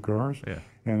like new cars. Yeah.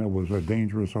 And it was a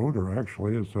dangerous odor.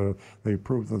 Actually, they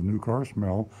proved the new car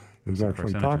smell is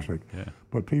actually toxic. Yeah.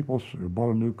 But people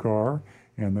bought a new car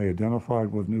and they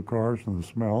identified with new cars and the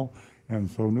smell. And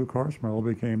so new car smell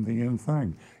became the in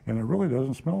thing. And it really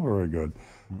doesn't smell very good.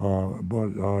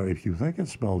 But if you think it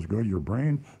smells good, your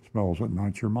brain smells it,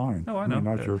 not your mind. Oh, I know.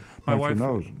 Not your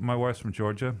nose. My wife's from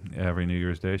Georgia. Every New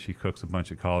Year's Day, she cooks a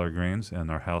bunch of collard greens, and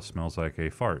our house smells like a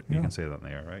fart. You can say that in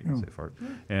the air, right? You can say fart.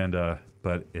 And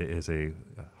but it is a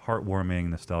heartwarming,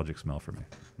 nostalgic smell for me.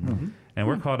 Mm-hmm. And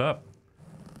we're caught up.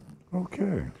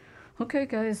 Okay. Okay,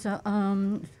 guys.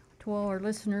 To all our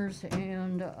listeners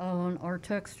and our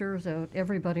texters,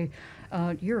 everybody,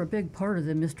 you're a big part of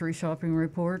the Mystery Shopping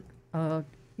Report.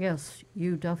 Yes,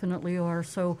 you definitely are.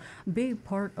 So be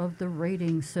part of the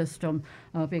rating system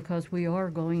because we are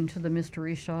going to the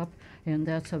mystery shop, and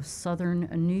that's of Southern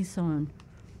Nissan.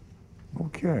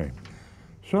 Okay.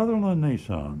 Sutherlin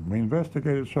Nissan. We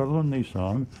investigated Sutherlin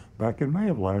Nissan back in May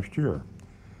of last year.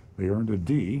 They earned a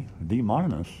D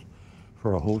minus,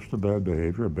 for a host of bad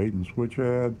behavior, a bait and switch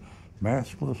ad,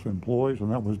 maskless employees,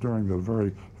 and that was during the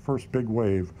very first big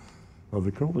wave of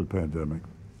the COVID pandemic,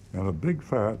 and a big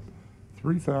fat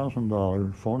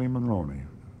 $3,000 phony Monroney,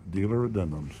 dealer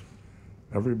addendums.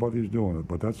 Everybody's doing it,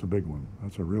 but that's a big one.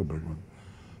 That's a real big one.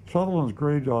 Sutherland's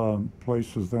grade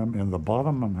places them in the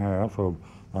bottom half of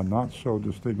a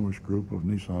not-so-distinguished group of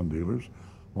Nissan dealers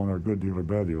on our good dealer,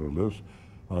 bad dealer list.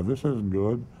 This isn't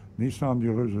good. Nissan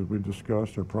dealers, as we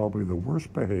discussed, are probably the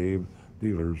worst behaved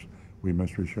dealers we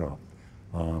mystery shop.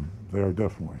 They are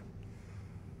definitely.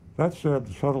 That said,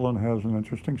 Sutherland has an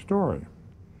interesting story.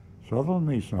 Sutherland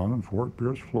Nissan in Fort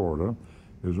Pierce, Florida,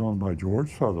 is owned by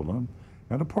George Sutherland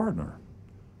and a partner,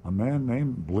 a man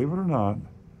named, believe it or not,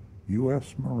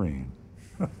 U.S. Marine.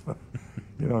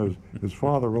 His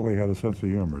father really had a sense of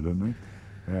humor, didn't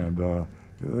he? And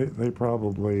they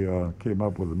probably came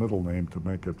up with a middle name to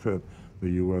make it fit the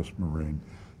U.S. Marine.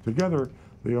 Together,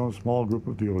 they own a small group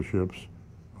of dealerships,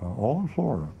 all in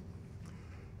Florida.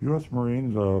 U.S.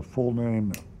 Marine's full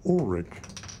name, Ulrich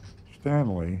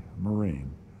Stanley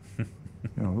Marine. You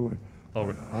know, who,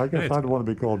 Ulrich. I guess I'd want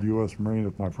to be called U.S. Marine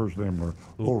if my first name were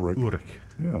Ulrich. Ulrich.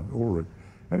 Yeah, Ulrich.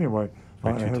 Anyway, he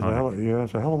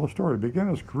has a hell of a story. He began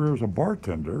his career as a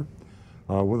bartender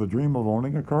with a dream of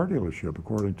owning a car dealership.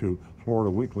 According to Florida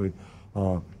Weekly,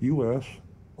 U.S.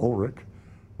 Ulrich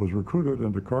was recruited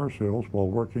into car sales while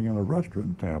working in a restaurant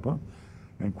in Tampa,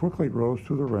 and quickly rose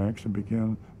through the ranks and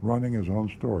began running his own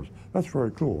stores. That's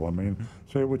very cool. I mean,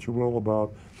 say what you will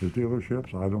about his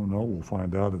dealerships. I don't know. We'll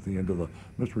find out at the end of the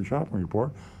mystery shopping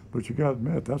report. But you got to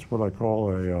admit, that's what I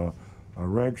call a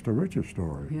rags to riches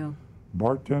story. Yeah.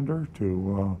 Bartender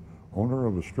to owner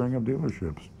of a string of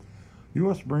dealerships.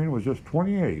 U.S. Marine was just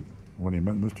 28 when he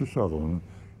met Mr. Sutherlin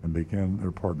and began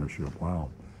their partnership.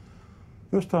 Wow.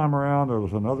 This time around, there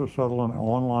was another Sutherlin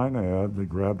online ad that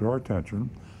grabbed our attention.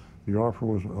 The offer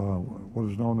was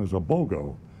what is known as a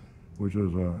BOGO, which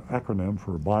is an acronym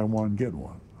for buy one, get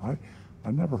one. I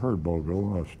never heard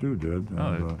BOGO. Stu did.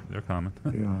 Oh, they're common.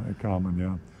 Yeah, they're common,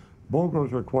 yeah.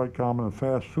 BOGOs are quite common in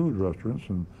fast food restaurants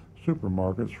and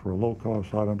supermarkets for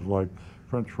low-cost items like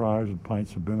French fries and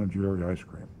pints of Ben & Jerry ice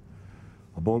cream.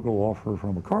 A BOGO offer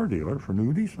from a car dealer for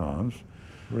new Nissans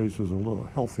raises a little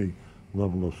healthy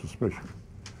level of suspicion.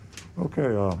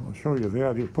 Okay, I'll show you the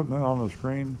ad. You're putting that on the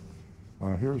screen.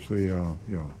 Here's the,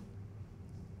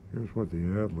 here's what the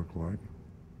ad looked like.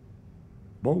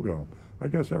 BOGO. I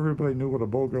guess everybody knew what a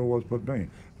BOGO was but me.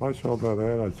 If I saw that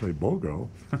ad, I'd say, BOGO?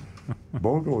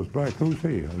 BOGO is back. Who's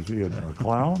he? Is he a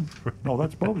clown? No,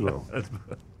 that's Bozo.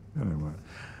 Anyway.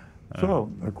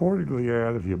 So, according to the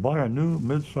ad, if you buy a new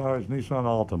mid-size Nissan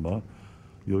Altima,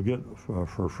 you'll get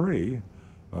for free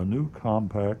a new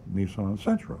compact Nissan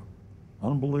Sentra.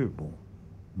 Unbelievable.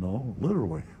 No,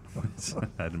 literally.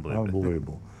 I didn't believe it.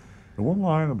 Unbelievable. The one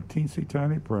line of teensy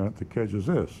tiny print that catches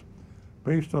this.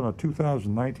 Based on a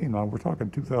 2019, now we're talking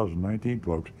 2019,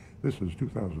 folks. This is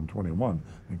 2021,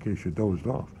 in case you dozed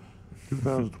off.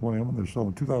 2021, they're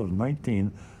selling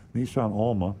 2019 Nissan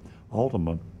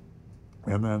Altima,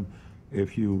 and then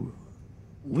if you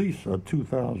lease a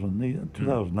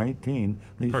 2019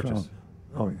 Nissan, Purchase.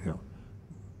 Oh yeah,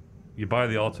 You buy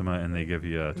the Altima and they give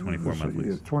you a 24-month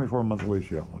lease. 24-month lease,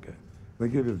 yeah, okay. They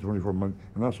give you the 24-month,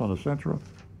 and that's on the Sentra?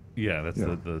 Yeah, that's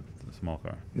the small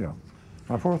car. Yeah.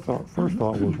 My first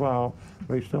thought was, wow,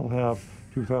 they still have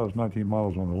 2019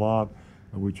 models on the lot,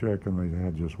 and we checked and they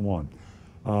had just one.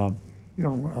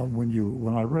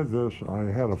 When I read this, I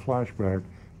had a flashback.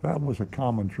 That was a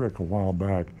common trick a while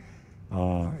back,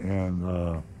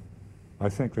 and I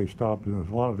think they stopped. A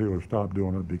lot of dealers stopped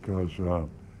doing it because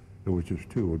it was just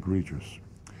too egregious.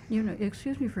 You know,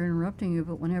 excuse me for interrupting you,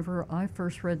 but whenever I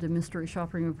first read the mystery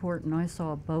shopping report and I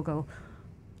saw BOGO,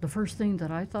 the first thing that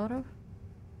I thought of,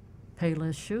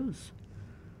 Payless shoes.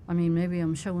 I mean, maybe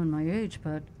I'm showing my age,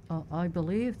 but I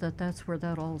believe that that's where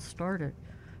that all started.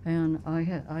 And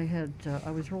I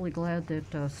was really glad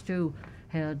that Stu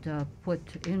had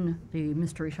put in the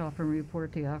mystery shopping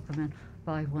report the acronym,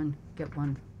 buy one, get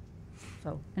one.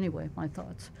 So anyway, my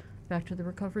thoughts. Back to the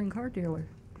recovering car dealer.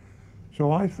 So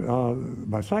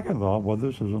my second thought, well,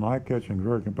 this is an eye-catching,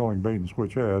 very compelling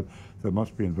bait-and-switch ad that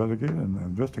must be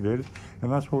investigated,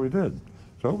 and that's what we did.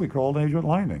 So we called Agent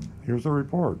Lightning. Here's the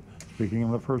report, speaking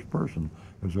in the first person,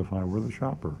 as if I were the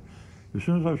shopper. As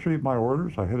soon as I received my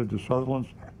orders, I headed to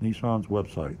Nissan's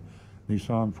website,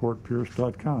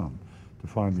 nissanfortpierce.com, to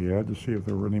find the ad to see if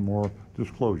there were any more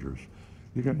disclosures.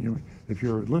 If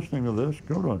you're listening to this,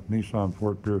 go to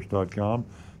nissanfortpierce.com,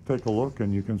 take a look,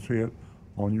 and you can see it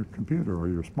on your computer or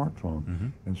your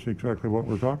smartphone and see exactly what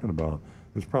we're talking about.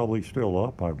 It's probably still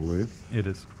up, I believe. It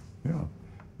is. Yeah.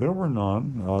 There were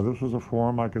none. This was a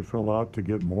form I could fill out to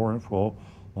get more info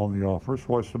on the offer,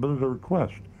 so I submitted a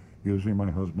request using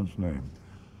my husband's name.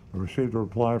 I received a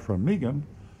reply from Megan,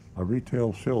 a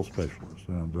retail sales specialist,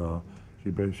 and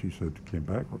she basically came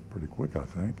back pretty quick, I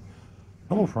think.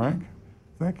 Hello, Frank.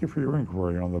 Thank you for your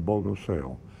inquiry on the BOGO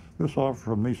sale. This offer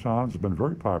from Nissan has been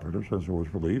very popular since it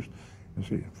was released. And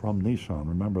see, from Nissan,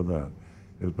 remember that.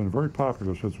 It's been very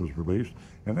popular since it was released,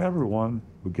 and everyone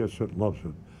who gets it loves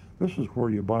it. This is where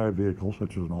you buy a vehicle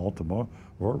such as an Altima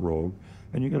or a Rogue,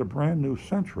 and you get a brand new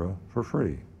Sentra for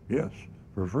free. Yes,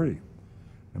 for free.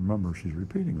 And remember, she's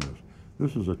repeating this.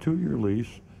 This is a 2-year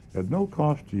lease at no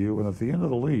cost to you, and at the end of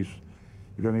the lease,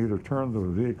 you're going to either turn the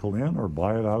vehicle in or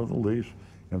buy it out of the lease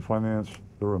and finance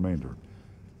the remainder.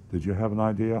 Did you have an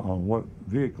idea on what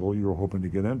vehicle you were hoping to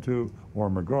get into?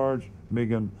 Warm regards,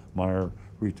 Megan Meyer,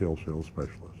 Retail Sales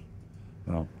Specialist.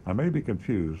 Now, I may be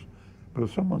confused, but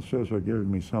if someone says they're giving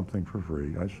me something for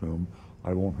free, I assume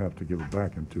I won't have to give it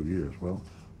back in 2 years. Well,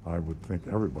 I would think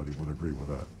everybody would agree with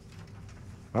that.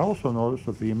 I also noticed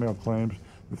that the email claims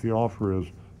that the offer is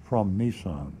from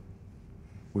Nissan,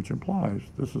 which implies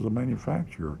this is a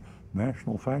manufacturer,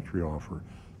 national factory offer,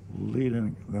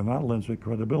 they're not lending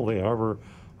credibility. However,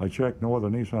 I checked, no other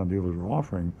Nissan dealers are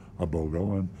offering a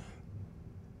BOGO, and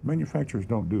manufacturers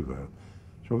don't do that.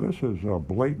 So this is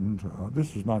blatant.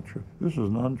 This is not true. This is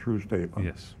an untrue statement.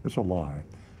 Yes. It's a lie.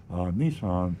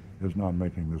 Nissan is not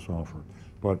making this offer.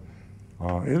 But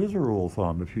it is a rule of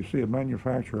thumb. If you see a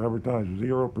manufacturer advertise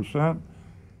 0%,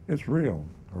 it's real.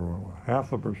 Or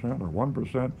 0.5% or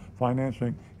 1%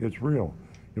 financing, it's real.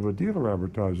 If a dealer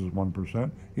advertises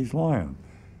 1%, he's lying.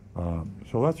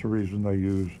 So that's the reason they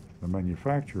use the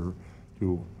manufacturer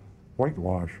to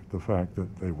whitewash the fact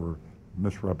that they were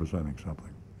misrepresenting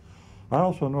something. I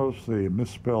also noticed the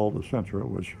misspelled Sentra,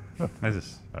 which I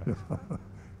just,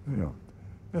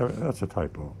 that's a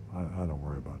typo. I don't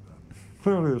worry about that.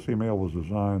 Clearly, this email was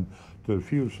designed to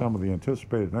diffuse some of the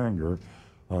anticipated anger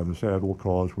this ad will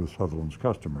cause with Sutherlin's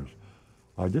customers.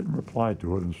 I didn't reply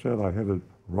to it. Instead, I headed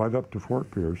right up to Fort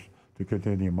Pierce to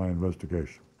continue my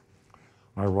investigation.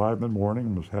 I arrived in the morning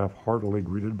and was half-heartedly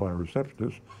greeted by a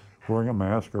receptionist wearing a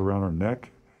mask around her neck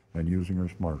and using her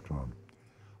smartphone.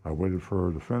 I waited for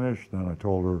her to finish, then I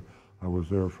told her I was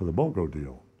there for the BOGO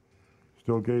deal.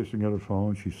 Still gazing at her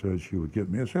phone, she said she would get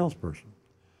me a salesperson.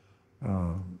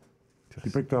 She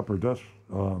picked up her desk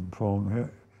phone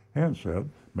handset,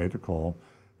 made a call,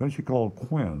 then she called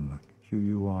Quinn,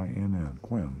 Quinn,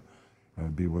 Quinn,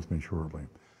 and be with me shortly.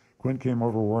 Quinn came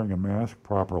over wearing a mask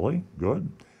properly, good.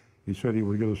 He said he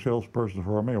would get a salesperson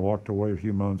for me. I walked away a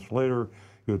few months later.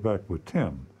 He was back with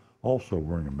Tim, also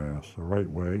wearing a mask the right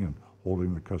way and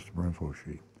holding the customer info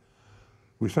sheet.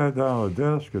 We sat down at a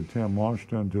desk and Tim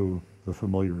launched into the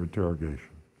familiar interrogation.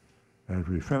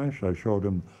 After he finished, I showed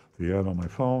him the ad on my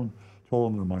phone,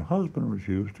 told him that my husband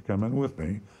refused to come in with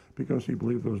me because he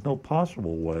believed there was no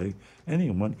possible way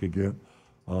anyone could get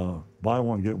buy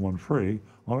one, get one free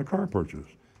on a car purchase.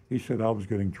 He said I was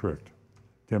getting tricked.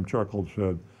 Tim chuckled,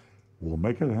 said, "We'll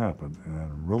make it happen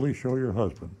and really show your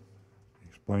husband." He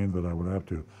explained that I would have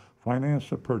to finance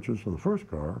the purchase of the first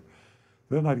car,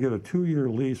 then I'd get a 2-year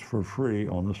lease for free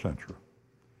on the Sentra.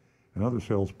 Another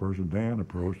salesperson, Dan,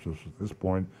 approached us at this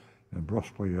point and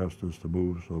brusquely asked us to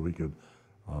move so we could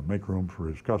make room for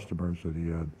his customers that he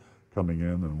had coming in,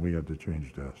 and we had to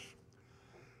change desks.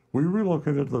 We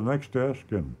relocated to the next desk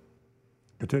and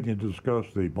continued to discuss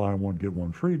the buy one, get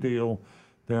one free deal.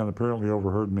 Dan apparently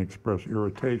overheard me express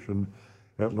irritation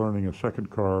at learning a second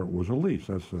car was a lease.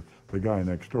 That's the guy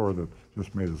next door that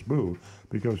just made us move,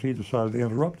 because he decided to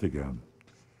interrupt again.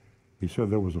 He said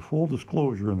there was a full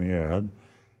disclosure in the ad,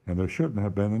 and there shouldn't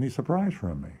have been any surprise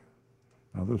from me.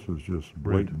 Now this is just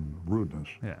blatant rudeness.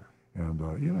 Yeah. And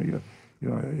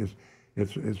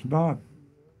it's not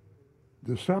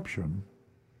deception;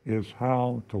 it's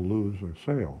how to lose a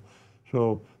sale.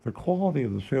 So the quality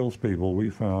of the salespeople we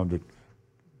found at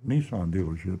Nissan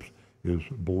dealerships is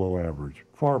below average,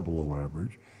 far below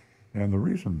average, and the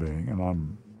reason being, and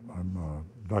I'm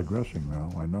digressing now,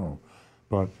 I know,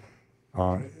 but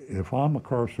if I'm a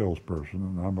car salesperson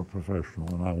and I'm a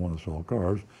professional and I want to sell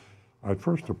cars, I'd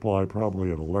first apply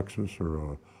probably at a Lexus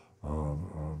or a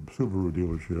Subaru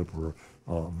dealership or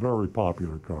a very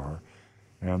popular car,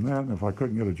 and then if I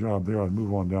couldn't get a job there, I'd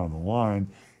move on down the line,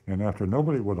 and after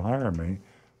nobody would hire me,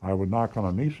 I would knock on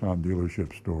a Nissan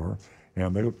dealership door,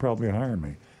 and they would probably hire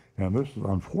me. And this is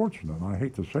unfortunate, and I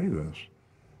hate to say this,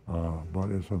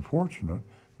 but it's unfortunate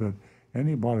that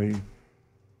anybody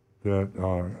that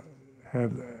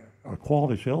had a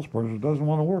quality salesperson doesn't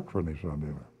want to work for a Nissan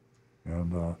dealer.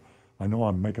 And I know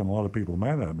I'm making a lot of people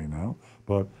mad at me now,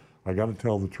 but I got to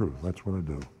tell the truth. That's what I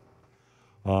do.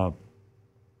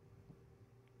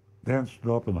 Dan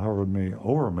stood up and hovered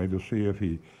over me to see if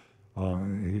he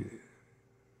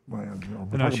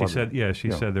no, she said,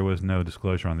 said there was no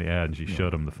disclosure on the ad, and she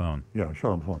showed him the phone. Yeah, I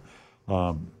showed him the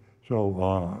phone.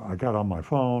 So I got on my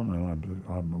phone, and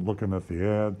I'm looking at the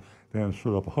ad. Dan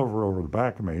stood up, hovered over the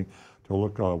back of me to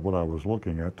look at what I was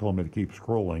looking at, told me to keep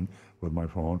scrolling with my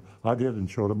phone. I did, and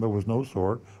showed him there was no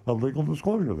sort of legal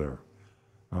disclosure there.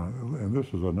 And this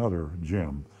is another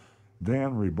gem.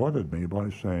 Dan rebutted me by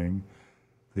saying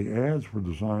the ads were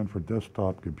designed for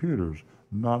desktop computers,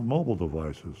 not mobile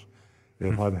devices.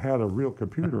 If I'd had a real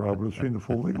computer, I would have seen the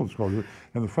full legal disclosure.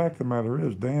 And the fact of the matter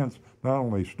is, Dan's not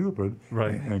only stupid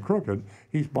and crooked,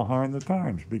 he's behind the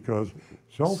times, because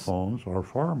cell phones are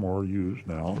far more used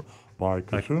now by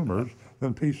consumers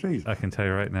than PCs. I can tell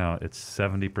you right now, it's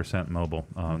 70% mobile.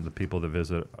 The people that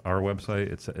visit our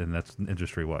website, and that's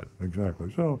industry-wide.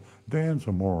 Exactly. So Dan's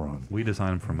a moron. We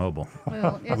design them for mobile.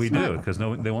 Well, We it's do, not, because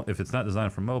no, they won't, if it's not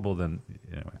designed for mobile, then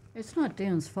anyway. it's not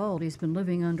Dan's fault. He's been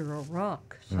living under a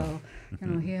rock, so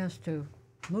he has to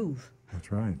move. That's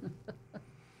right.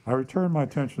 I returned my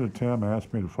attention to Tim,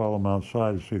 asked me to follow him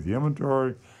outside to see the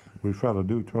inventory. We found a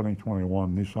new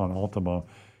 2021 Nissan Altima.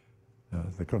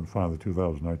 They couldn't find the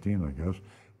 2019, I guess,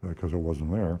 because it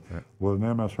wasn't there, right, with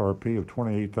an MSRP of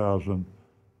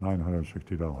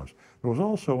 $28,960. There was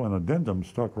also an addendum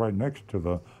stuck right next to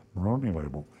the Moroni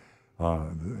label.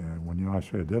 When I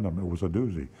say addendum, it was a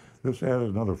doozy. This added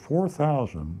another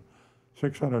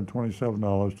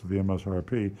 $4,627 to the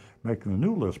MSRP, making the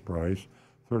new list price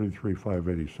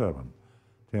 $33,587.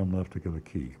 Tim left to get a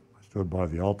key. I stood by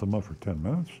the Altima for 10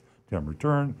 minutes. Tim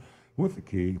returned with the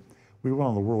key. We went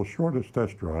on the world's shortest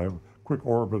test drive, quick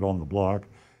orbit on the block.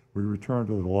 We returned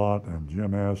to the lot, and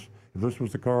Jim asked if this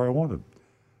was the car I wanted.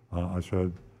 I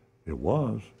said, it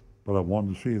was, but I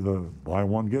wanted to see the buy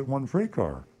one, get one free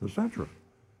car, the Sentra.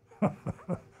 I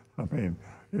mean,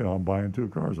 I'm buying two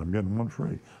cars. I'm getting one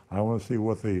free. I want to see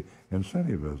what the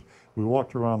incentive is. We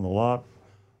walked around the lot,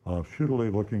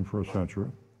 futilely looking for a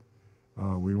Sentra.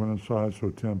 We went inside so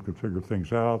Tim could figure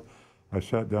things out. I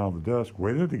sat down at the desk,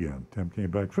 waited again. Tim came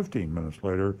back 15 minutes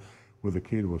later with the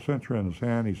key to a Sentra in his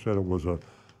hand. He said it was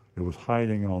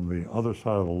hiding on the other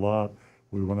side of the lot.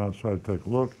 We went outside to take a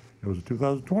look. It was a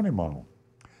 2020 model.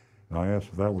 And I asked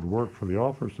if that would work for the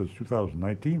offer since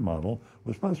 2019 model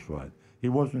was specified. He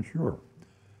wasn't sure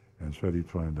and said he'd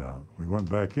find out. We went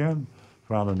back in,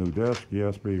 found a new desk. He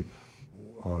asked me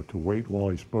to wait while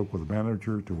he spoke with the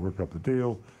manager to work up the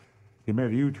deal. He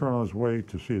made a U-turn on his way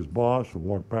to see his boss and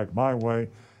walked back my way.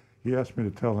 He asked me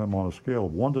to tell him on a scale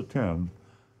of 1 to 10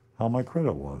 how my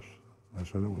credit was. I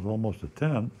said it was almost a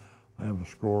 10. I have a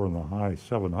score in the high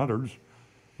 700s.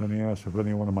 Then he asked if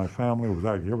anyone in my family was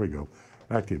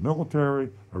active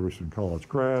military, a recent college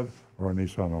grad, or a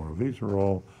Nissan owner. These are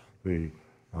all the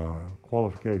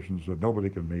qualifications that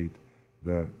nobody can meet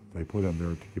that they put in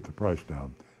there to keep the price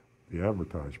down, the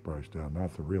advertised price down,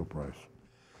 not the real price.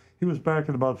 He was back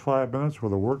in about 5 minutes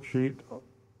with a worksheet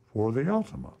for the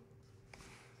Altima.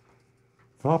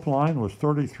 Top line was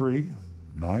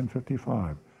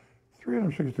 $33,955,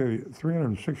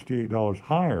 $368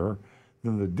 higher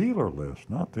than the dealer list,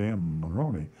 not the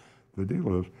Moroni, the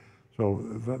dealer list. So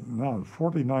that now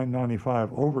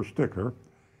 $49.95 over sticker.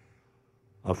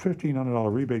 A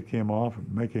 $1,500 rebate came off,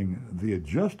 making the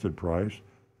adjusted price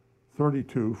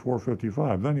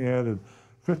 $32,455. Then he added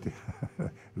 50, as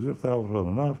if that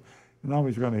wasn't enough. Now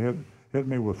he's going to hit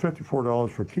me with $54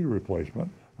 for key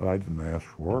replacement that I didn't ask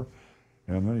for.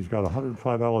 And then he's got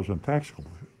 $105 in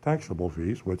taxable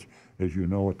fees, which, as you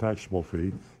know, a taxable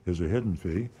fee is a hidden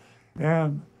fee,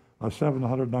 and a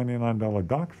 $799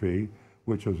 dock fee,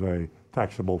 which is a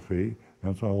taxable fee,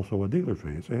 and it's also a dealer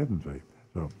fee. It's a hidden fee.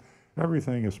 So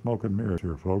everything is smoke and mirrors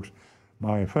here, folks.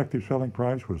 My effective selling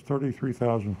price was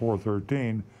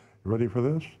 $33,413. You ready for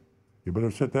this? You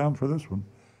better sit down for this one.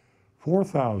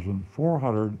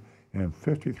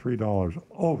 $4,453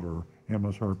 over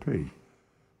MSRP.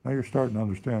 Now you're starting to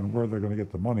understand where they're going to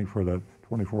get the money for that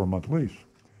 24-month lease.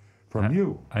 From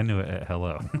you. I knew it.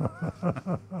 Hello.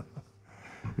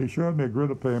 He showed me a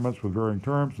grid of payments with varying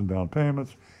terms and down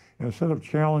payments. And instead of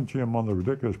challenging him on the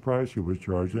ridiculous price he was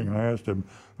charging, I asked him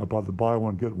about the buy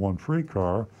one, get one free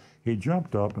car. He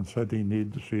jumped up and said he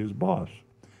needed to see his boss.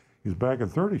 He's back in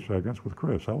 30 seconds with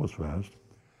Chris. That was fast.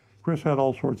 Chris had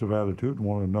all sorts of attitude and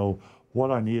wanted to know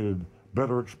what I needed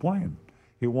better explained.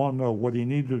 He wanted to know what he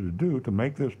needed to do to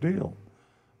make this deal.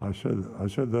 I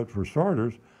said that for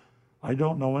starters, I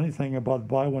don't know anything about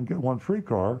buy one, get one free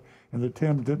car, and that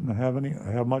Tim didn't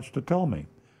have much to tell me.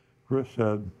 Chris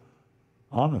said,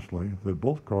 honestly, that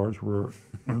both cars were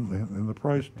in the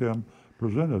price Tim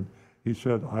presented. He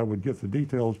said I would get the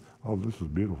details. Oh, this is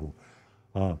beautiful.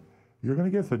 You're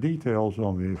going to get the details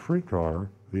on the free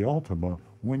car, the Altima,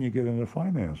 when you get into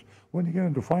finance. When you get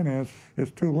into finance,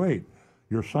 it's too late.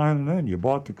 You're signing in. You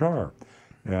bought the car.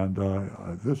 And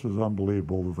this is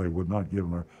unbelievable that they would not give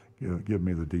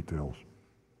me the details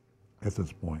at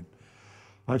this point.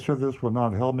 I said this would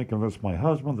not help me convince my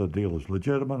husband the deal is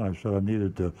legitimate. I said I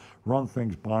needed to run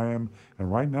things by him,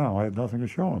 and right now I had nothing to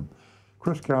show him.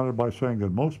 Chris countered by saying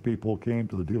that most people came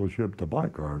to the dealership to buy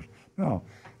cars. Now,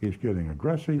 he's getting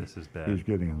aggressive. This is bad. He's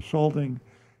getting insulting.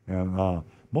 And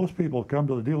most people come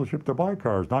to the dealership to buy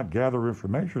cars, not gather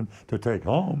information to take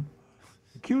home,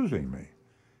 accusing me.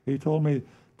 He told me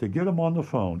to get him on the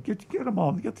phone. Get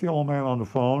the old man on the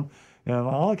phone, and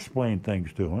I'll explain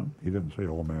things to him. He didn't say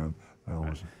old man. I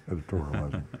was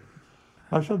editorializing.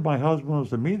 I said my husband was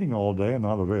at the meeting all day and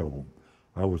not available.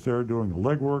 I was there doing the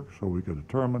legwork so we could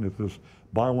determine if this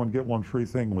buy one, get one free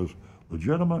thing was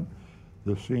legitimate.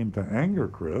 This seemed to anger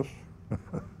Chris.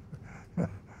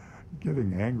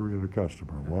 Getting angry at a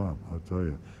customer. Wow, I'll tell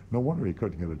you. No wonder he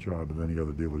couldn't get a job at any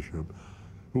other dealership.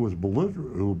 Who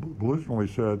belligerently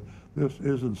said, this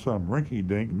isn't some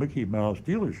rinky-dink Mickey Mouse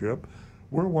dealership.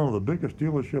 We're one of the biggest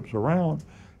dealerships around,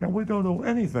 and we don't know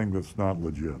anything that's not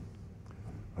legit.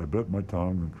 I bit my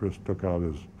tongue, and Chris took out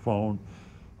his phone,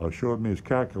 showed me his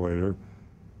calculator.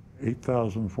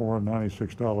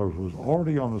 $8,496 was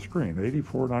already on the screen.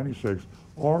 $8,496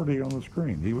 already on the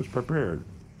screen. He was prepared.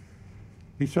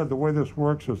 He said the way this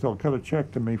works is they'll cut a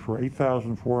check to me for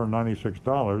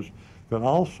 $8,496 that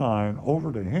I'll sign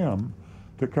over to him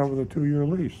to cover the 2-year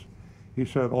lease. He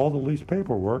said all the lease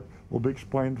paperwork will be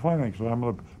explained in finance. So I'm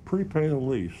going to prepay the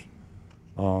lease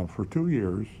for 2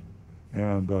 years,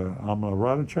 and I'm going to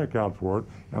write a check out for it,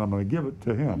 and I'm going to give it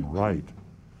to him, right?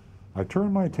 I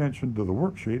turned my attention to the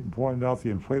worksheet and pointed out the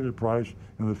inflated price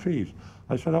and the fees.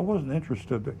 I said I wasn't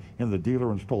interested in the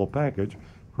dealer install package.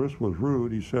 Chris was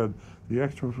rude. He said the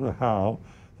extras were how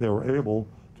they were able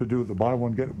to do the buy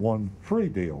one, get one free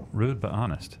deal. Rude but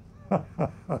honest.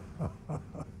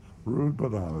 Rude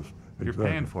but honest. You're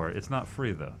paying for it. It's not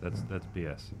free, though. That's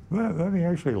BS. Then he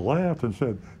actually laughed and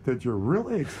said, did you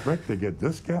really expect to get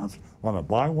discounts on a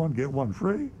buy one, get one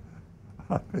free?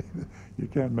 I mean, you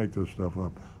can't make this stuff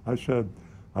up. I said,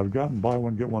 I've gotten buy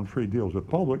one, get one free deals at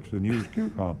Publix and used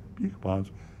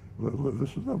coupons.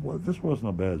 This wasn't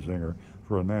a bad zinger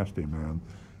for a nasty man.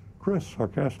 Chris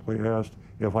sarcastically asked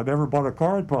if I'd ever bought a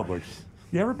car at Publix.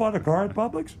 You ever bought a car at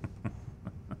Publix?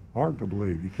 Hard to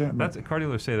believe. You can't. That's car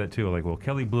dealers say that too. Like, well,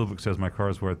 Kelly Blue Book says my car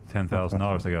is worth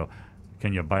 $10,000. I go,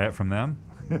 can you buy it from them?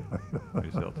 You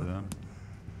sell it to them.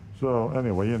 So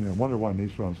anyway, you wonder why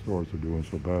Nissan stores are doing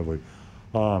so badly.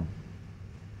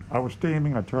 I was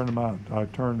steaming. I turned him out.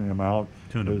 Tuned him.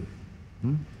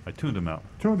 I tuned him out.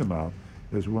 Tuned him out.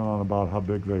 This went on about how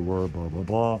big they were, blah blah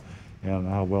blah, and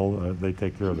how well they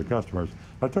take care of the customers.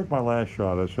 I took my last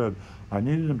shot. I said I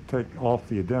needed him to take off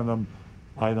the addendum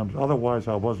items, otherwise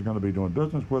I wasn't going to be doing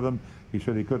business with him. He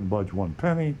said he couldn't budge one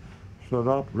penny. Stood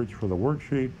up, reached for the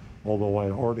worksheet, although I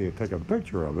already had taken a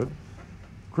picture of it.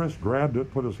 Chris grabbed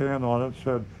it, put his hand on it,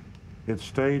 said, it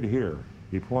stayed here.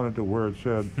 He pointed to where it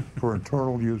said, for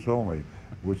internal use only,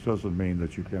 which doesn't mean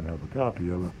that you can't have a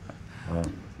copy of it.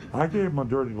 I gave him a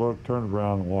dirty look, turned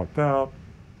around and walked out,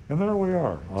 and there we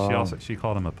are. She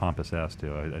called him a pompous ass,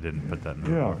 too. I didn't put that in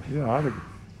the report. Yeah,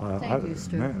 Thank you,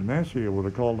 Stu. Nancy would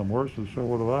have called him worse, and so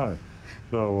would have I.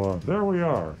 So there we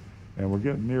are, and we're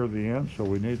getting near the end, so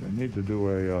we need to do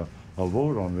a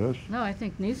vote on this. No, I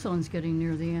think Nissan's getting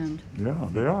near the end. Yeah,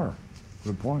 they are.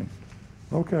 Good point.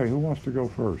 Okay, who wants to go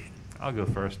first? I'll go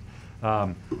first.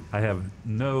 I have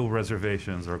no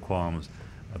reservations or qualms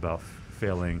about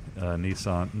failing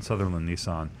Sutherlin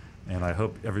Nissan, and I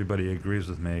hope everybody agrees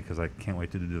with me because I can't wait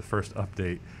to do the first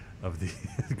update of the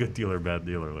good dealer, bad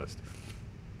dealer list.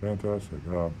 Fantastic.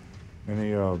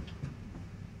 Any anonymous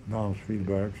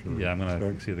feedbacks? Yeah, I'm going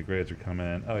to see the grades are coming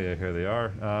in. Oh, yeah, here they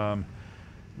are.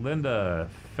 Linda,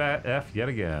 fat F yet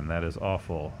again. That is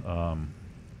awful.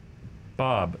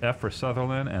 Bob, F for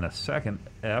Sutherlin, and a second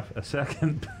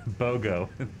BOGO.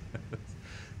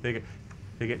 They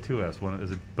get two Fs. One is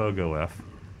a BOGO F.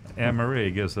 Anne Marie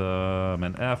gives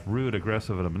an F. Rude,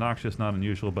 aggressive, and obnoxious. Not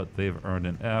unusual, but they've earned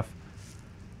an F.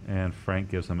 And Frank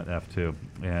gives them an F too.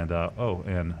 And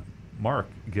and Mark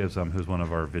gives them, who's one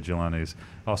of our vigilantes,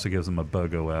 also gives them a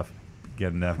BOGO F.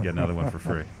 Get an F, get another one for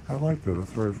free. I like that.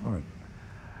 That's very funny.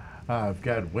 I've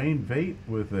got Wayne Vate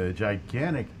with a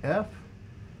gigantic F.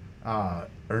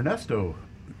 Ernesto,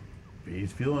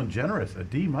 he's feeling generous, a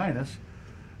D-.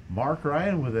 Mark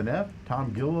Ryan with an F.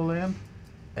 Tom Gilliland,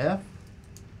 F.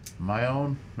 My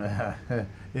own,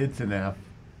 it's an F.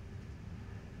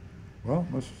 Well,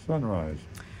 Mr. Sunrise.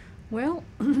 Well,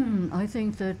 I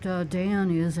think that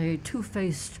Dan is a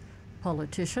two-faced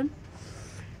politician,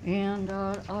 and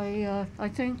I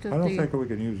think that I don't think we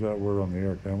can use that word on the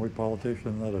air, can we?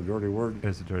 Politician, is that a dirty word?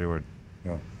 It's a dirty word.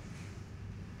 Yeah.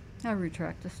 I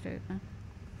retract the statement.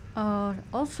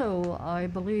 Also, I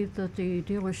believe that the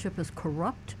dealership is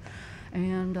corrupt,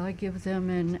 and I give them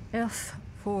an F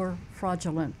for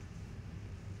fraudulent.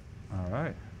 All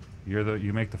right.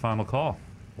 You make the final call.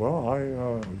 Well, I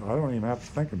don't even have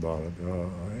to think about it.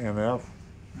 NF,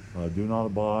 do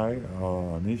not buy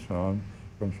Nissan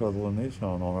from Sutherlin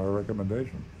Nissan on our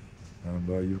recommendation. And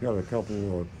you've got a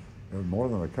couple, more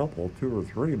than a couple, 2 or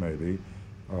 3 maybe,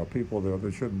 people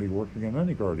that shouldn't be working in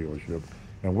any car dealership.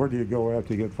 And where do you go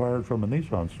after you get fired from a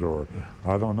Nissan store?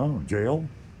 I don't know. Jail?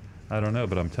 I don't know,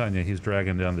 but I'm telling you, he's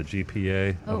dragging down the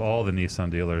GPA of all the Nissan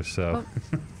dealers. So,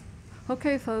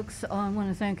 Okay, folks, I want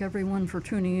to thank everyone for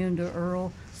tuning in to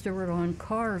Earl Stewart on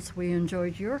Cars. We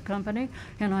enjoyed your company,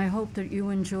 and I hope that you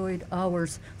enjoyed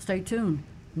ours. Stay tuned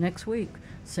next week,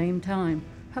 same time.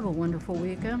 Have a wonderful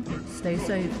weekend. Stay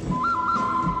safe.